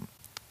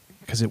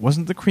 because it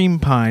wasn't the cream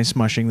pie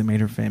smushing that made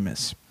her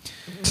famous.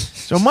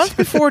 So a month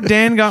before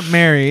Dan got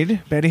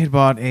married, Betty had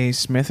bought a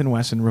Smith &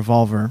 Wesson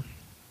revolver.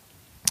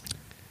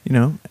 You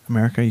know,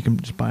 America, you can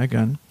just buy a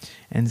gun.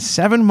 And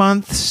 7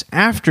 months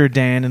after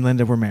Dan and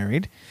Linda were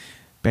married,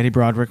 Betty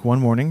Broderick one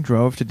morning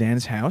drove to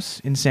Dan's house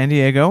in San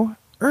Diego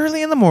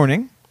early in the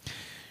morning.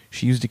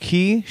 She used a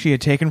key she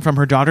had taken from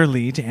her daughter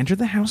Lee to enter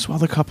the house while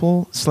the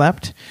couple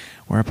slept,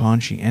 whereupon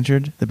she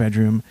entered the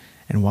bedroom,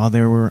 and while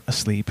they were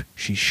asleep,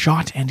 she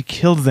shot and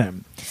killed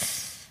them.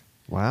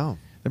 Wow.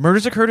 The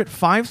murders occurred at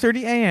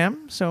 5:30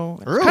 a.m., so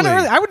it's Early. kinda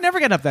early. I would never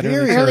get up that Very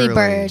early Early early.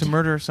 bird. to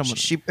murder someone.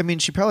 She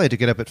probably had to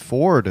get up at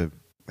 4 to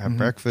have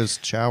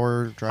breakfast,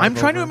 shower, drive. I'm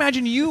trying to over.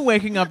 imagine you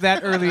waking up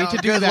that early to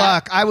do Good that.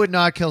 luck. I would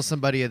not kill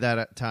somebody at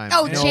that time.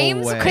 Oh, No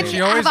James way. couldn't- She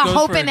have always a goes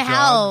hope for in jog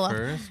hell.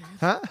 first.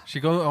 Huh? She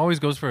always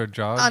goes for a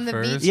jog On the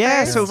first. beach.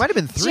 Yeah, First. so it might have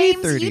been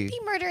James, 3:30. you'd be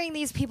murdering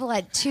these people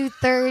at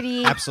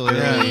 2:30.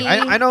 Absolutely.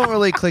 Yeah. I don't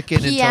really click in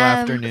until PM.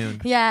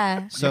 afternoon.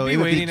 Yeah. So You'd it be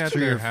would be waiting at 3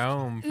 their or 4.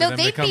 home. For No, them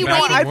they'd to come be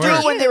back waiting I from for do work.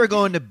 it when they were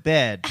going to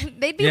bed.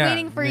 They'd be Yeah,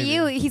 waiting for maybe.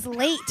 you. He's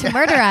late to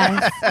murder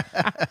us.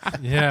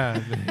 Yeah.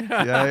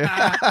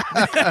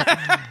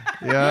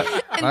 Yeah.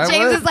 And I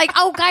James would. is like,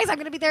 "Oh, guys, I'm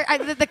gonna be there.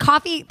 The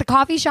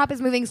coffee shop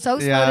is moving so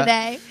slow Yeah.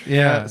 today."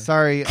 Yeah.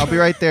 Sorry, I'll be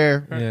right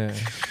there. Yeah.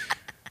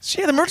 So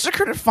yeah, the murders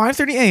occurred at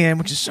 5:30 a.m.,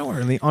 which is so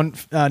early, on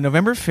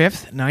November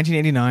 5th,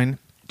 1989,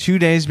 2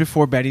 days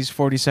before Betty's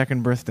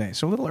 42nd birthday.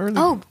 So a little early.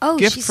 Oh,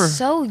 gift she's for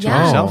so young.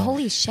 herself.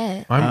 Holy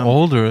shit, I'm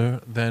older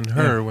than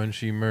her when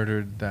she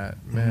murdered that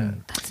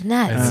man. that's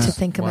nuts And to his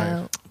think wife.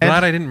 about.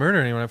 Glad I didn't murder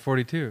anyone at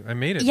 42. I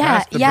made it. Yeah,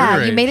 past the yeah,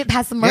 murder you made age. it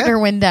past the murder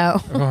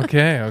window.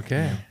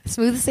 Okay.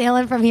 Smooth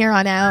sailing from here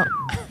on out.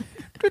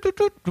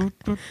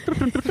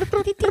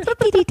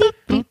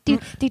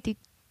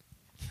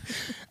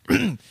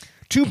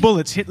 2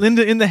 bullets hit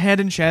Linda in the head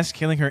and chest,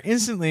 killing her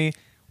instantly.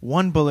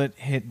 1 bullet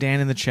hit Dan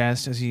in the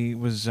chest as he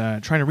was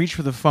trying to reach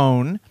for the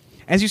phone.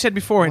 As you said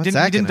before, What's he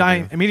that didn't gonna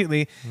die do?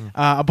 immediately.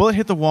 A bullet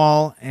hit the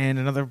wall, and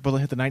another bullet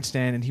hit the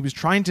nightstand, and he was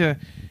trying to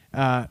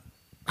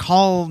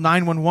call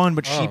 911,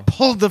 but she Oh.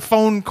 pulled the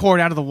phone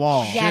cord out of the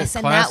wall. Yes,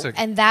 classic.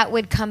 and that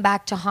would come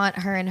back to haunt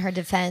her in her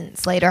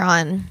defense later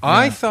on.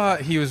 I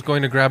thought he was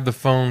going to grab the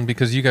phone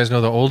because you guys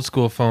know the old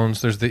school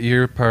phones. There's the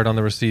ear part on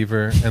the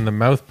receiver and the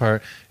mouth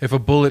part. If a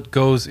bullet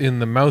goes in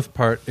the mouth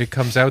part, it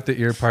comes out the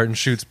ear part and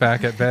shoots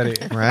back at Betty.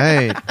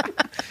 Right.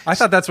 I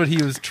thought that's what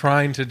he was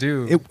trying to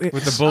do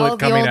with the bullet Oh, the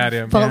coming old at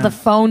him. The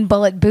phone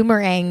bullet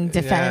boomerang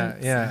defense.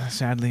 Yeah.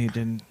 Sadly, it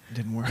didn't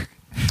work.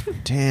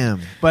 Damn.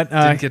 But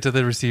Didn't get to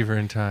the receiver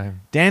in time.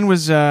 Dan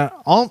was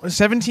all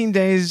 17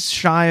 days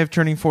shy of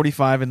turning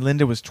 45, and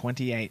Linda was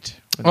 28.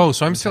 Oh,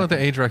 so I'm still at the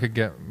age where I could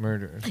get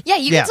murdered. Yeah,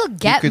 you Yeah, can still you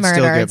get could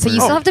still murdered, get so you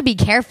murdered. still have to be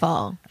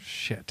careful.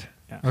 Shit.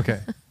 Yeah. Okay.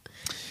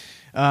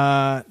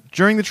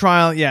 During the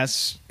trial,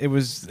 yes,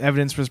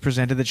 evidence was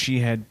presented that she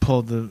had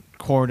pulled the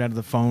cord out of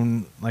the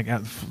phone,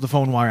 the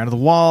phone wire out of the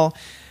wall,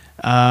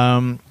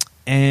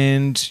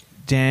 and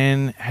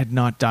Dan had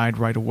not died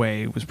right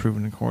away. It was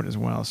proven in court as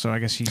well. So I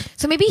guess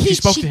So maybe she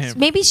spoke to him.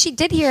 Maybe she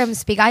did hear him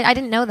speak. I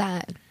didn't know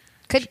that.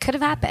 Could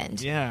have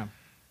happened. Yeah.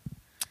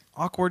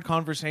 Awkward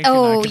conversation.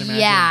 Oh, I can imagine.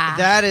 yeah.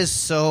 That is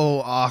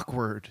so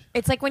awkward.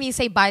 It's like when you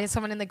say bye to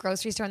someone in the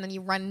grocery store and then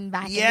you run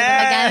back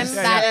Yes. into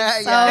them again. That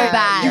is so Yeah.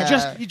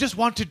 bad. You just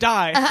want to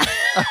die.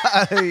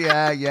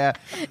 Yeah.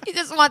 You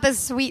just want the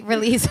sweet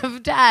release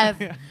of death.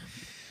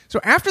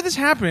 So after this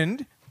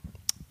happened,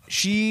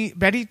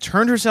 Betty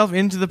turned herself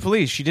into the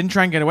police. She didn't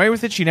try and get away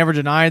with it. She never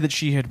denied that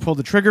she had pulled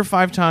the trigger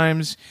 5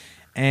 times.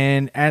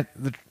 And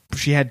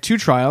she had 2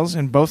 trials,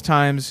 and both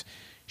times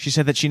she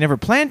said that she never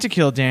planned to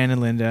kill Dan and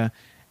Linda,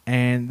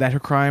 and that her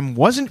crime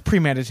wasn't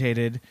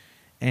premeditated.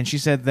 And she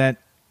said that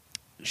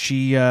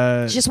she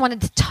She just wanted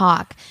to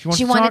talk. She She wanted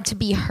to wanted talk. to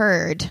be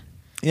heard.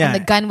 yeah. And the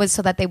gun was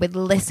so that they would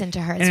listen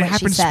to her. Is and it what she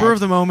happened said. spur of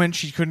the moment.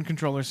 She couldn't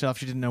control herself.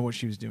 She didn't know what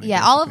she was doing. Yeah,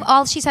 basically.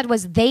 all she said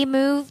was they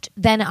moved,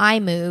 then I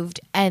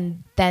moved,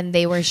 and then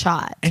they were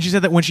shot. And she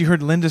said that when she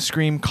heard Linda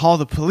scream, "Call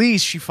the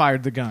police," she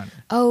fired the gun.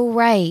 Oh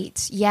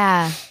right,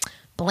 yeah,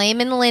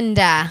 blaming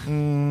Linda.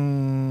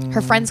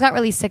 Her friends got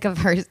really sick of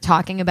her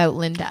talking about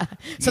Linda,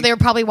 so they were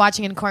probably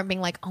watching in court, being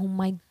like, "Oh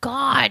my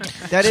god,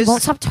 she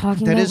won't stop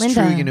talking That about is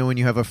Linda." true. You know, when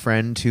you have a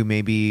friend who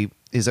maybe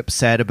is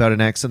upset about an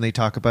ex and they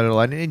talk about it a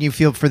lot, and you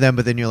feel for them,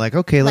 but then you're like,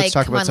 okay, let's Like,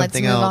 talk come about on, let's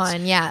something move else.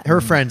 on, yeah. Her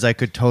friends, I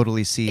could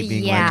totally see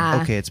being Yeah.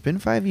 like, okay, it's been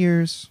 5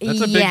 years. That's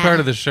a big part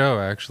of the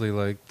show, actually.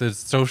 Like the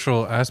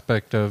social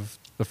aspect of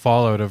the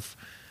fallout of,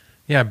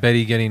 Yeah,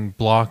 Betty getting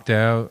blocked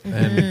out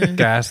and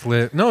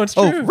gaslit. No, it's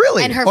true. Oh,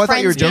 really? And her I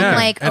thought you were friends being joking.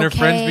 like, and her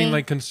friends okay. being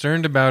like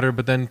concerned about her,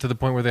 but then to the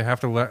point where they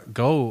have to let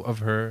go of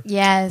her.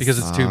 Yes. Because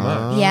it's too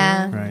much.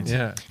 Yeah. Right.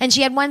 Yeah. And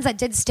she had ones that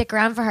did stick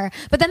around for her.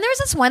 But then there was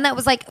this one that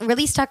was like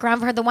really stuck around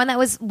for her, the one that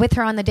was with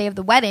her on the day of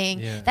the wedding.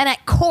 Yeah. Then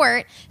at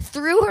court,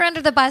 threw her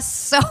under the bus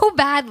so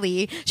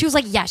badly. She was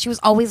like, yeah, she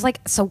was always like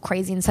so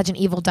crazy and such an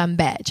evil, dumb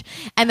bitch.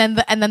 And then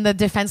the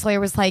defense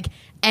lawyer was like,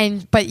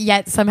 but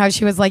yet somehow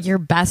she was like your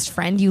best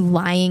friend, you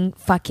lying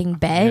fucking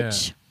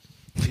bitch.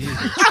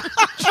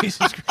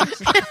 Jesus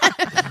Christ.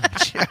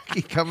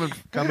 Jackie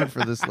coming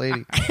for this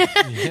lady.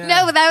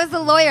 No, but that was the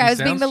lawyer. I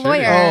was being the sounds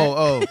lawyer.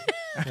 Oh.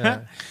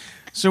 Yeah.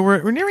 So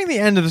we're nearing the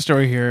end of the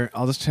story here.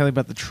 I'll just tell you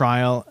about the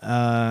trial.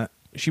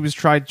 She was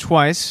tried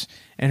twice,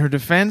 and her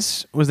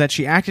defense was that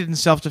she acted in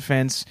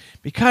self-defense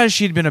because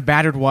she'd been a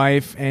battered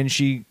wife, and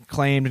she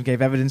claimed and gave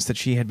evidence that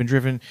she had been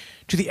driven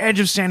to the edge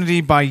of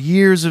sanity by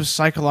years of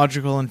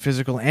psychological and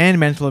physical and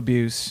mental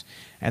abuse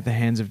at the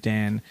hands of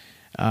Dan.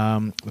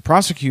 The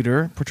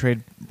prosecutor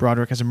portrayed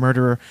Broderick as a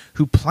murderer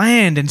who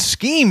planned and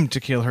schemed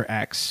to kill her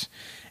ex,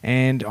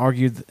 and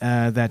argued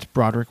that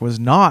Broderick was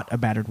not a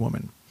battered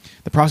woman.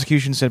 The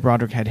prosecution said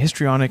Broderick had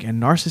histrionic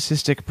and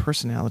narcissistic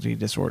personality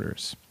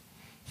disorders.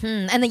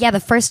 And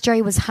the first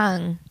jury was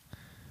hung.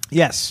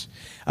 Yes,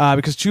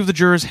 because two of the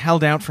jurors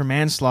held out for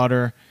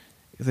manslaughter.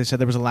 They said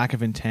there was a lack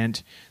of intent.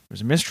 There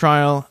was a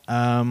mistrial.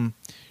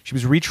 She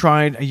was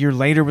retried a year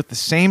later with the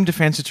same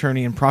defense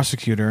attorney and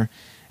prosecutor,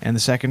 and the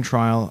second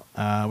trial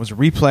was a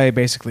replay,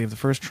 basically, of the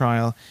first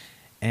trial.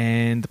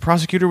 And the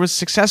prosecutor was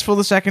successful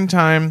the second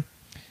time,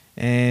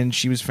 and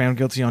she was found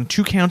guilty on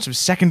 2 counts of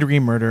second-degree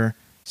murder,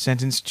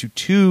 sentenced to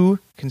 2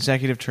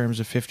 consecutive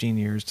terms of 15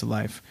 years to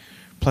life,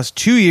 plus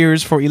 2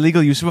 years for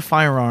illegal use of a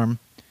firearm.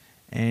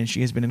 And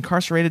she has been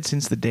incarcerated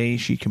since the day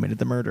she committed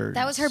the murder.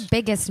 That was her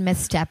biggest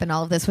misstep in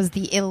all of this, was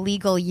the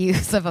illegal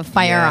use of a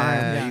firearm.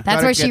 Yeah, you That's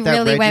gotta where she get that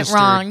really went registered.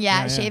 wrong.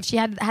 Yeah, Yeah. if she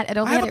had only I have had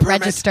a it permit.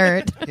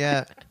 registered.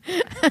 Yeah.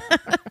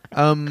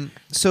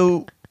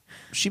 So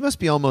she must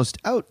be almost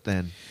out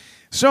then.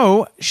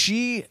 So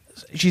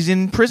she's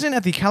in prison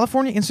at the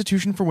California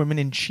Institution for Women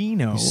in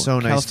Chino, So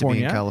nice to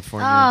be in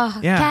California. California.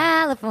 Oh, Yeah.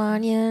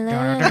 California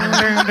love.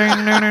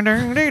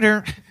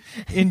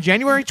 In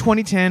January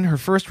 2010, her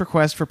first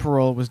request for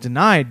parole was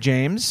denied,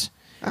 James.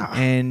 Ah.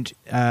 And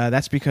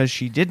that's because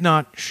she did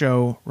not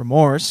show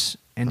remorse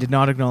and did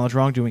not acknowledge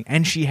wrongdoing.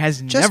 And she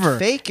has Just never...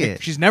 fake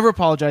it. She's never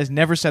apologized,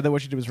 never said that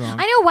what she did was wrong.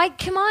 I know, why?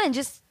 Come on,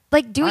 just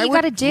like do what I you would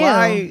got to do.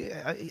 lie.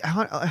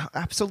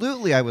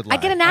 Absolutely, I would lie.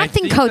 I'd get an I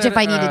acting think coach that, if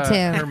I needed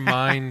Her to.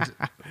 mind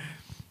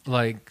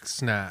like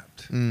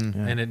snapped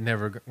and it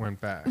never went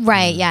back.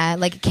 Right, yeah,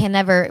 like it can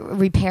never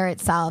repair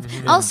itself.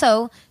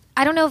 Also,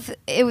 I don't know if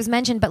it was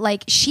mentioned, but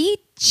like she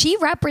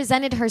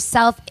represented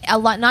herself a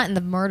lot, not in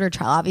the murder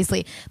trial,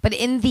 obviously, but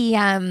in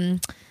the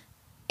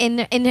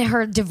in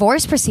her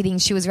divorce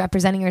proceedings, she was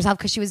representing herself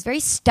because she was very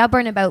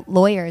stubborn about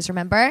lawyers.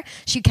 Remember,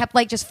 she kept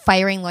like just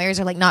firing lawyers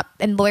or like not,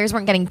 and lawyers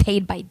weren't getting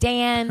paid by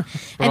Dan.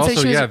 But and also,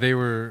 so she was, they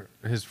were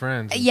his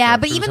friends. and yeah, stuff.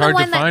 but It was even the hard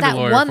to one that find a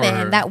lawyer for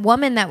her. that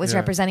woman that was Yeah.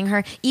 representing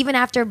her, even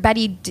after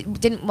Betty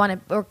didn't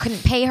want to or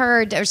couldn't pay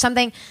her or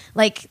something,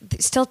 like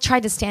still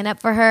tried to stand up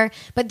for her.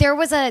 But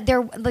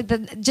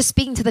just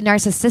speaking to the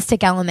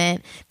narcissistic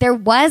element, there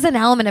was an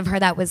element of her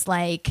that was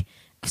like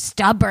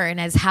stubborn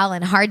as hell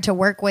and hard to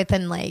work with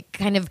and like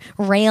kind of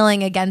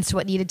railing against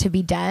what needed to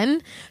be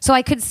done. So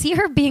I could see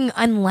her being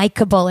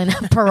unlikable in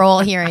a parole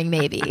hearing,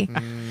 maybe.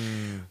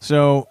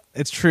 So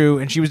it's true,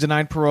 and she was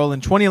denied parole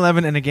in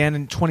 2011 and again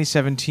in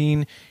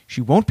 2017.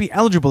 She won't be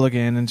eligible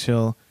again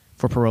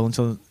for parole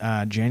until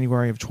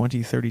January of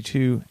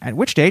 2032, at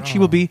which date she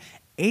will be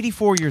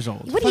 84 years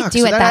old. What do you Fuck, do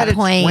so at that that added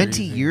point?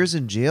 20 years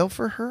in jail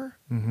for her?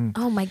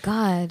 Oh my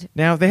God.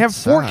 Now, they have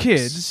 4 Sucks.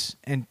 kids,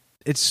 and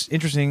it's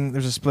interesting.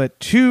 There's a split.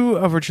 2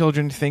 of her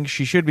children think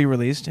she should be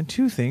released, and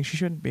 2 think she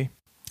shouldn't be.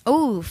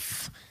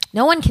 Oof.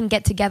 No one can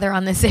get together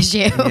on this issue.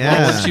 Yeah.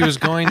 Well, when she was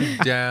going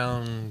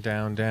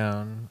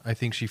down, I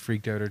think she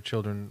freaked out her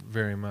children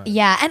very much.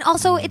 Yeah, and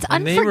also it's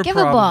And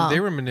unforgivable.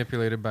 they were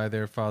manipulated by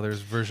their father's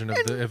version of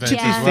the events To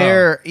be Yeah. as well.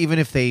 fair, even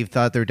if they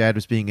thought their dad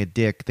was being a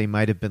dick, they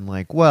might have been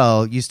like,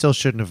 well, you still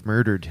shouldn't have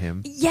murdered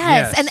him.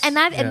 Yes, Yes, and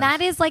yes. that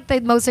is like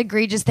the most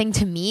egregious thing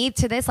to me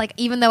to this. Like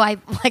even though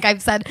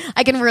I've said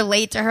I can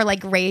relate to her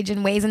like rage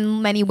in ways,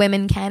 and many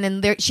women can,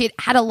 and she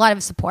had a lot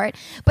of support,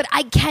 but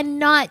I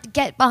cannot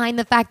get behind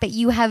the fact that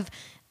you have.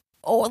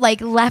 Or like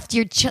left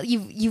your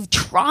you've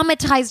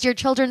traumatized your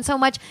children so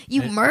much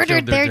you And murdered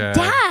killed their their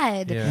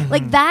dad. dad. Yeah.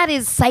 Like that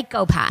is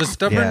psychopath. The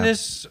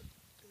stubbornness,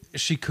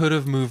 she could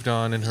have moved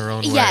on in her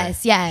own way.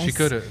 Yes, yes. She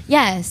could have.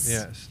 Yes.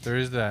 Yes, there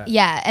is that.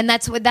 Yeah, and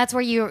that's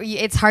where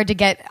it's hard to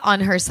get on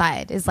her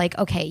side. Is like,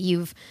 okay,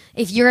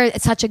 if you're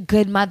such a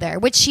good mother,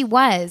 which she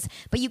was,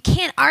 but you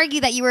can't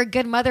argue that you were a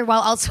good mother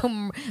while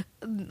also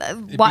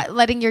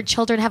letting your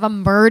children have a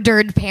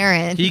murdered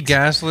parent. He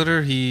gaslit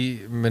her.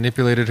 He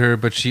manipulated her,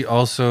 but she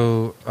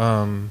also,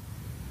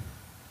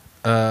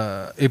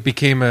 it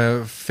became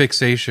a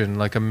fixation,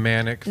 like a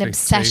manic An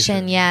obsession,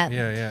 fixation. yeah.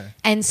 Yeah.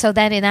 And so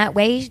then in that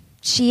way,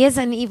 she is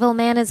an evil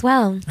man as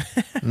well.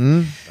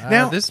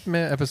 Now- this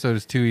episode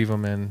is two evil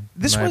men.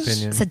 This in my was-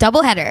 opinion. It's a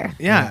doubleheader.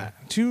 Yeah.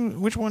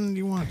 Which one do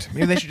you want?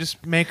 Maybe they should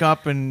just make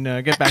up and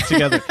get back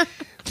together.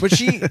 But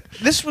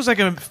this was like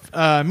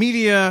a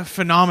media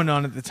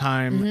phenomenon at the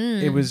time.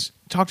 It was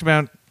talked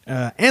about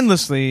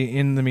endlessly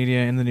in the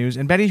media, in the news.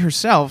 And Betty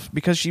herself,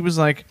 because she was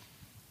like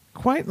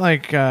quite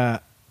like an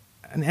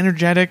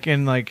energetic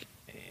and like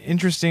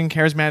interesting,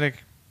 charismatic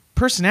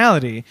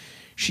personality,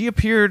 she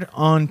appeared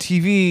on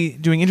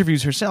TV doing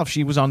interviews herself.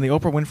 She was on the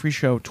Oprah Winfrey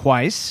Show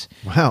twice.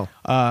 Wow.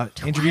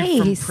 Interviewed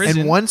from Twice.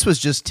 prison. And once was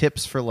just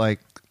tips for like,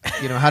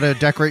 how to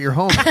decorate your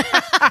home.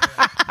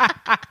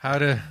 How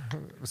to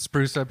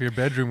spruce up your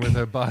bedroom with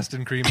a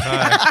Boston cream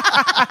pie.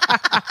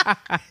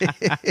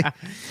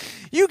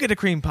 You get a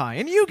cream pie,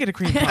 and you get a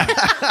cream pie.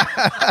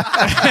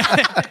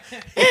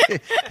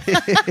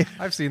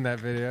 I've seen that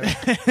video.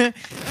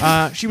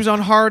 She was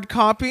on Hard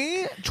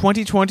Copy,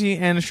 2020,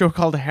 and a show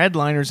called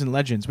Headliners and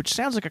Legends, which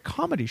sounds like a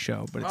comedy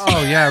show, but it's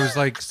Oh yeah, it was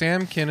like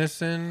Sam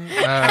Kinison,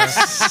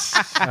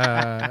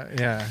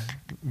 yeah,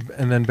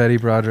 and then Betty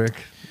Broderick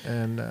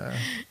and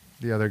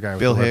the other guy with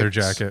Bill the leather Hicks.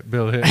 jacket,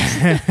 Bill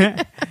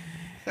Hicks.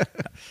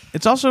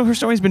 It's also, her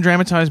story's been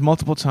dramatized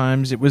multiple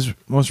times. It was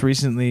most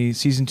recently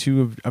season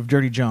 2 of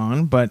Dirty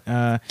John, but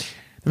there was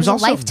There's a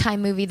also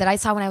Lifetime movie that I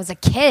saw when I was a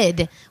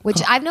kid,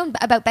 which I've known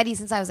about Betty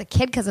since I was a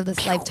kid because of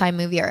this Lifetime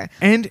movie.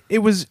 and it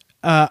was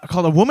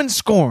called A Woman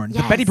Scorned, the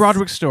Yes. Betty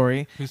Broderick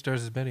story. Who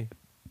stars as Betty?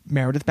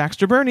 Meredith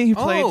Baxter Burney, who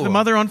played Oh. the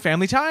mother on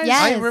Family Ties.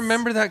 Yes. I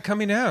remember that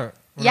coming out.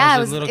 When Yeah, I it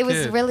was was. a It little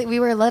was kid. really. We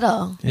were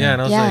little. Yeah,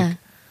 and I was Yeah. like,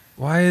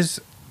 why is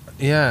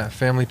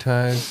Family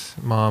Ties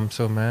mom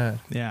so mad?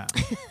 Yeah.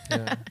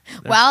 Yeah.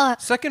 Well,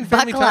 Second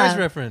Family buckle Ties up.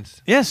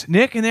 reference. Yes,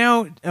 Nick, and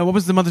now, what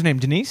was the mother's name?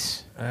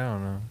 Denise? I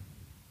don't know.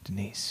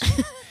 Denise.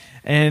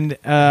 And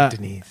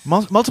Denise.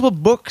 multiple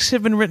books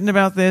have been written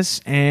about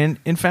this, and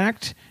in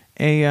fact,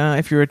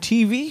 if you're a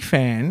TV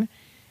fan,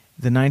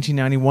 the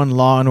 1991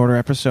 Law and Order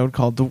episode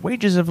called "The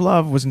Wages of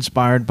Love" was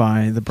inspired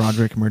by the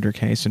Broderick murder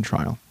case and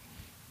trial.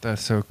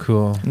 That's so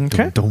cool.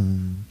 Okay.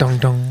 Dum. Dong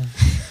dong.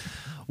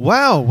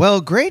 Wow.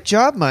 Well, great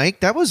job, Mike.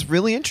 That was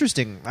really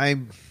interesting.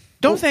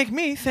 Don't thank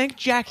me, thank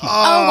Jackie.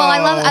 Oh well,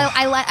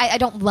 I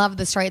don't love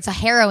the story. It's a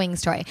harrowing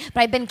story,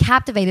 but I've been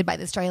captivated by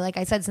the story, like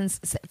I said,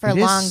 for a It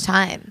is. long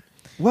time.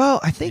 Well,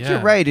 I think you're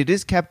Yeah. right. It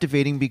is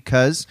captivating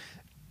because,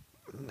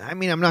 I'm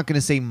not going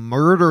to say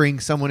murdering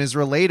someone is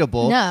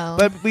relatable. No.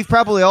 But we've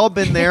probably all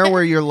been there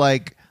where you're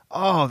like,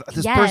 oh,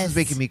 this Yes. person's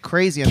making me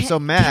crazy. I'm so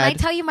mad. Can I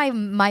tell you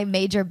my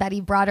major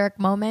Betty Broderick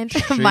moment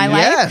of Sure, my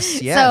yes,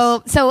 life?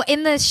 yes. So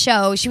in the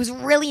show, she was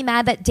really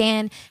mad that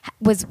Dan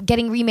was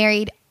getting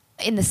remarried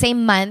in the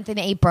same month in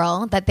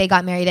April that they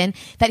got married in,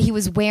 that he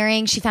was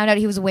wearing, she found out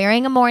he was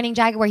wearing a morning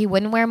jacket where he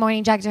wouldn't wear a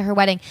morning jacket to her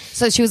wedding.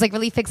 So she was like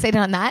really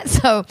fixated on that.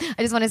 So I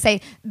just want to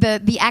say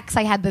the ex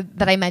I had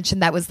that I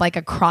mentioned that was like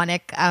a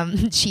chronic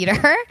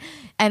cheater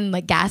and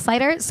like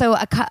gaslighter.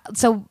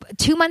 So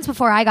 2 months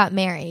before I got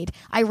married,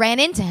 I ran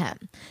into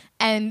him.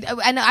 And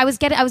I was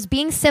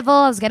being civil.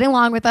 I was getting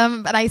along with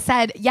him, but I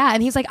said, yeah.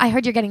 And he's like, I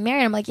heard you're getting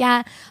married. I'm like,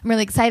 yeah, I'm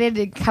really excited.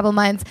 A couple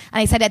months.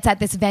 And I said, it's at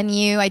this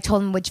venue. I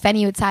told him which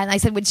venue it's at. And I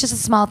said, well, it's just a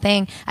small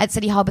thing at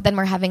City Hall, but then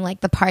we're having like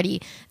the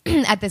party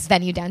at this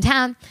venue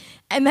downtown.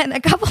 And then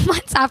a couple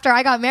months after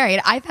I got married,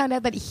 I found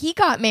out that he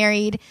got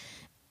married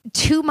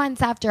 2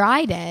 months after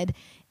I did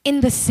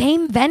in the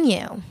same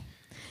venue.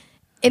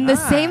 In the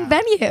same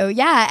venue,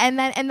 yeah,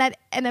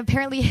 and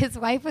apparently his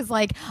wife was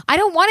like, "I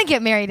don't want to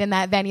get married in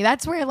that venue.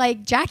 That's where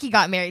like Jackie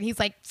got married." He's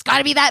like, "It's got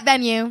to be that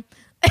venue."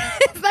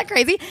 Isn't that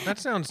crazy? That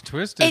sounds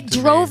twisted. It to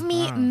drove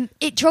me. me.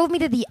 It drove me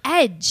to the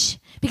edge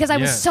because I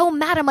was Yeah. so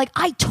mad. I'm like,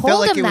 I told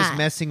felt like him it that. was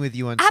messing with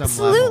you on some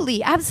level.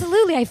 Absolutely,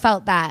 I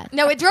felt that.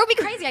 No, it drove me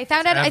crazy. I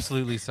found out.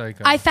 Absolutely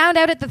psycho. I found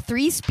out at the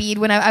 3-Speed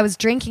when I was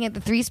drinking at the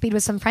 3-Speed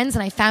with some friends,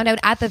 and I found out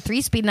at the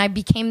 3-Speed, and I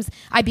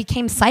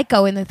became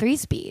psycho in the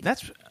 3-Speed.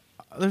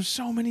 There's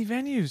so many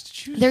venues to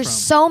choose There's from.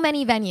 so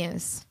many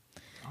venues.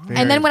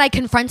 And then when I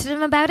confronted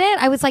him about it,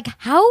 I was like,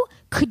 how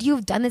could you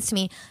have done this to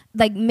me?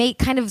 Like,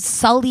 kind of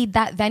sullied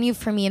that venue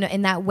for me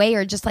in that way,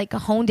 or just like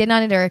honed in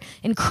on it or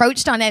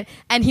encroached on it.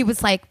 And he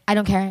was like, I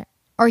don't care.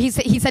 Or he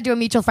said to a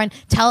mutual friend,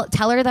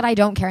 tell her that I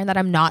don't care and that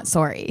I'm not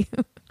sorry.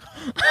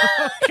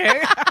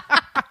 Okay.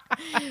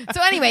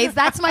 So anyways,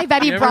 that's my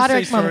Betty you ever say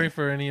Broderick sorry moment.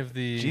 for any of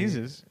the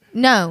Jesus.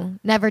 No,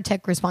 never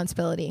took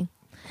responsibility.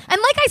 And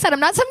like I said,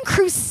 I'm not some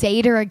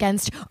crusader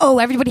against,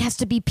 everybody has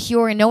to be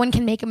pure and no one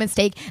can make a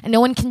mistake and no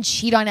one can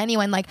cheat on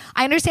anyone. Like,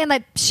 I understand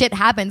that shit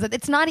happens.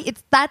 That's not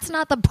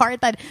the part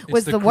that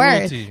was the the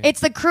worst. cruelty.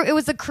 It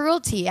was the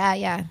cruelty.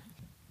 Yeah.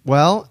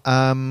 Well,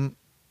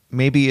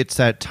 maybe it's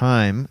that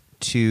time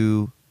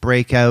to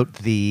break out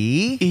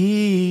the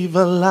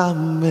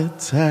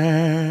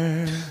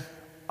Evilometer.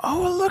 Oh,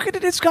 well, look at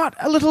it. It's got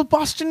a little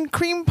Boston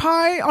cream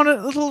pie on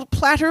a little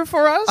platter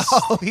for us.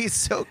 Oh, he's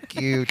so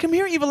cute. Come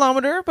here,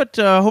 Evilometer, but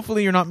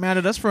hopefully you're not mad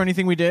at us for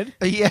anything we did.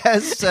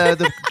 Yes,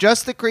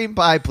 just the cream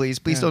pie, please.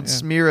 Please don't yeah.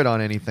 smear it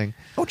on anything.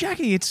 Oh,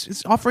 Jackie,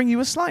 it's offering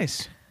you a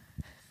slice.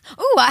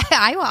 Ooh,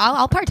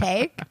 I'll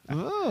partake.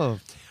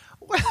 Oh,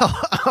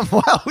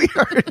 While we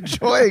are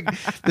enjoying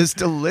this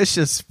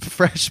delicious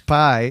fresh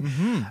pie,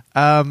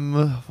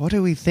 what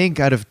do we think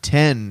out of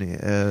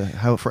 10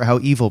 for how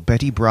evil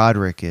Betty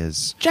Broderick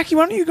is? Jackie,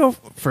 why don't you go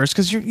first?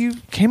 Because you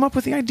came up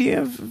with the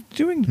idea of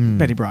doing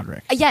Betty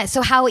Broderick. Yeah,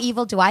 so how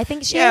evil do I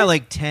think she Yeah, is?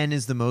 like 10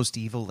 is the most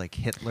evil, like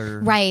Hitler.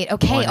 Right,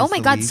 okay. one Oh is my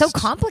the God, so least.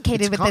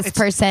 complicated with this it's-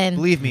 person.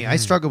 Believe me, I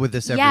struggle with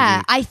this every Yeah,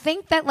 week. I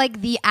think that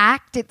like the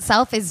act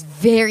itself is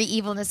very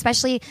evil, and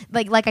especially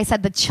like I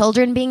said, the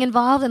children being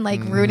involved and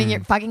like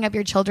fucking up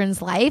your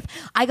children's life.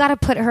 I gotta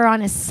put her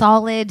on a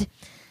solid.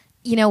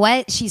 You know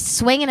what? She's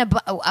swinging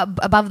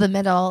above the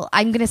middle.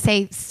 I'm gonna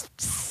say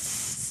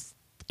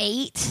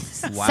 8,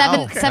 Wow. 7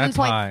 Okay. 7 That's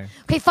point. high.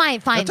 Okay, fine,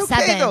 That's okay,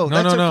 7. though.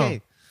 No, That's no, okay.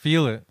 no.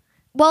 Feel it.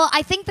 Well,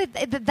 I think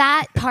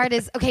that part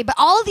is okay, but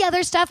all the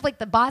other stuff, like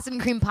the Boston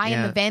cream pie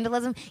and Yeah. the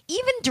vandalism,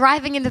 even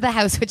driving into the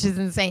house, which is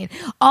insane,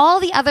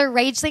 all the other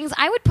rage things,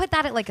 I would put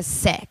that at like a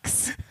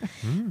 6.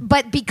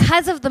 But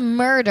because of the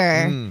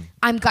murder,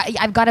 I've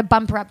got to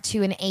bump her up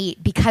to an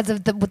 8 because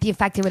of what the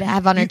effect it would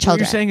have on her What children.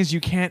 you're saying is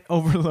you can't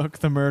overlook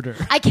the murder.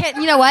 I can't.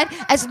 You know what?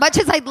 As much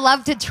as I'd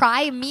love to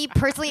try, me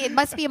personally, it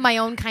must be my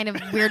own kind of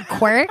weird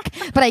quirk,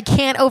 but I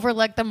can't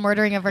overlook the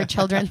murdering of her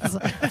children's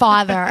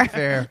father.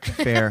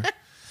 Fair.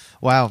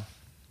 Wow.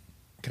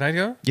 Can I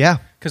go? Yeah.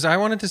 Because I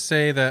wanted to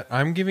say that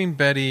I'm giving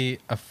Betty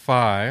a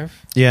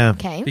 5 Yeah.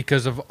 Okay.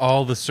 because of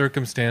all the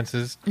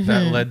circumstances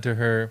that led to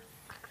her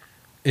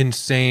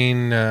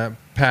insane,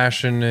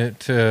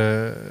 passionate,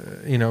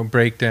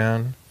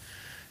 breakdown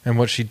and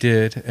what she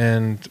did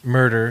and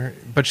murder.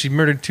 But she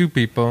murdered 2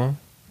 people,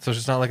 so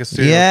she's not like a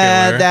serial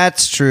Yeah, killer.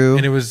 that's true.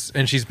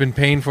 And she's been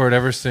paying for it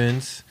ever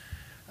since.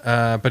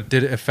 But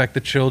did it affect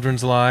the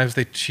children's lives?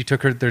 She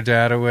took their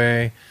dad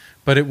away,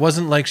 but it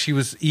wasn't like she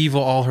was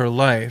evil all her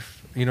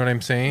life. You know what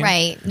I'm saying?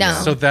 Right. No.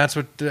 So that's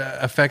what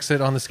affects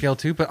it on the scale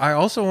too. But I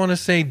also want to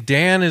say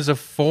Dan is a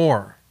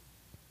 4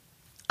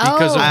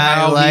 because of Oh. I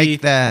how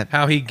like that.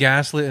 how he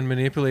gaslit and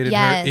manipulated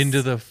Yes. her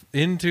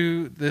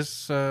into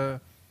this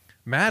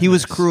madness. He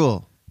was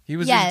cruel. He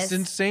was Yes.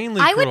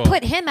 insanely I cruel. would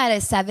put him at a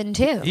 7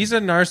 too. He's a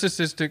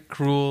narcissistic,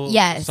 cruel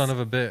Yes. son of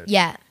a bitch.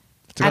 Yeah.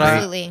 But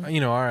Absolutely.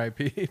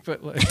 R.I.P.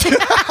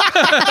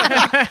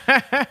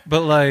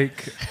 But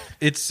like,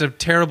 it's a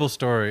terrible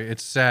story.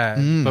 It's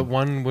sad, but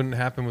one wouldn't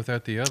happen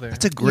without the other.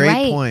 That's a great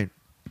right. point.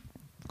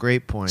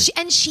 Great point.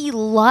 She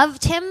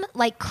loved him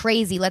like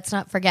crazy. Let's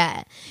not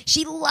forget.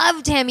 She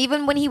loved him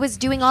even when he was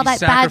doing all She that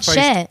bad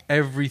sacrificed shit.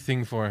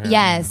 everything for him.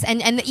 Yes,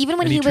 and even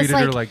when and he he was treated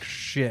her like, like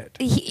shit.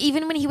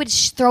 even when he would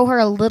throw her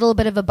a little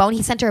bit of a bone,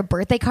 he sent her a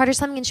birthday card or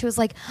something, and she was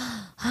like,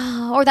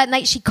 or that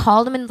night she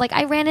called him and like,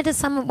 I ran into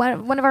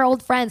one of our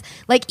old friends.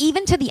 Like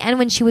even to the end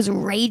when she was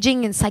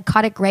raging in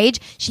psychotic rage,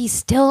 she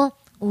still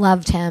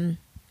loved him,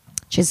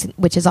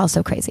 which is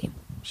also crazy.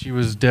 She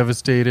was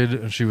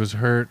devastated. She was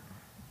hurt.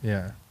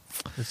 Yeah,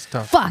 it's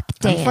tough. Fuck,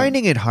 Dan. I'm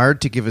finding it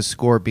hard to give a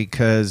score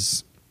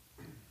because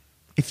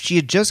if she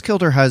had just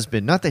killed her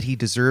husband, not that he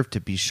deserved to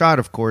be shot,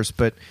 of course,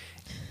 but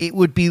it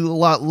would be a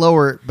lot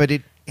lower. But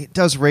it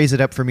does raise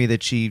it up for me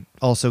that she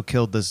also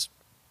killed this,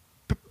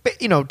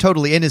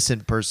 totally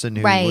innocent person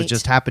who Right. was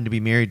just happened to be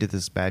married to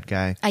this bad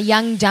guy. A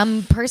young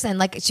dumb person.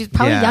 Like she's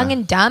probably Yeah. young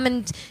and dumb,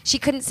 and she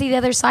couldn't see the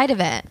other side of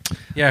it.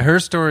 Yeah, her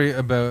story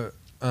about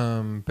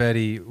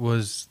Betty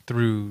was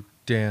through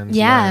Dan's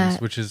Yeah.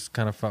 lens, which is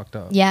kind of fucked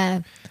up. Yeah.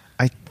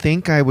 I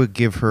think I would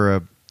give her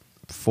a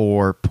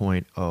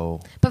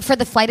 4.0. But for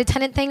the flight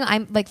attendant thing,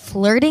 I'm like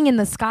flirting in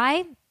the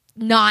sky.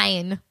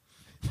 9.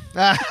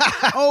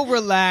 Oh,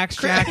 relax,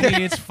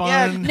 Jackie. It's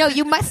fun. No,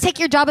 you must take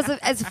your job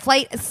as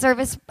flight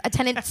service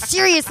attendant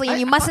seriously, and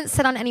you mustn't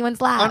sit on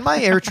anyone's lap. On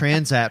my Air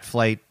Transat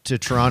flight to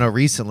Toronto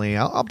recently,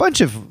 a bunch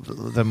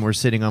of them were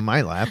sitting on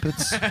my lap.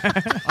 It's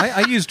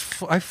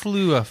I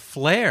flew a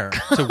flare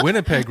to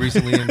Winnipeg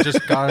recently and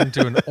just got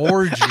into an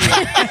orgy.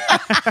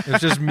 It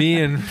was just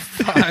me and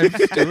 5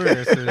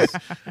 stewardesses.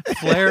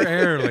 Flare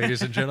Air,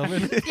 ladies and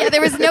gentlemen. Yeah,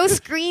 there was no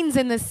screens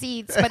in the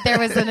seats, but there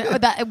was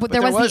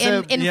there was was the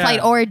a- in-flight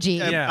yeah. orgy.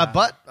 Yeah.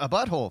 a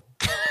butthole.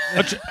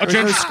 There's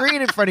no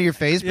screen in front of your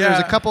face, but there's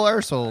a Yeah. couple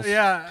arseholes.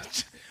 Yeah.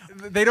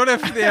 They don't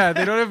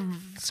have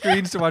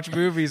screens to watch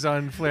movies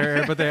on Flare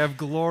Air, but they have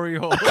glory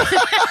holes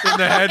in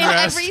the In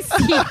headrest. every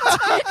seat.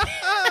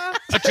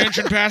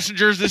 Attention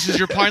passengers, this is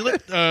your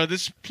pilot.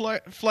 This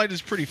flight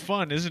is pretty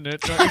fun, isn't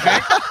it? Don't you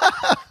think?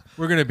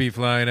 We're going to be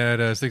flying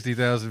at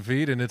 60,000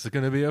 feet, and it's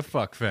going to be a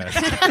fuck fest.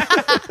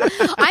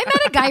 I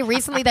met a guy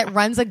recently that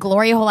runs a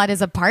glory hole at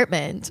his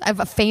apartment. I have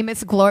a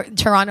famous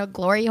Toronto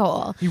glory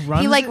hole. He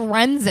runs like it?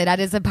 runs it at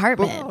his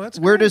apartment. Oh, that's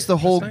Where great. does the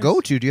hole That's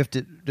go nice.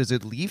 to? Does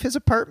it leave his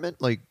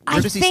apartment? Like,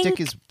 where does he stick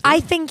his? I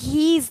think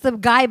he's the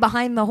guy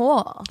behind the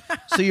hole.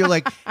 So you're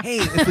like, hey,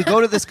 if we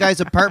go to this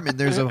guy's apartment,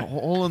 there's a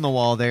hole in the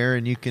wall there,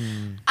 and you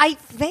can. I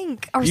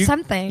think, or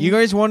something. You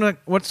guys want to?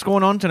 What's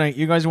going on tonight?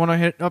 You guys want to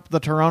hit up the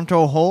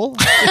Toronto hole?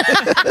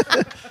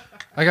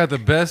 I got the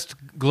best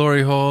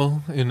glory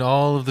hole in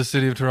all of the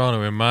city of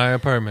Toronto in my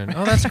apartment.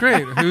 Oh, that's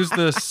great. Who's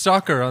the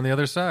sucker on the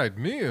other side?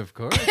 Me, of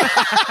course.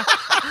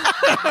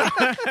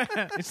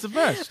 It's the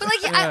best. But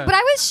but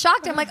I was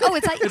shocked. I'm like, oh,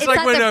 it's It's like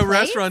at when the a place?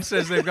 restaurant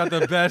says they've got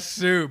the best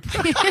soup.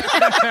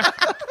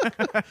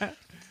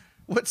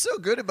 What's so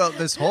good about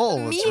this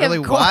hole? It's Me, really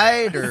of course.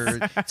 wide, or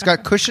it's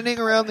got cushioning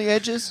around the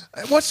edges.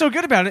 What's so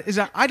good about it is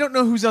that I don't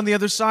know who's on the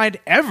other side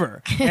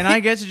ever, and I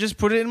get to just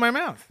put it in my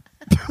mouth.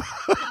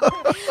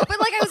 But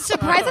like, I was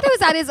surprised that it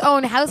was at his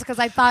own house because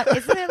I thought,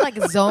 isn't there like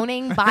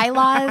zoning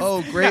bylaws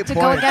Oh, great to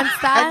point. go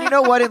against that? And you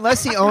know what?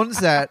 Unless he owns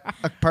that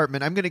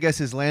apartment, I'm going to guess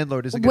his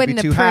landlord isn't going to be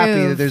Wouldn't too happy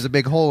approve. that there's a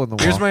big hole in the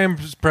wall. Here's my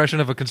impression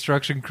of a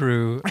construction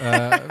crew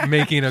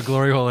making a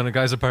glory hole in a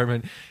guy's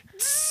apartment.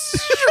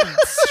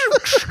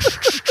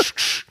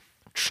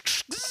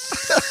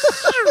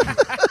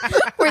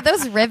 Were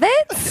those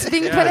rivets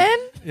being put in?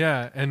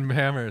 Yeah, and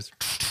hammers.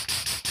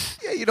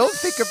 Yeah, you don't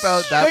think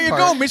about that There you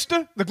part. go,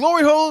 mister. The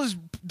glory hole is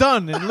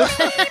done and it looks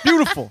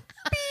beautiful.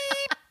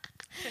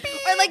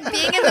 Or like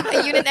being in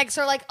the unit next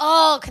door, like,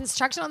 oh,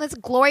 construction on this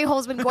glory hole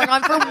has been going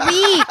on for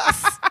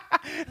weeks.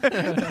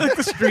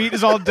 The street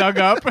is all dug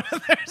up.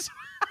 There's-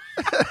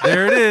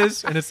 There it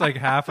is, and it's like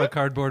half a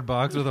cardboard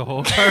box with a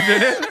hole carved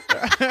in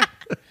it.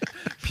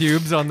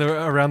 Pubes on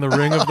around the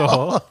ring of the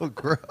hole. Oh,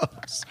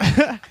 gross.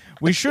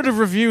 we should have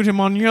reviewed him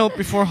on Yelp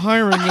before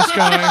hiring this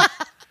guy.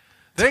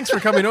 Thanks for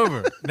coming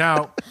over.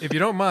 Now, if you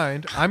don't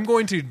mind, I'm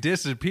going to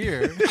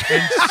disappear,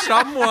 and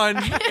someone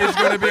is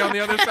going to be on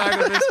the other side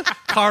of this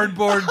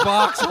cardboard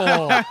box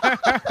hole.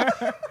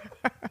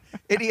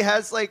 And he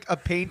has like a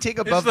painting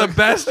It's above the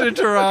best in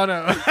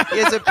Toronto. He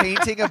has a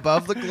painting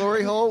above the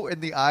glory hole, and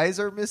the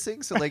eyes are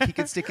missing, so like he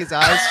can stick his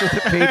eyes through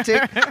the painting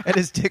and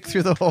his dick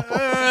through the hole.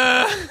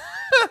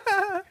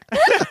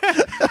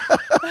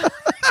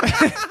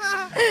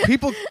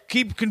 People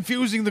keep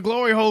confusing the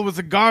glory hole with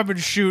the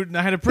garbage chute, and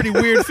I had a pretty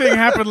weird thing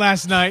happen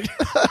last night.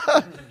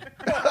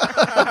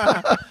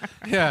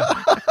 Yeah.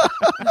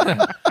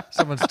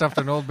 Someone stuffed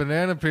an old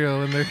banana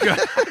peel in the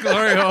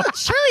glory hole.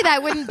 Surely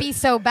that wouldn't be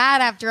so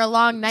bad after a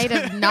long night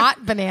of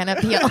not banana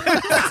peel.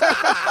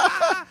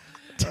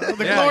 The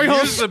Yeah, glory hole,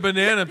 use the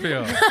banana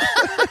peel.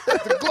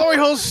 the glory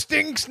hole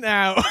stinks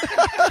now.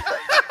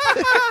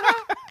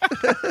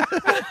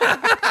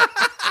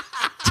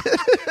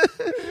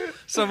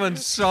 Someone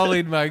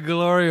sullied my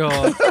glory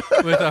hole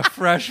with a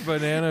fresh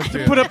banana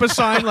peel. Put up a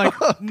sign like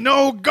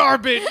 "No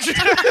garbage."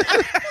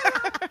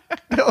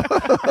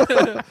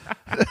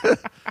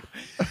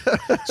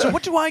 So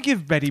what do I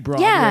give Betty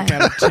Broderick Yeah.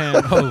 out of 10?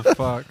 Oh,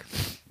 fuck.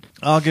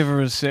 I'll give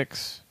her a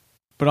 6,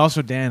 but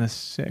also Dan a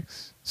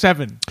 6,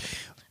 7.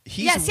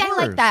 He's Yeah, see, I worse,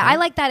 like that. huh? I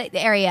like that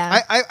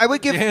area. I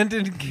would give. Dan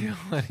didn't kill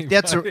anybody.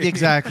 That's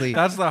exactly.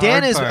 That's the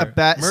Dan hard is part. a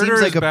bad. Murder Seems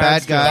is like a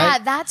bad stuff. guy. yeah,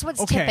 that's what's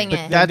Okay, tipping but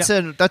it.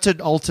 That's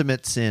an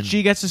ultimate sin.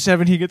 She gets a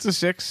 7. He gets a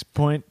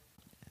 6.7.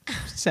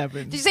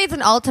 Did you say it's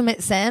an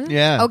ultimate sin?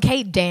 Yeah.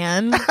 Okay,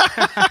 Dan.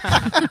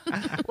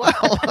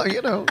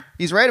 Well,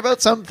 he's right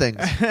about some things.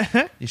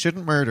 You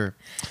shouldn't murder.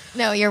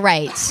 No, you're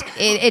right.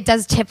 It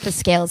does tip the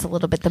scales a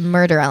little bit, the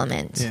murder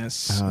element.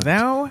 Yes.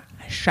 Thou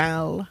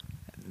shall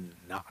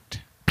not.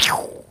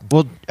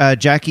 Well,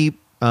 Jackie,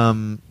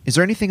 is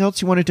there anything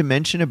else you wanted to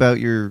mention about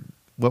your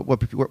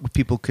what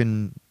people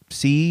can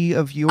see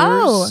of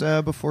yours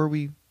before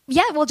we?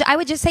 Yeah, well, I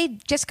would just say,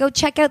 just go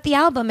check out the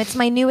album. It's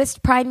my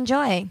newest Pride and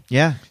Joy.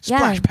 Yeah.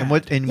 Yeah. And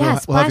what? And Yeah,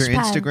 we'll have your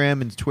Splash Pad.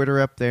 Instagram and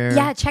Twitter up there.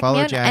 Yeah, check Follow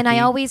me out. Jackie. And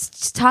I always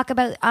talk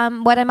about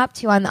what I'm up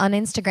to on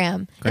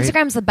Instagram. Great.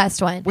 Instagram's the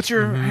best one. What's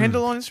your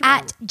handle on Instagram?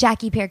 At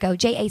Jackie Pirco,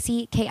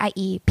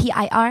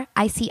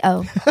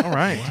 JackiePirico. All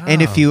right.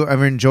 And if you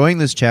are enjoying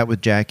this chat with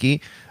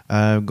Jackie,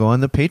 go on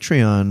the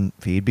Patreon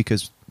feed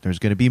because there's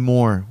going to be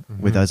more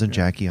with us and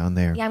Jackie on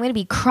there. Yeah, I'm going to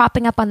be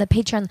cropping up on the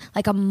Patreon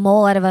like a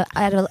mole out of a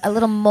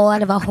little mole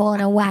out of a hole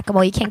in a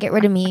whack-a-mole. You can't get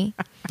rid of me.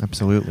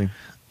 Absolutely.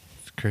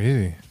 It's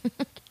crazy.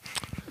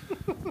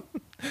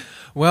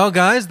 Well,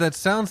 guys, that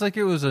sounds like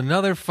it was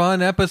another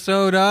fun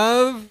episode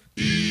of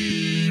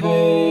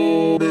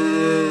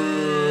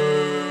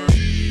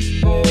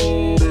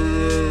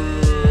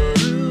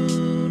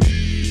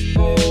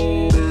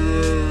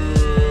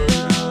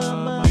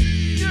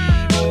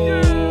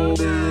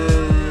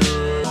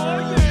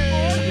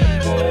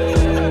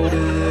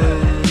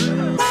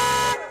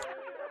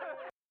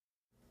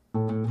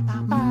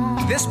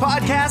This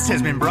podcast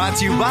has been brought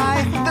to you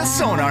by the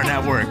Sonar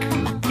Network.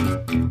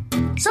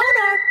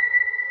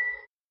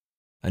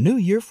 A new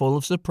year full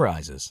of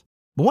surprises.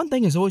 But one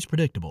thing is always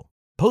predictable.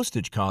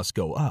 Postage costs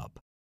go up.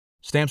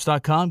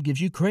 Stamps.com gives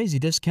you crazy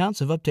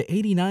discounts of up to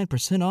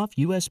 89% off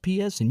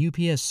USPS and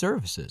UPS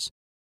services.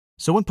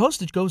 So when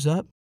postage goes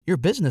up, your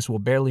business will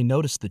barely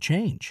notice the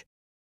change.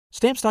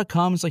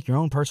 Stamps.com is like your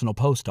own personal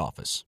post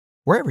office,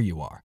 wherever you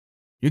are.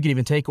 You can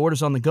even take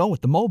orders on the go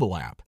with the mobile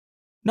app.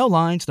 No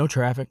lines, no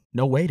traffic,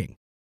 no waiting.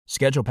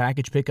 Schedule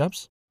package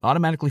pickups,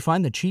 automatically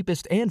find the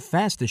cheapest and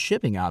fastest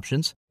shipping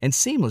options, and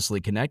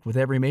seamlessly connect with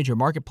every major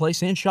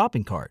marketplace and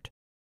shopping cart.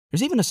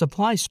 There's even a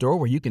supply store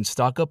where you can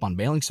stock up on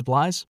mailing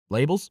supplies,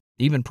 labels,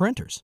 even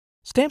printers.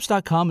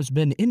 Stamps.com has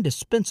been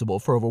indispensable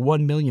for over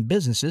 1 million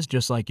businesses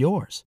just like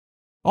yours.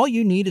 All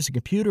you need is a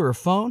computer or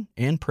phone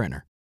and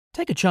printer.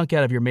 Take a chunk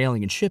out of your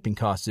mailing and shipping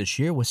costs this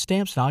year with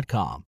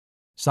Stamps.com.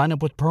 Sign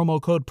up with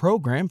promo code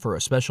PROGRAM for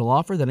a special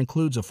offer that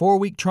includes a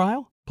 4-week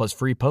trial, plus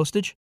free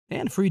postage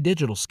and free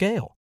digital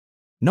scale.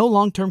 No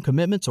long-term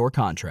commitments or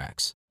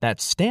contracts.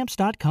 That's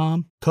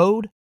Stamps.com,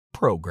 code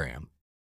PROGRAM.